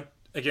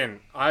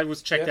 I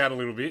was checked Yep. out a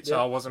little bit, so Yep.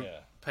 I wasn't Yeah.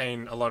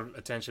 paying a lot of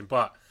attention,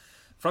 but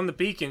from the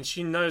beacon,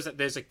 she knows that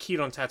there's a kid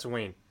on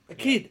Tatooine. A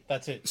kid.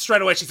 That's it.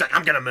 Straight away, she's like,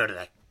 I'm going to murder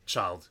that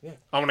child. Yeah.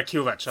 I want to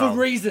kill that For child.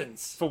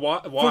 reasons. For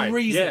why? Why? For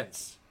Yeah.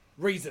 reasons.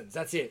 Reasons.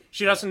 That's it.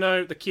 She doesn't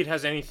know the kid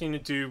has anything to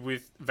do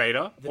with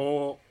Vader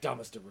or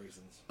Dumbest of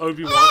reasons.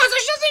 Obi-Wan. Oh, so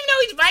she doesn't even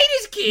know he's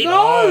Vader's kid.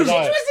 No, she no.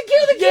 just wants to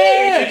kill the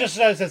Yeah. kid. She just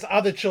knows there's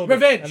other children.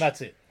 Revenge. And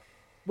that's it.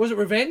 Was it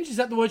revenge? Is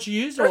that the word she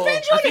used? Or?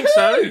 Revenge I on think who?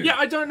 so. Yeah,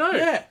 I don't know.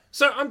 Yeah.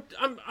 So I'm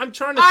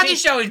trying to Oh, think.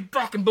 this show is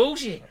fucking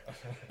bullshit.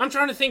 I'm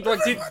trying to think.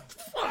 Like,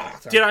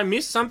 did I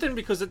miss something?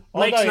 Because it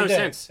makes you no did.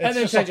 sense. It's And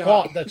then just change a your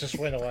plot heart. that just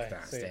went away.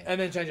 See, And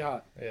then change your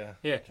heart. yeah.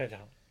 Yeah. Change your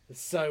heart.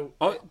 It's so.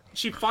 Oh,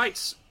 she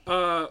fights.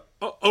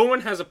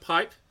 Owen has a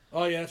pipe,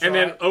 Oh yeah, that's and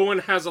right. then Owen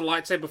has a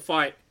lightsaber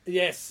fight.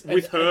 Yes.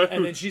 with her.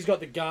 And then she's got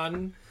the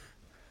gun.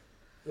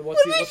 What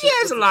do you mean she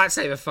has a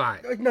lightsaber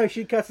fight? No,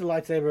 she cuts the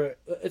lightsaber.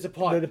 It's a The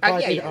pipe.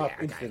 pipe yeah, in yeah, half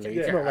okay, instantly. yeah,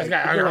 It's yeah. not I was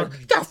like, going,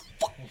 it's not like-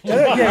 "Oh,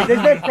 fuck." yeah,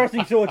 there's no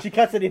crossing sword. She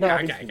cuts it in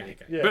half Okay, instantly.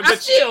 okay. Yeah. But- But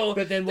still,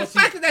 But then the what's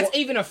fact he- that that's what-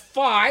 even a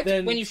fight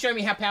then- when you show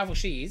me how powerful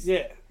she is.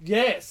 Yeah.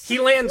 Yes. He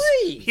lands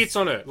Please. hits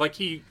on her. Like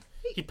he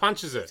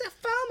punches her, He's a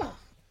farmer.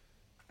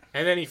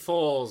 and then he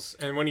falls.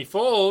 And when he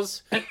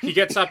falls, he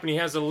gets up and he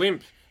has a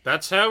limp.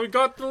 That's how we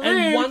got the limp.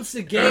 And once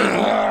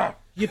again,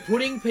 you're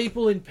putting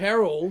people in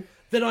peril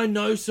that I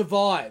know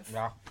survive.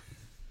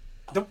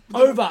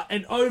 Over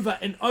and over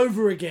and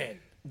over again.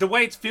 The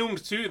way it's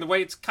filmed too, the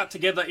way it's cut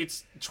together,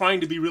 it's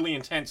trying to be really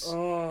intense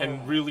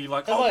and really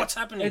like, oh, like, what's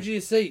happening? Edge of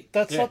your seat.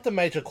 That's Yeah. not the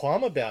major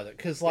qualm about it,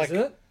 because like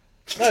Isn't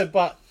it? no,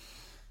 but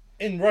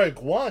in Rogue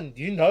One,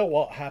 you know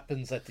what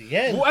happens at the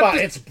end, Well, at but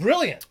the- it's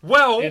brilliant.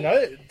 Well, You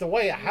know the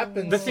way it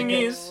happens. the thing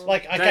is,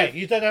 like okay, Dave-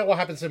 you don't know what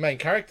happens to the main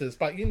characters,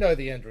 but you know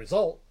the end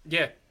result.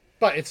 yeah,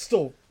 But it's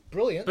still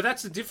brilliant. but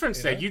that's the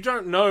difference there. You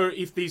don't know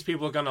if these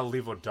people are gonna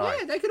live or die.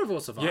 Yeah, they could have all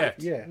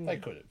survived. Yeah, Yeah. They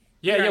could have.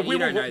 yeah, You yeah. don't- We you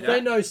don't will. know that.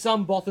 They know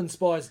some Bothan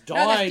spies died.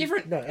 No, that's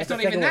different. No, that's it's the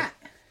not even second one.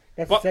 that.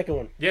 That's What? the second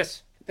one.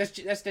 Yes, That's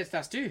Death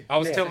Stars too. I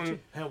was Yeah. telling.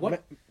 How,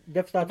 what?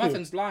 Death Star 2.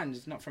 Bothan's blind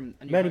is not from.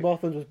 A New Manny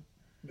Hope. Bothans was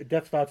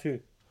Death Star 2.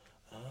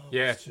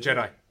 Yeah,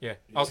 Jedi. Yeah,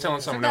 I was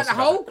telling So someone that else. the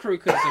about whole crew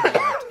could have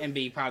survived and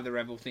be part of the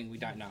rebel thing. We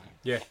don't know, that.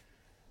 Yeah,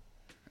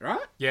 right?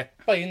 yeah.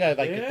 But you know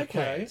they Yeah, get the okay.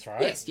 plans,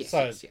 right? Yes, yes,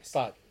 so, yes, yes.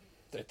 But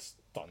it's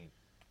done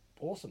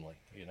awesomely,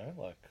 you know,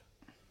 like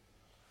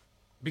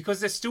Because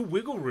there's still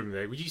wiggle room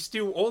there. You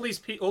still all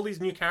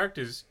these new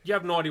characters. You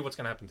have no idea what's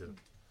gonna happen to them.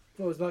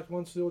 It was like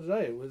one still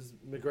today. It was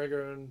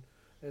McGregor and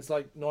it's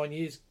like 9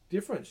 years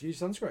difference. Use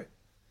sunscreen.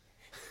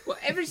 Well,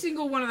 every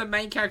single one of the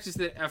main characters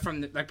that are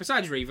from the, like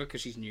besides Reva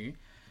because she's new,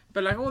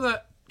 but like all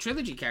the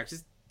trilogy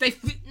characters,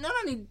 not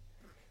only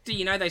do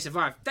you know they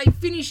survive, they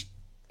finish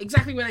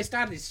exactly where they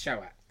started this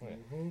show at.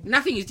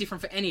 Nothing is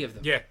different for any of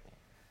them. Yeah,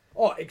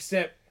 Oh,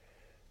 except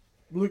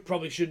Luke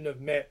probably shouldn't have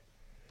met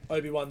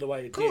Obi-Wan the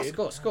way it did.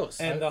 Of course.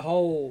 And the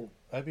whole...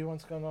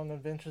 Obi-Wan's going on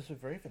adventures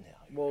with Reva now.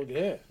 Well,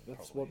 yeah.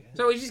 That's what...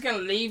 So he's just gonna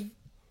leave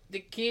the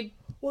kid?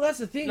 Well, that's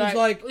the thing. Like, Is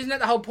like... isn't that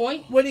the whole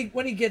point? When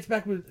he gets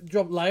back with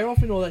drop Leia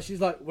off and all that,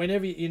 she's like,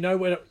 whenever you know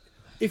where to,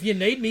 if you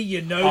need me,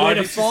 you know where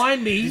to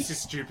find me. This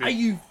is stupid. Are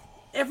you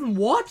effing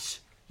what?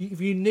 If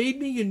you need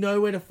me, you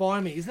know where to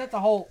find me. Isn't that the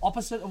whole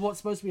opposite of what's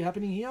supposed to be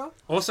happening here?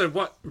 Also,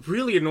 what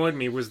really annoyed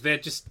me was their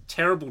just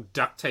terrible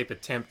duct tape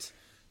attempt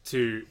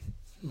to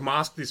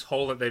mask this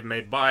hole that they've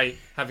made by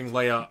having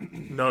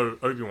Leia know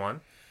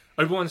Obi-Wan.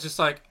 Obi-Wan's just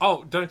like,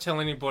 oh, don't tell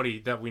anybody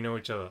that we know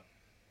each other.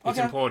 It's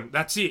Okay. important.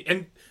 That's it.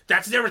 And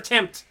that's their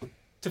attempt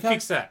to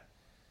fix that.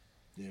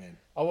 Yeah, man.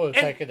 I would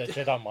have And- taken the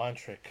Jedi mind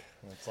trick.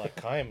 It's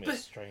like I am a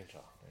stranger.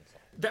 It's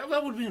like,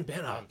 That would have been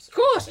better. Of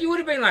course, you would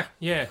have been like,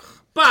 Yeah.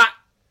 But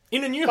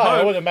in A New but it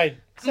Hope, would have made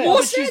sense. More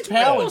But she's sense,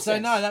 powered, more so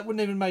sense. no, that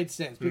wouldn't even made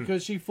sense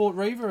because she fought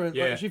Reva. And,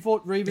 Yeah. she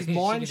fought Reva's She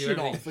mind could do shit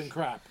everything. off and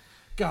crap.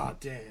 God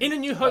damn. in A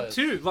New Hope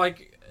too,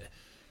 like,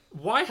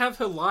 why have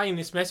her lie in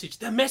this message?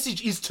 The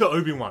message is to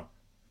Obi-Wan.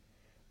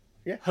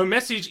 Yeah. Her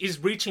message is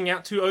reaching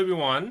out to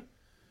Obi-Wan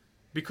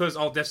because,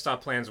 oh, Death Star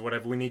plans or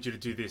whatever, we need you to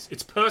do this.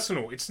 It's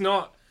personal. It's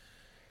not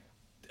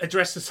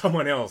addressed to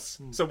someone else.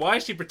 So why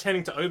is she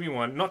pretending to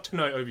Obi-Wan not to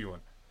know Obi-Wan?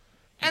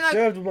 and like,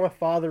 Served my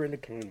father in the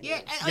Clone Wars. yeah,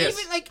 and Yes.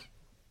 even like,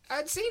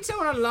 I'd seen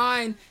someone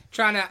online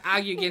trying to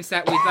argue against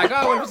that with like,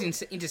 oh, it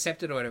was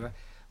intercepted or whatever.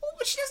 Well,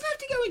 but she doesn't have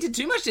to go into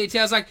too much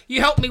details. Like,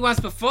 you helped me once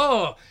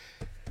before.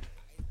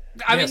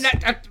 I mean,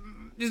 Yes. that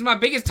this is my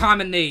biggest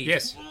time in need.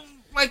 Yes.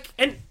 Like,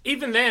 And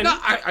even then, no,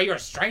 are you a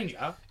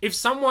stranger? if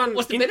someone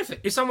What's the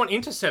benefit? If someone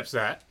intercepts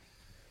that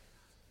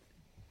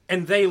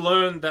and they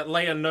learn that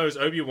Leia knows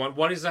Obi-Wan,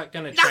 what is that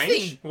going to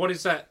change? Nothing. What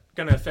is that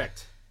going to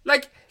affect?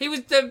 Like, he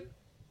was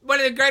one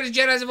of the greatest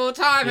Jedis of all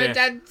time. Yeah. Her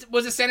dad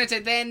was a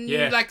senator then.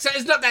 Yeah. Like, so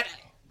it's not that,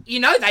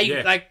 you know, they,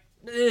 Yeah. like,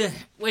 ugh,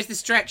 where's the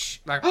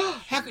stretch? Like,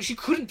 how could she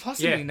couldn't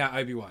possibly Yeah. know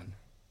Obi-Wan.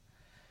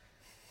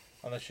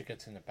 Unless she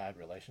gets in a bad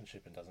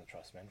relationship and doesn't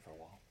trust men for a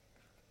while.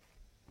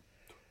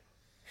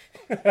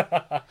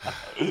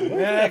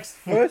 Next,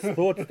 first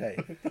thought today.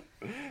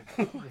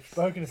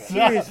 Spoken about.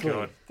 Seriously.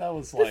 God. That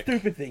was It's a like.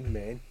 stupid thing,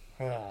 man.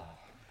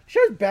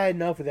 Show's bad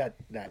enough without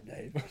that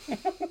name.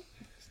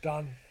 It's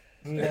done.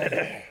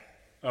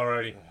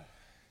 Alrighty.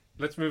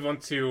 Let's move on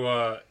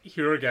to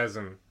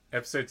Herogasm.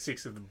 episode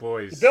 6 of The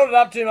Boys. Build it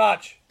up too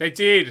much. They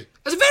did. It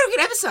was a very good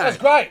episode. It's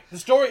great. The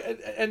story,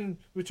 and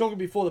we were talking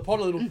before the pod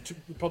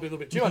probably a little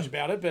bit too much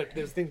about it, but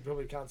there's things we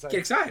probably can't say Get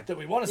excited. that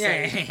we want to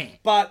Yeah. say.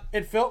 But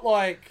it felt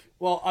like,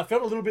 well, I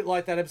felt a little bit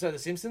like that episode of The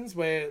Simpsons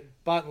where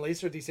Bart and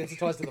Lisa are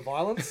desensitized to the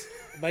violence.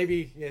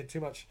 Maybe, too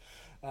much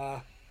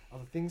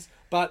other things.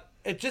 But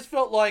it just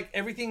felt like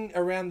everything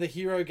around the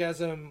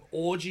Hero-gasm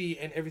orgy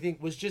and everything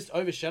was just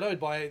overshadowed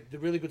by the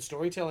really good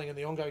storytelling and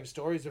the ongoing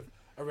stories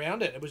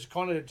around it. It was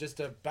kind of just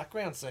a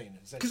background scene.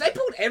 Because they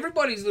pulled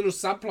everybody's little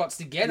subplots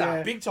together.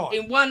 Yeah. Big time.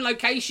 In one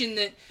location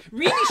that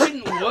really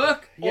shouldn't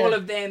work, all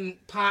of them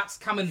parts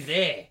coming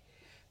there.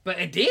 But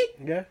it did.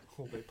 Yeah.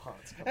 All their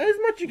parts. And there's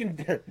much you can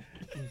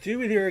do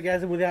with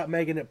Herogasm without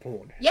making it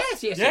porn.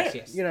 Yes.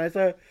 You know,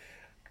 so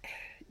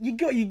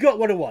you got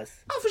what it was.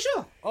 Oh, for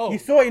sure. Oh, You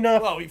saw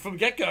enough well, from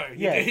get-go.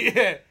 Yeah.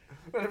 Yeah.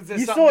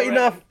 You saw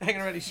enough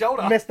hanging around his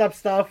shoulder. messed up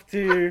stuff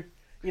to,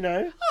 you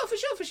know. Oh,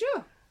 for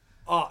sure.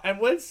 Oh, and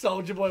when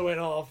Soldier Boy went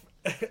off,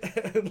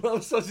 and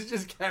Love Sausage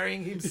just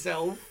carrying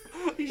himself,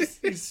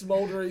 his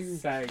smouldering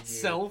So good.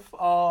 self.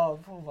 Oh,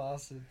 poor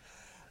bastard.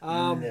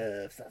 Love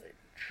something.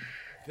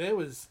 There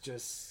was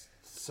just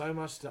so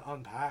much to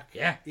unpack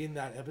Yeah. in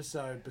that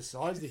episode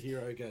besides the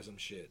Hero-gasm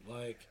shit.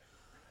 Like,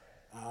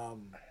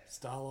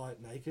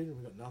 Starlight naked and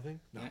we got nothing.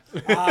 No.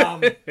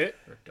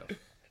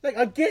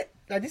 Like,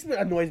 this is what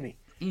annoys me.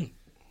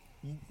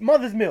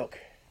 Mother's milk.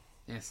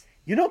 Yes.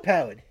 You're not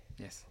powered.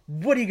 Yes.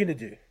 What are you going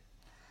to do?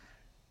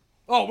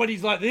 Oh, when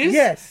he's like this?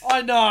 Yes.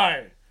 I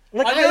know.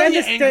 Like, I I, know you're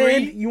understand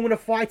angry, you want to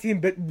fight him,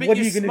 but But what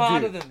are you're you going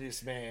smarter to do? than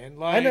this, man.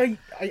 Like, I know,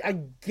 I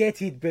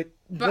get it, but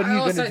But what are I you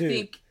also going to do?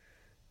 think,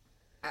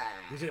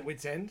 Is it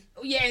wit's end?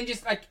 yeah, and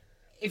just like,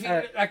 if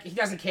it, like he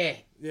doesn't care.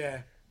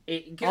 Yeah.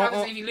 Because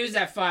obviously, if you lose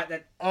that fight,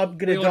 that I'm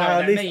going we to all know die.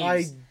 what At that least I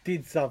means.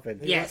 did something.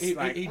 Yes, He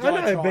like- died I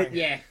know, trying. but-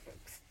 yeah,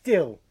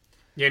 Still.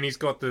 Yeah, and he's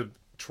got the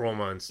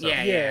trauma and stuff.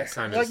 Yeah, Yeah.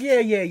 kind Like, of.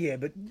 yeah,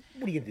 but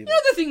what are you going to do? You know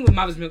the thing with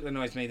Mother's Milk that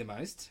annoys me the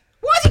most?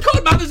 Why is he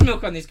called Mother's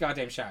Milk on this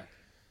goddamn show?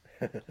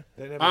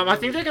 They never I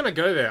do think it. they're gonna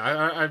go there.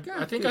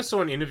 I think I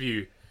saw an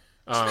interview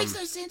It makes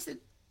no sense. That...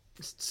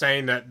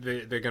 saying that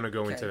they're gonna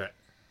go into that.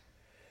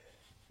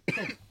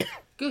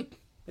 Good.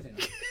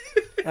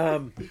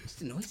 It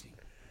just annoys me.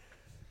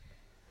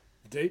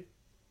 Deep.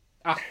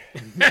 Ah.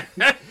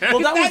 Well,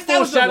 that was that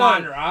was the foreshadowed.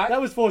 one, right?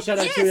 That was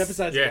foreshadowed Yes. 2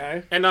 episodes Yeah,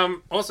 ago.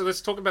 and also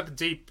let's talk about the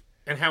Deep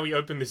and how we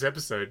opened this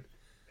episode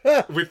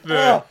with the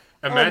Oh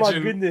my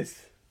imagine. goodness.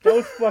 That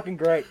was fucking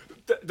great.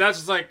 That's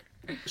just like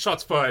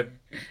shots fired,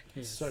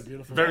 So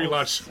beautiful. very Oh,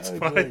 large shots So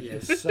fired.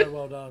 good. So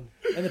well done.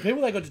 And the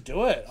people that got to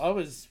do it, I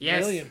was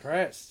Yes. really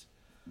impressed.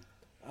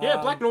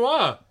 Yeah, Black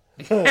Noir.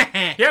 He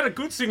had a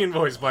good singing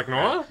voice, Black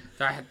Noir.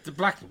 The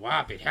Black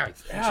Noir bit, how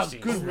it's How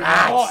interesting. good.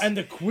 Right. Oh, and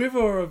the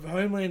quiver of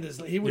Homelander's.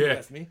 He wouldn't Yeah. have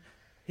left me.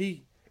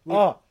 He.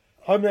 Oh,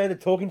 Homelander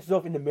talking to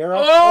himself in the mirror.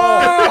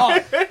 Oh,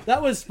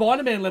 that was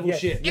Spider-Man level Yeah.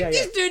 shit. Yeah. If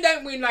this dude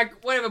don't win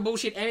like whatever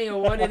bullshit Emmy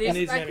or what it He is,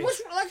 needs like an Emmy.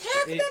 what's like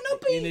how can that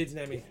not be? He needs an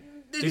Emmy.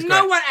 There's He's no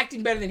great. one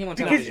acting better than him on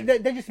Because television.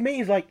 that just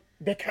means, like,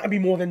 there can't be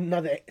more than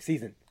another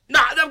season. No,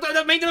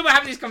 that means we're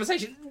having this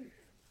conversation.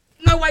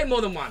 No way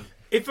more than one.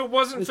 If it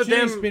wasn't The for 2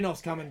 them,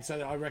 spin-offs coming,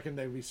 so I reckon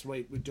they'd be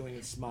sweet with doing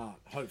it smart.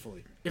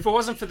 Hopefully. if it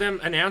wasn't for them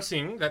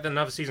announcing that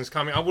another season's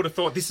coming, I would have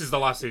thought this is the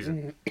last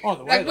season. Oh,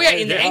 the way Like we're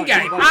in the yeah, end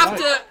game.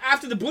 yeah.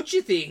 After the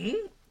butcher thing,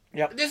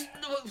 Yep. there's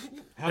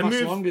How And much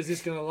move- longer is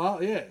this going to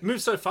last? Yeah.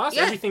 Moves so fast,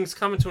 Yeah. everything's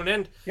coming to an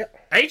end.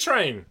 Yep.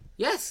 A-Train.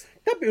 yes,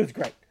 That bit was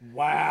great.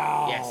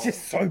 Wow. Yes. It's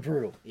just so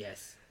brutal.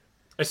 yes.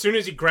 As soon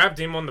as he grabbed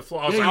him on the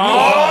floor, I was Yeah, like,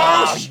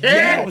 yeah. oh, shit!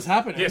 Yeah, what was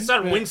happening? Yeah,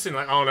 started But- wincing,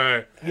 like, oh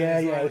no. Yeah,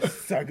 it was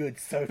so good,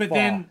 so But far.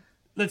 then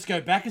let's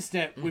go back a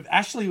step with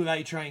Ashley with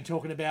A-Train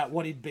talking about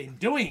what he'd been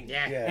doing.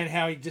 Yeah. Yeah. And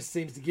how he just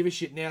seems to give a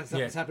shit now that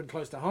something's Yeah. happened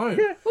close to home.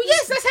 Well,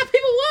 yes, that's how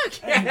people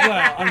work.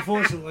 Well,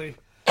 unfortunately.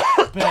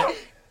 But,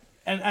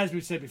 and as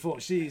we've said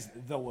before, she's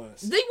the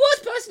worst. The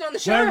worst person on the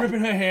Her show. ripping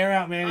her hair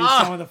out, man, is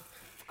Ah. some of the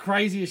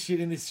craziest shit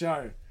in this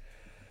show.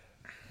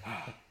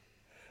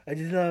 I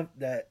just love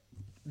that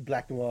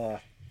Black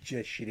Noir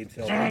just shit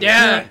himself. Yeah.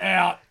 Get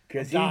out.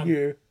 Because he Done.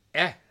 knew.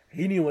 Yeah.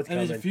 He knew what's And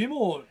there's a coming. few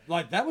more.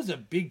 Like, that was a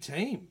big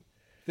team.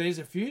 There's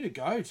a few to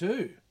go,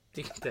 too.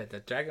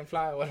 The dragonfly.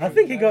 Or whatever I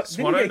think he got.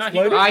 Swallow- Didn't he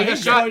no, get he exploded? got- Oh, he I got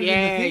think shot. so, Yeah,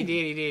 in the he thing.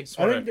 did. He did.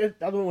 I think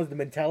the other one was the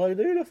Metallo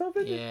dude or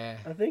something. Yeah.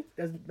 I think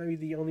that's maybe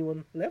the only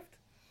one left.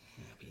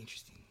 That'd be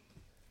interesting.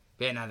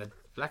 But yeah, no, the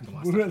black and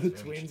white What stuff about the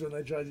is very twins when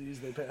they tried to use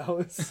their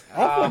powers? I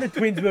thought the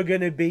twins were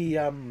gonna be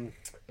interesting.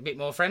 A bit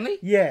more friendly.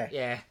 yeah,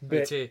 Yeah, me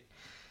But- too.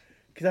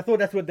 because I thought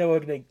that's what they were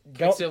gonna go.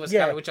 Quicksilver, yeah,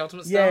 Scarlet Witch,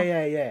 Ultimate Star.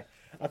 yeah.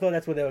 I thought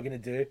that's what they were gonna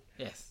do,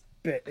 Yes.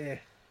 but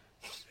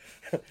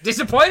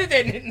Disappointed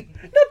then.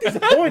 not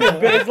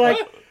disappointed. But it's like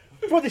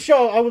for the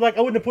show, I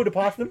wouldn't have put it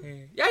past them.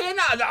 Yeah,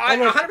 no, I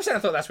 100% I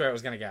thought that's where it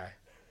was going to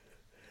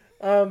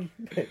go.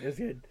 It was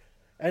good,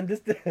 and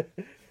just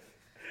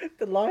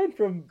the line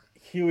from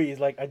Huey is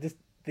like, "I just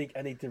think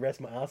I need to rest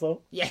my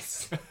asshole."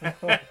 Yes.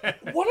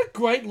 What a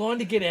great line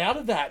to get out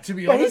of that, to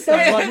be But he honest.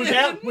 said-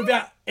 Like,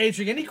 without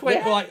answering any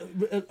questions,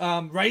 Yeah.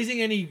 like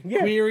raising any Yeah.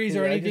 queries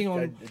or Yeah, I anything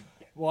just- on.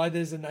 why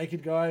there's a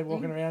naked guy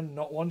walking around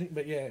not wanting.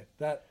 But yeah,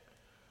 that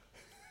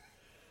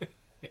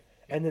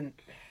And then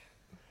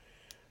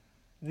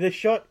the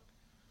shot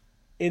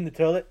in the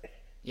toilet.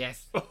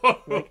 Yes.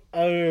 Like,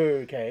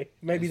 okay,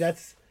 maybe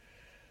that's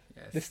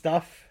Yes. the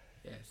stuff.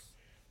 Yes.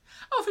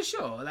 Oh, for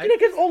sure. Like, You know,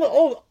 because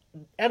all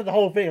out of the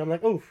whole thing, I'm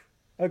like, oof,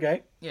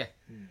 okay. yeah.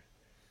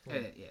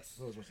 Yes.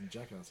 I was watching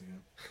Jackass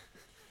again.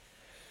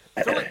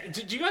 So, like,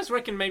 do you guys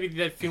reckon maybe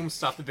they filmed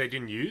stuff that they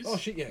didn't use? Oh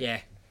shit, yeah. Yeah.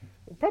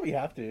 We'll probably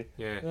have to.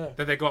 Yeah. Yeah.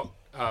 That they got.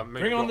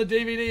 Maybe Bring on the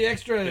DVD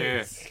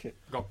extras. Yeah.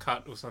 Got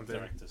cut or something.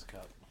 Director's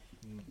cut.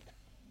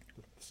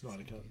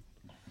 Snyder cut.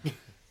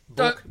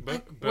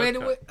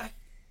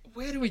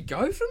 Where do we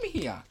go from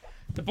here?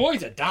 The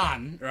boys are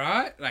done,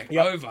 right? Like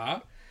Yep.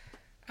 over.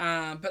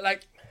 But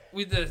like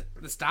with the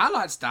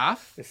Starlight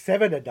stuff, The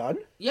 7 are done,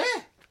 yeah.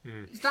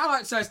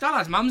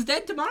 Starlight's mum's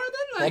dead tomorrow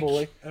then? Like,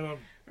 probably. And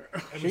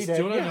we She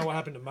still dead. don't know what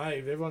happened to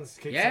Maeve. Everyone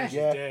keeps Yeah. saying she's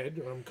Yeah.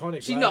 dead. I'm kind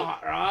of She's glad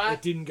not, right?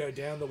 it didn't go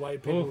down the way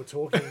people were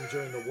talking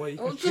during the week.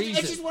 Well, it's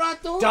Jesus. just what I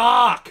thought.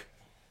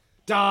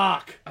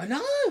 Dark. I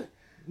know.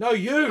 No,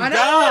 you. I know.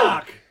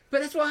 Dark.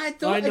 But that's why I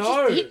thought I it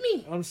know. just hit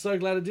me. I'm so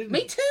glad it didn't.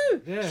 Me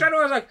too. Yeah. Straight away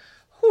I was like,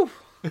 whew.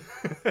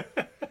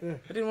 I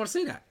didn't want to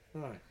see that.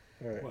 No.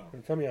 Alright, Well.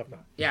 tell me after.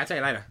 Yeah, I'll tell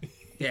you later.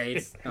 Yeah,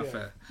 it's not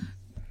for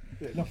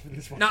Yeah, not for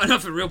this one.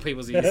 not for real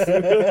people's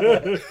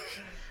ears.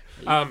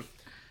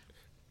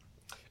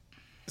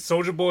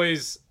 Soldier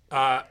Boy's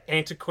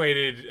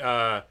antiquated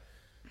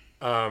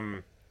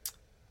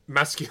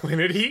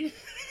masculinity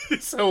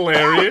is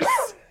hilarious.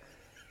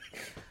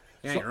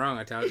 You ain't wrong,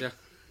 I told you.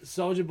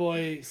 Soldier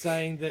Boy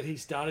saying that he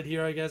started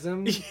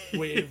Herogasm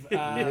with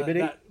Liberty.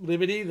 that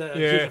Liberty, the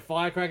she was a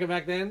firecracker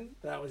back then.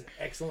 That was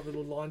excellent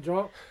little line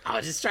drop.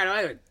 Oh, just straight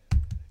away.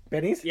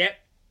 Benny's? Yep.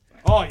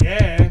 Oh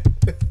yeah,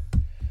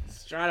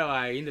 Straight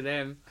away into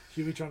them.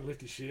 Huey trying to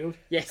lift his shield.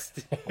 Yes.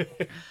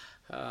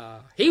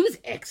 He was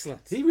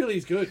excellent. He really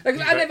is good. Like,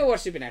 I never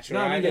watched Supernatural.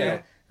 No, right? me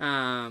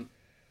neither.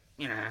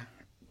 You know,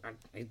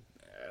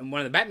 in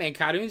one of the Batman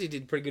cartoons, he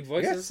did pretty good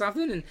voices Yeah. or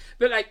something.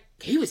 But like,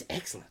 he was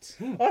excellent.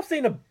 I've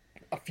seen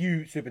a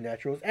few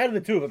Supernaturals. Out of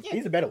the two of them,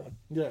 he's a better one.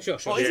 Yeah. Sure.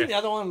 Oh, isn't Yeah. the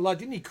other one like?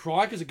 Didn't he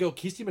cry because a girl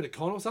kissed him at a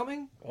con or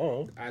something?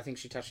 Oh, I think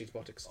she touched his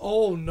buttocks.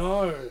 Oh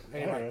no. Oh.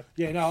 Anyway,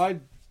 yeah, no,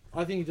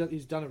 I think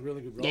he's done a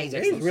really good role. Yeah, he's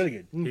he's excellent. really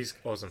good. He's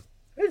awesome.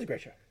 It was a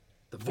great show.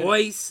 The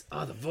voice.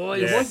 Oh, the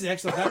voice. The Yeah. voice is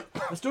excellent.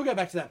 I still go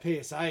back to that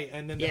PSA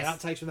and then the Yes.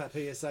 outtakes from that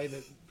PSA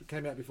that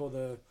came out before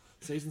the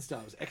season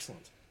started was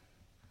excellent.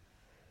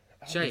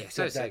 Sure, yeah.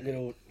 So that good.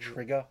 little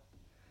trigger,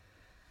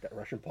 that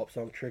Russian pop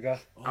song Trigger.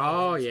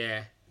 Oh,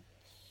 yeah.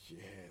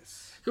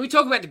 Yes. Can we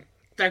talk about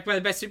one of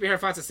the best superhero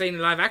fights I've seen in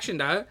live action,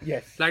 though?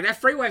 Yes. Like that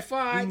freeway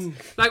fight,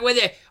 like where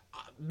they're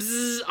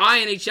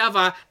eyeing each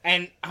other,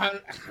 and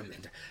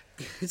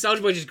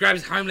Soldier Boy just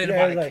grabs Homelander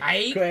by the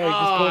cape. just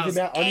calls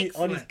him out on his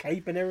excellent.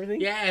 cape and everything.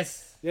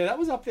 Yes. Yeah, that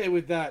was up there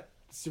with that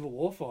Civil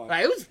War fight.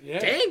 Like, it was Yeah.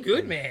 damn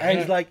good, man. And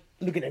he's like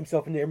looking at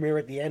himself in the mirror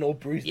at the end, all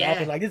bruised Yeah. up,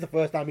 and like this is the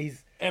first time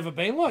he's Ever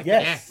been like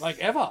Yes. that? Like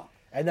ever.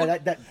 and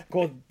that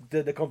caused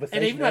the conversation.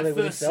 And even that earlier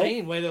with first himself.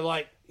 scene where they're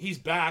like, he's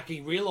back,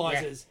 he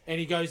realizes, and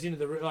he goes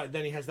into like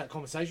then he has that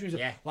conversation with him.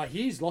 Yeah. Like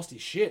he's lost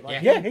his shit.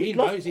 Like Yeah. he he's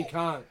knows lost- he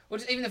can't. Well,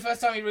 just even the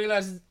first time he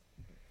realizes,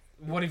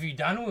 what have you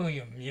done,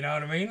 William? You know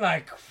what I mean?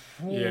 Like,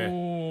 Yeah.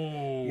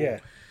 ooh. Yeah.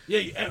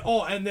 Yeah.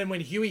 And then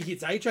when Huey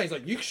hits A-Train, he's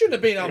like, you shouldn't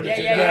have been able to Yeah,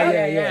 do yeah, that.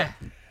 yeah, yeah, yeah.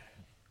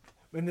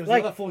 And there was Like-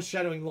 another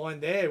foreshadowing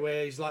line there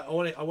where he's like, I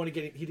want to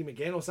hit him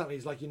again or something.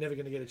 He's like, you're never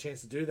going to get a chance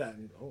to do that.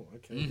 And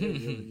okay,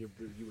 yeah, you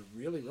were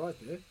really right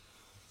there.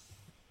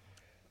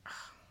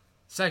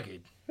 So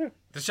good.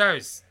 The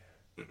show's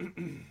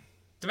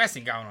the best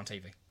thing going on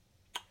TV.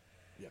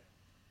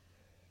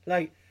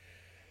 Like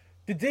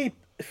the deep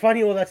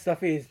funny all that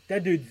stuff is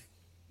that dude's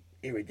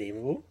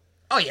irredeemable.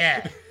 Oh,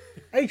 yeah.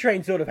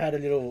 A-Train sort of had a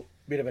little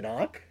bit of an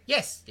arc.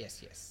 Yes.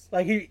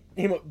 Like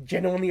him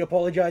genuinely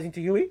apologizing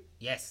to Huey.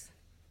 Yes.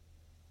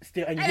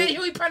 Still, and And then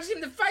Huey punched him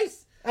in the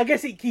face. I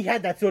guess he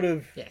had that sort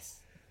of Yes.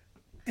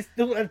 just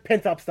little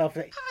pent up stuff.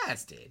 That,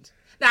 That's dead.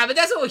 Nah, but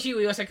that's all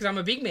Huey also because I'm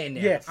a big man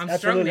now. yes, I'm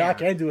absolutely. strong now. I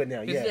can do it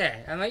now. Yeah,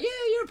 I'm like, yeah,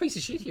 you're a piece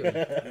of shit, Huey.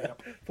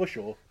 for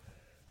sure.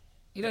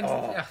 You don't.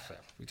 well,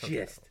 we talked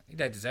about just- it. You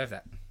don't deserve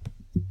that.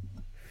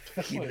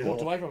 Fucking Well, he Blue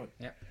walked Hawk. away from it.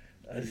 Yeah.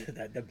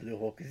 That Blue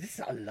Hawk. This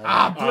I love.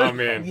 Ah, it. Blue Oh,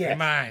 man. Yes.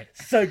 Mate.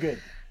 So good.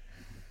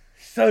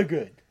 So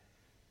good.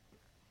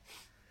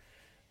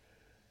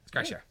 It's a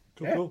great show.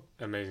 Cool, Yeah. cool.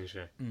 Amazing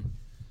show.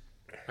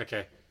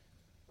 Okay.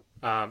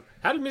 How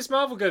did Miss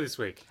Marvel go this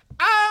week?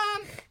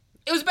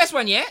 It was the best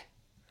one yet.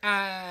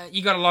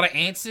 You got a lot of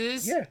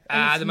answers. Yeah.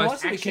 And it's the nice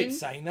most that we action. keep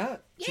saying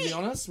that, to be Yeah.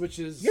 honest, which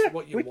is Yeah,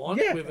 what you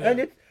want. Yeah, with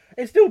and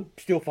it's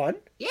still fun.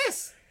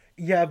 Yes.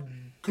 You have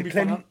Could the be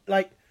funner.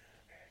 like,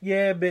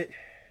 yeah, but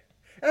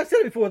I've said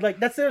it before. Like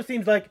that sort of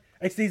seems like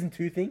a season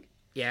 2 thing.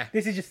 Yeah.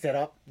 This is just set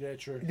up. Yeah,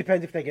 true. It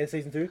depends if they get a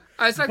season 2.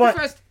 Oh, it's like But- the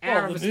first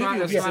hour Well, of the a movie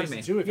will be Spider-Man.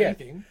 season 2, if Yeah.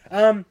 anything.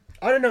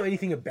 I don't know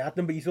anything about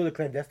them, but you saw the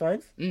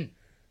clandestines.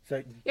 So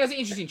Yeah, it's an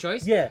interesting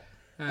choice. yeah,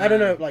 I don't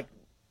know. Like,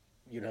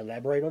 you know,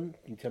 elaborate on.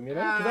 Can you tell me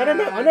about? Because I don't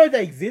know. Uh, I know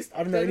they exist. I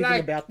don't know they're anything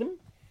like- about them.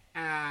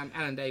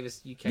 Alan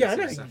Davis UK Yeah, I sort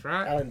know of stuff,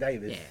 right? Alan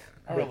Davis. Yeah.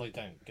 I really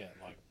don't get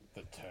like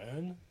the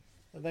turn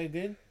that they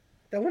did.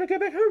 They want to go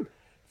back home.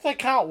 They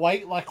can't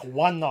wait like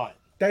one night.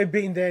 They've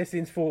been there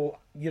since for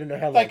you don't know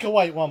how long. They can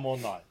wait one more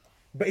night.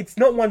 But it's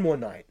not one more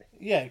night.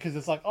 Yeah, because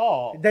it's like,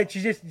 oh, That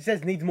she just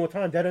says needs more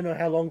time. They don't know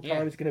how long Yeah.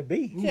 time it's going to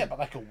be. yeah, but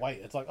they can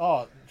wait. It's like,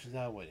 oh, she's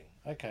now waiting.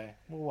 Okay,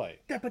 we'll wait.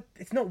 Yeah, but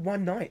it's not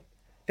one night.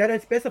 They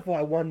don't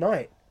specify one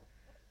night.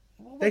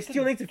 Well, They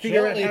still need to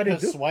figure out gently how to do it.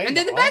 persuade And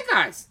they're the her. bad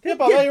guys. Yeah,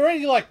 but Yeah. they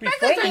already like Bad guys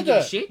don't befriended give a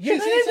her. shit. Yes,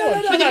 No, yes, no, no,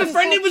 yes. no, But no, the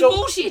befriended was so-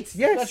 bullshit.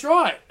 Yes. That's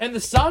right. And the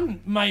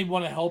son may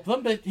want to help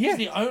them, but he's Yeah.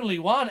 the only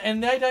one,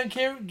 and they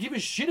don't give a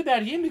shit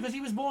about him because he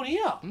was born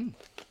here.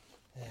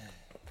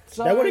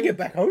 So, They want to get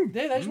back home.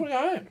 Yeah, they just want to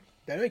go home.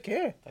 They don't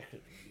care.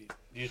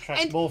 You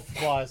attract And- more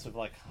flies with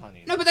like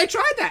honey. No, but they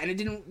tried that and it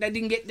didn't. They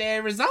didn't get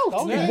their results.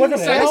 Oh, yeah. So Wasn't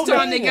this fair.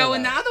 time they're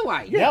going the other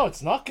way. Now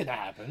it's not gonna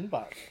happen,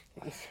 but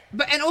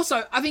But and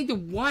also, I think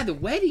why the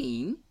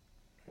wedding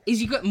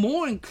is you got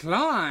more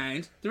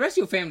inclined. The rest of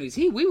your family's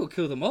here. We will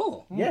kill them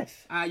all. Yes.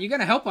 You're going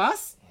to help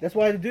us. That's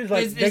why the dude's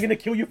like, There's- they're going to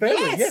kill your family.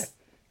 Yes. Yeah.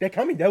 They're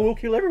coming. They will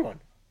kill everyone.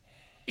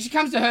 She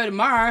comes to her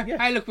tomorrow.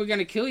 Yeah. Hey, look, we're going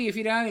to kill you if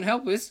you don't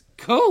help us.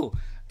 Cool.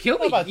 Kill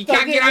me. but You they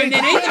can't get home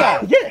didn't then do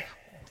that. either. Yeah.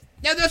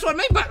 No, that's what I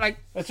mean. But like,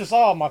 it's just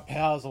oh my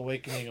powers are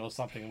weakening or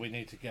something. We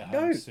need to get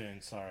home No.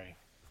 soon. Sorry.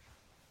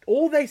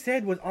 All they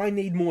said was, I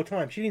need more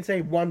time. She didn't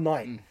say one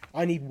night.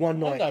 I need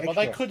one I night. know, but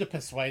they extra. could have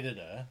persuaded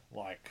her.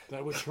 Like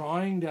They were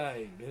trying,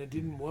 Dave, and it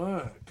didn't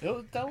work. they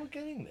were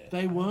getting there.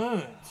 They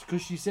weren't,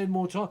 because she said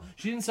more time.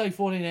 She didn't say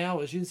 14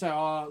 hours. She didn't say,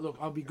 "Oh, look,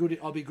 I'll be good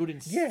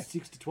in Yeah.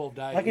 6 to 12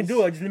 days." I can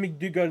do it. Just let me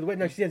go to the wedding.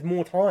 No, she says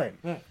more time.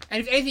 and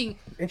if anything,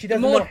 And she the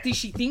doesn't more know.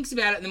 she thinks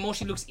about it, the more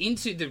she looks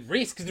into the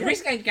risk. Because the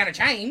risk ain't going to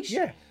change.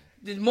 Yeah.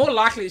 The more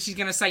likely that she's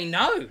going to say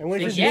no. And when than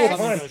there's yes.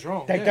 more time, goes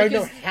wrong, they yeah. don't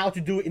know Because- how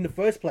to do it in the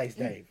first place,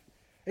 Dave.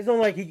 It's not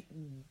like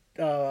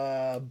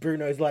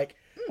Bruno's like,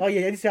 oh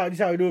yeah, this is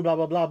how we do it, blah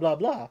blah blah blah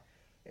blah,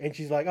 and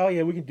she's like, oh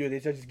yeah, we can do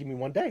this. Just give me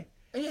one day.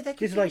 Oh, yeah, they could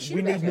This is give a like shit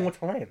we about need that. more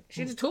time.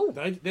 She's a tool.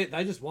 They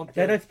just want.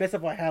 They don't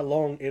specify how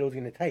long it was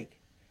going to take.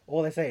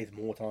 All they say is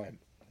more time.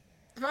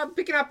 If I'm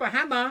picking up a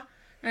hammer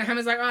and the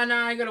hammer's like, oh no,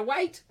 I got to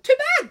wait. Too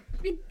bad.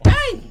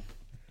 Bang.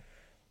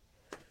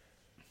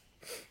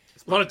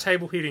 A lot of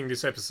table hitting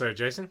this episode,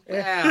 Jason.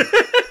 Yeah.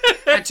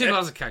 And 2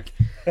 bottles of Coke.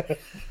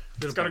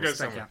 It's got to go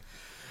somewhere.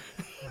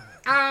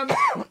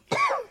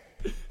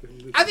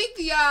 I think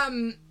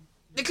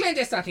the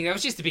clandestine thing, that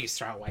was just the biggest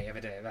throwaway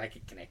ever to like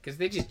connect, because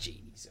they're just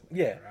genies. Or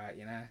whatever, Yeah. Right,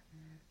 you know?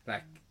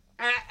 Like,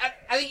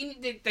 I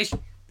think they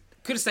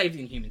could have saved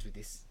Inhumans with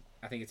this.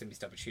 I think it's a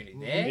missed opportunity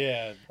there.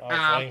 Yeah. I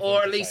was waiting for Or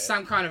them at to least say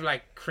some kind of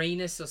like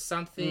Kreenus or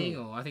something,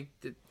 or I think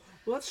that.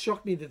 Well, that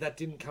shocked me that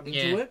didn't come into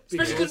Yeah. it.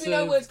 Especially because we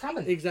know of- where it's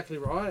coming. Exactly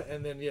right.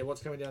 And then, yeah,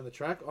 what's coming down the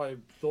track. I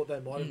thought they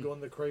might have gone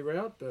the Kree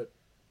route, but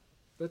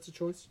that's a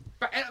choice.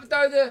 But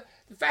though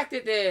the fact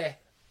that they're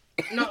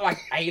not like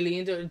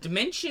aliens or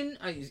dimension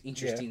is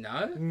interesting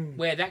though,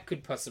 where that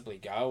could possibly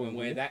go and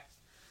where that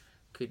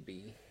could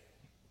be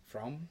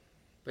from.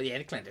 But yeah,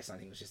 the clandestine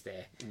thing was just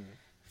there,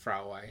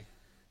 throwaway.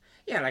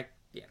 Yeah, like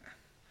yeah,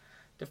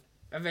 the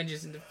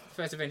Avengers and the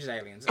first Avengers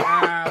aliens. We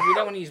don't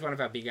want to use one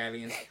of our big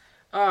aliens.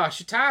 Oh,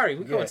 Shatari.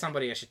 We called Yeah.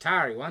 somebody a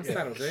Shatari once.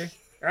 That'll do,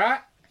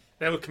 right?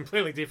 They look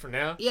completely different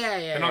now. Yeah,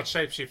 yeah. They're not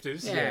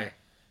shapeshifters. Yeah.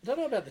 I don't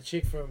know about the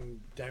chick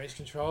from Damage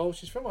Control.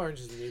 She's from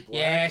Orange is the New Black.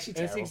 Yeah, she's and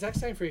it's the terrible. exact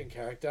same freaking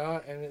character,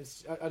 and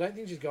I don't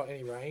think she's got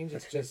any range.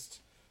 It's just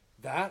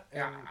that.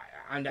 And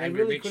And they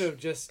Angry really Rich. could have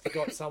just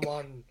got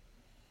someone,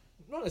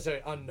 not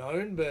necessarily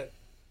unknown, but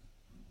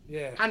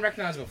yeah,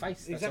 Unrecognizable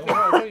face. That's exactly all.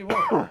 right. That's what you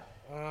want.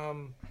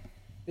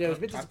 Yeah, it was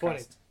a bit Typecast.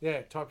 disappointing.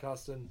 Yeah,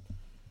 typecast, and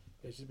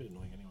yeah, she's a bit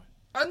annoying anyway.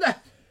 Oh, no.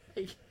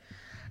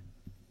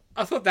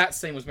 I thought that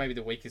scene was maybe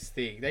the weakest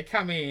thing. They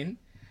come in,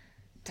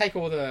 take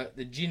all the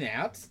gin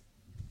out,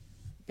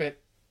 but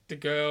the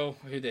girl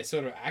who they're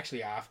sort of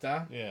actually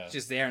after, Yeah. is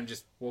just there and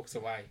just walks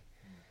away.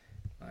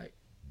 Like,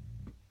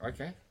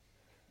 okay.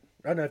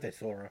 I don't know if they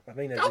saw her. I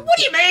think they. Oh, what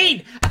do you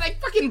mean? Are they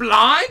fucking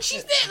blind?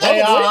 She's there. They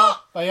Like, are.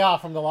 what? They are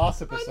from the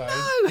last I episode.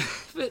 know.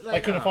 But like,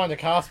 They couldn't find the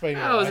car speed.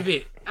 That was a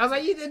bit. I was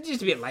like, you're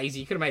just a bit lazy.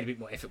 You could have made a bit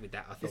more effort with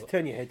that. I Just thought.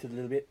 turn your head to a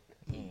little bit.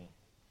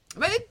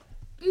 But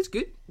it's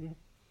good.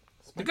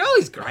 The girl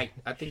is great.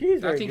 I think. She's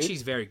I very think good.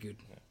 she's very good.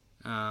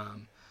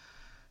 And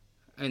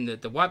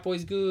the white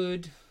boy's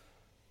good.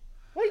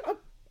 Like,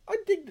 I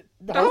dig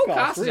The whole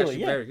cast is really. actually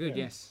Yeah. very good.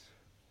 Yes.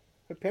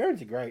 Her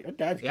parents are great. Her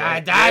dad's Yeah,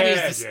 great. Dad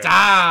Yeah, is the yeah.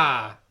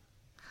 star.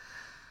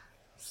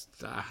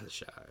 Star of the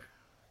show.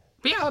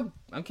 But yeah,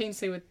 I'm keen to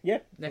see what Yeah.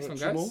 next one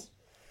Two goes.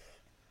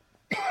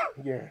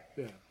 Yeah.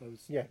 Yeah, that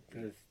was Yeah.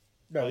 There's,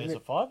 no, Is isn't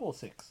it it? 5 or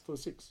 6? so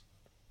 6.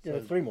 Yeah,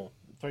 there's 3 more.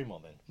 3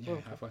 more then.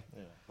 Yeah, halfway.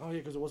 Oh yeah,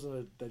 because it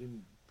wasn't. They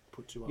didn't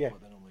put 2 up Yeah.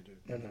 like they normally do.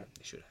 No.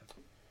 They should have.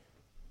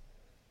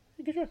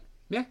 Good job.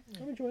 Yeah,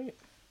 I'm enjoying it.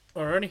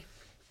 Alrighty.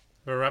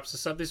 That wraps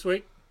us up this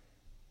week.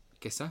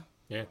 guess so.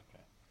 Yeah.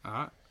 All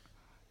right.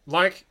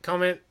 Like,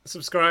 comment,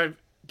 subscribe,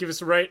 give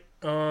us a rate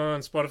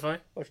on Spotify.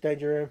 Watch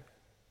Danger Room.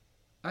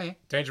 Oh yeah,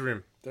 Danger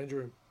Room. Danger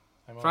Room.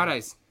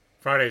 Fridays.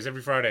 Fridays,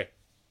 every Friday.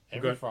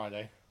 Every Good.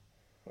 Friday.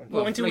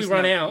 Well, until we at least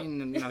run not out.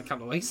 in another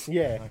couple of weeks.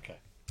 Yeah. Okay.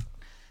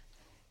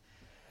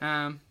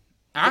 All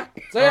right,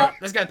 So yeah.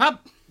 let's go to the pub.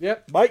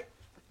 Yep. Mate.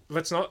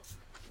 Let's not.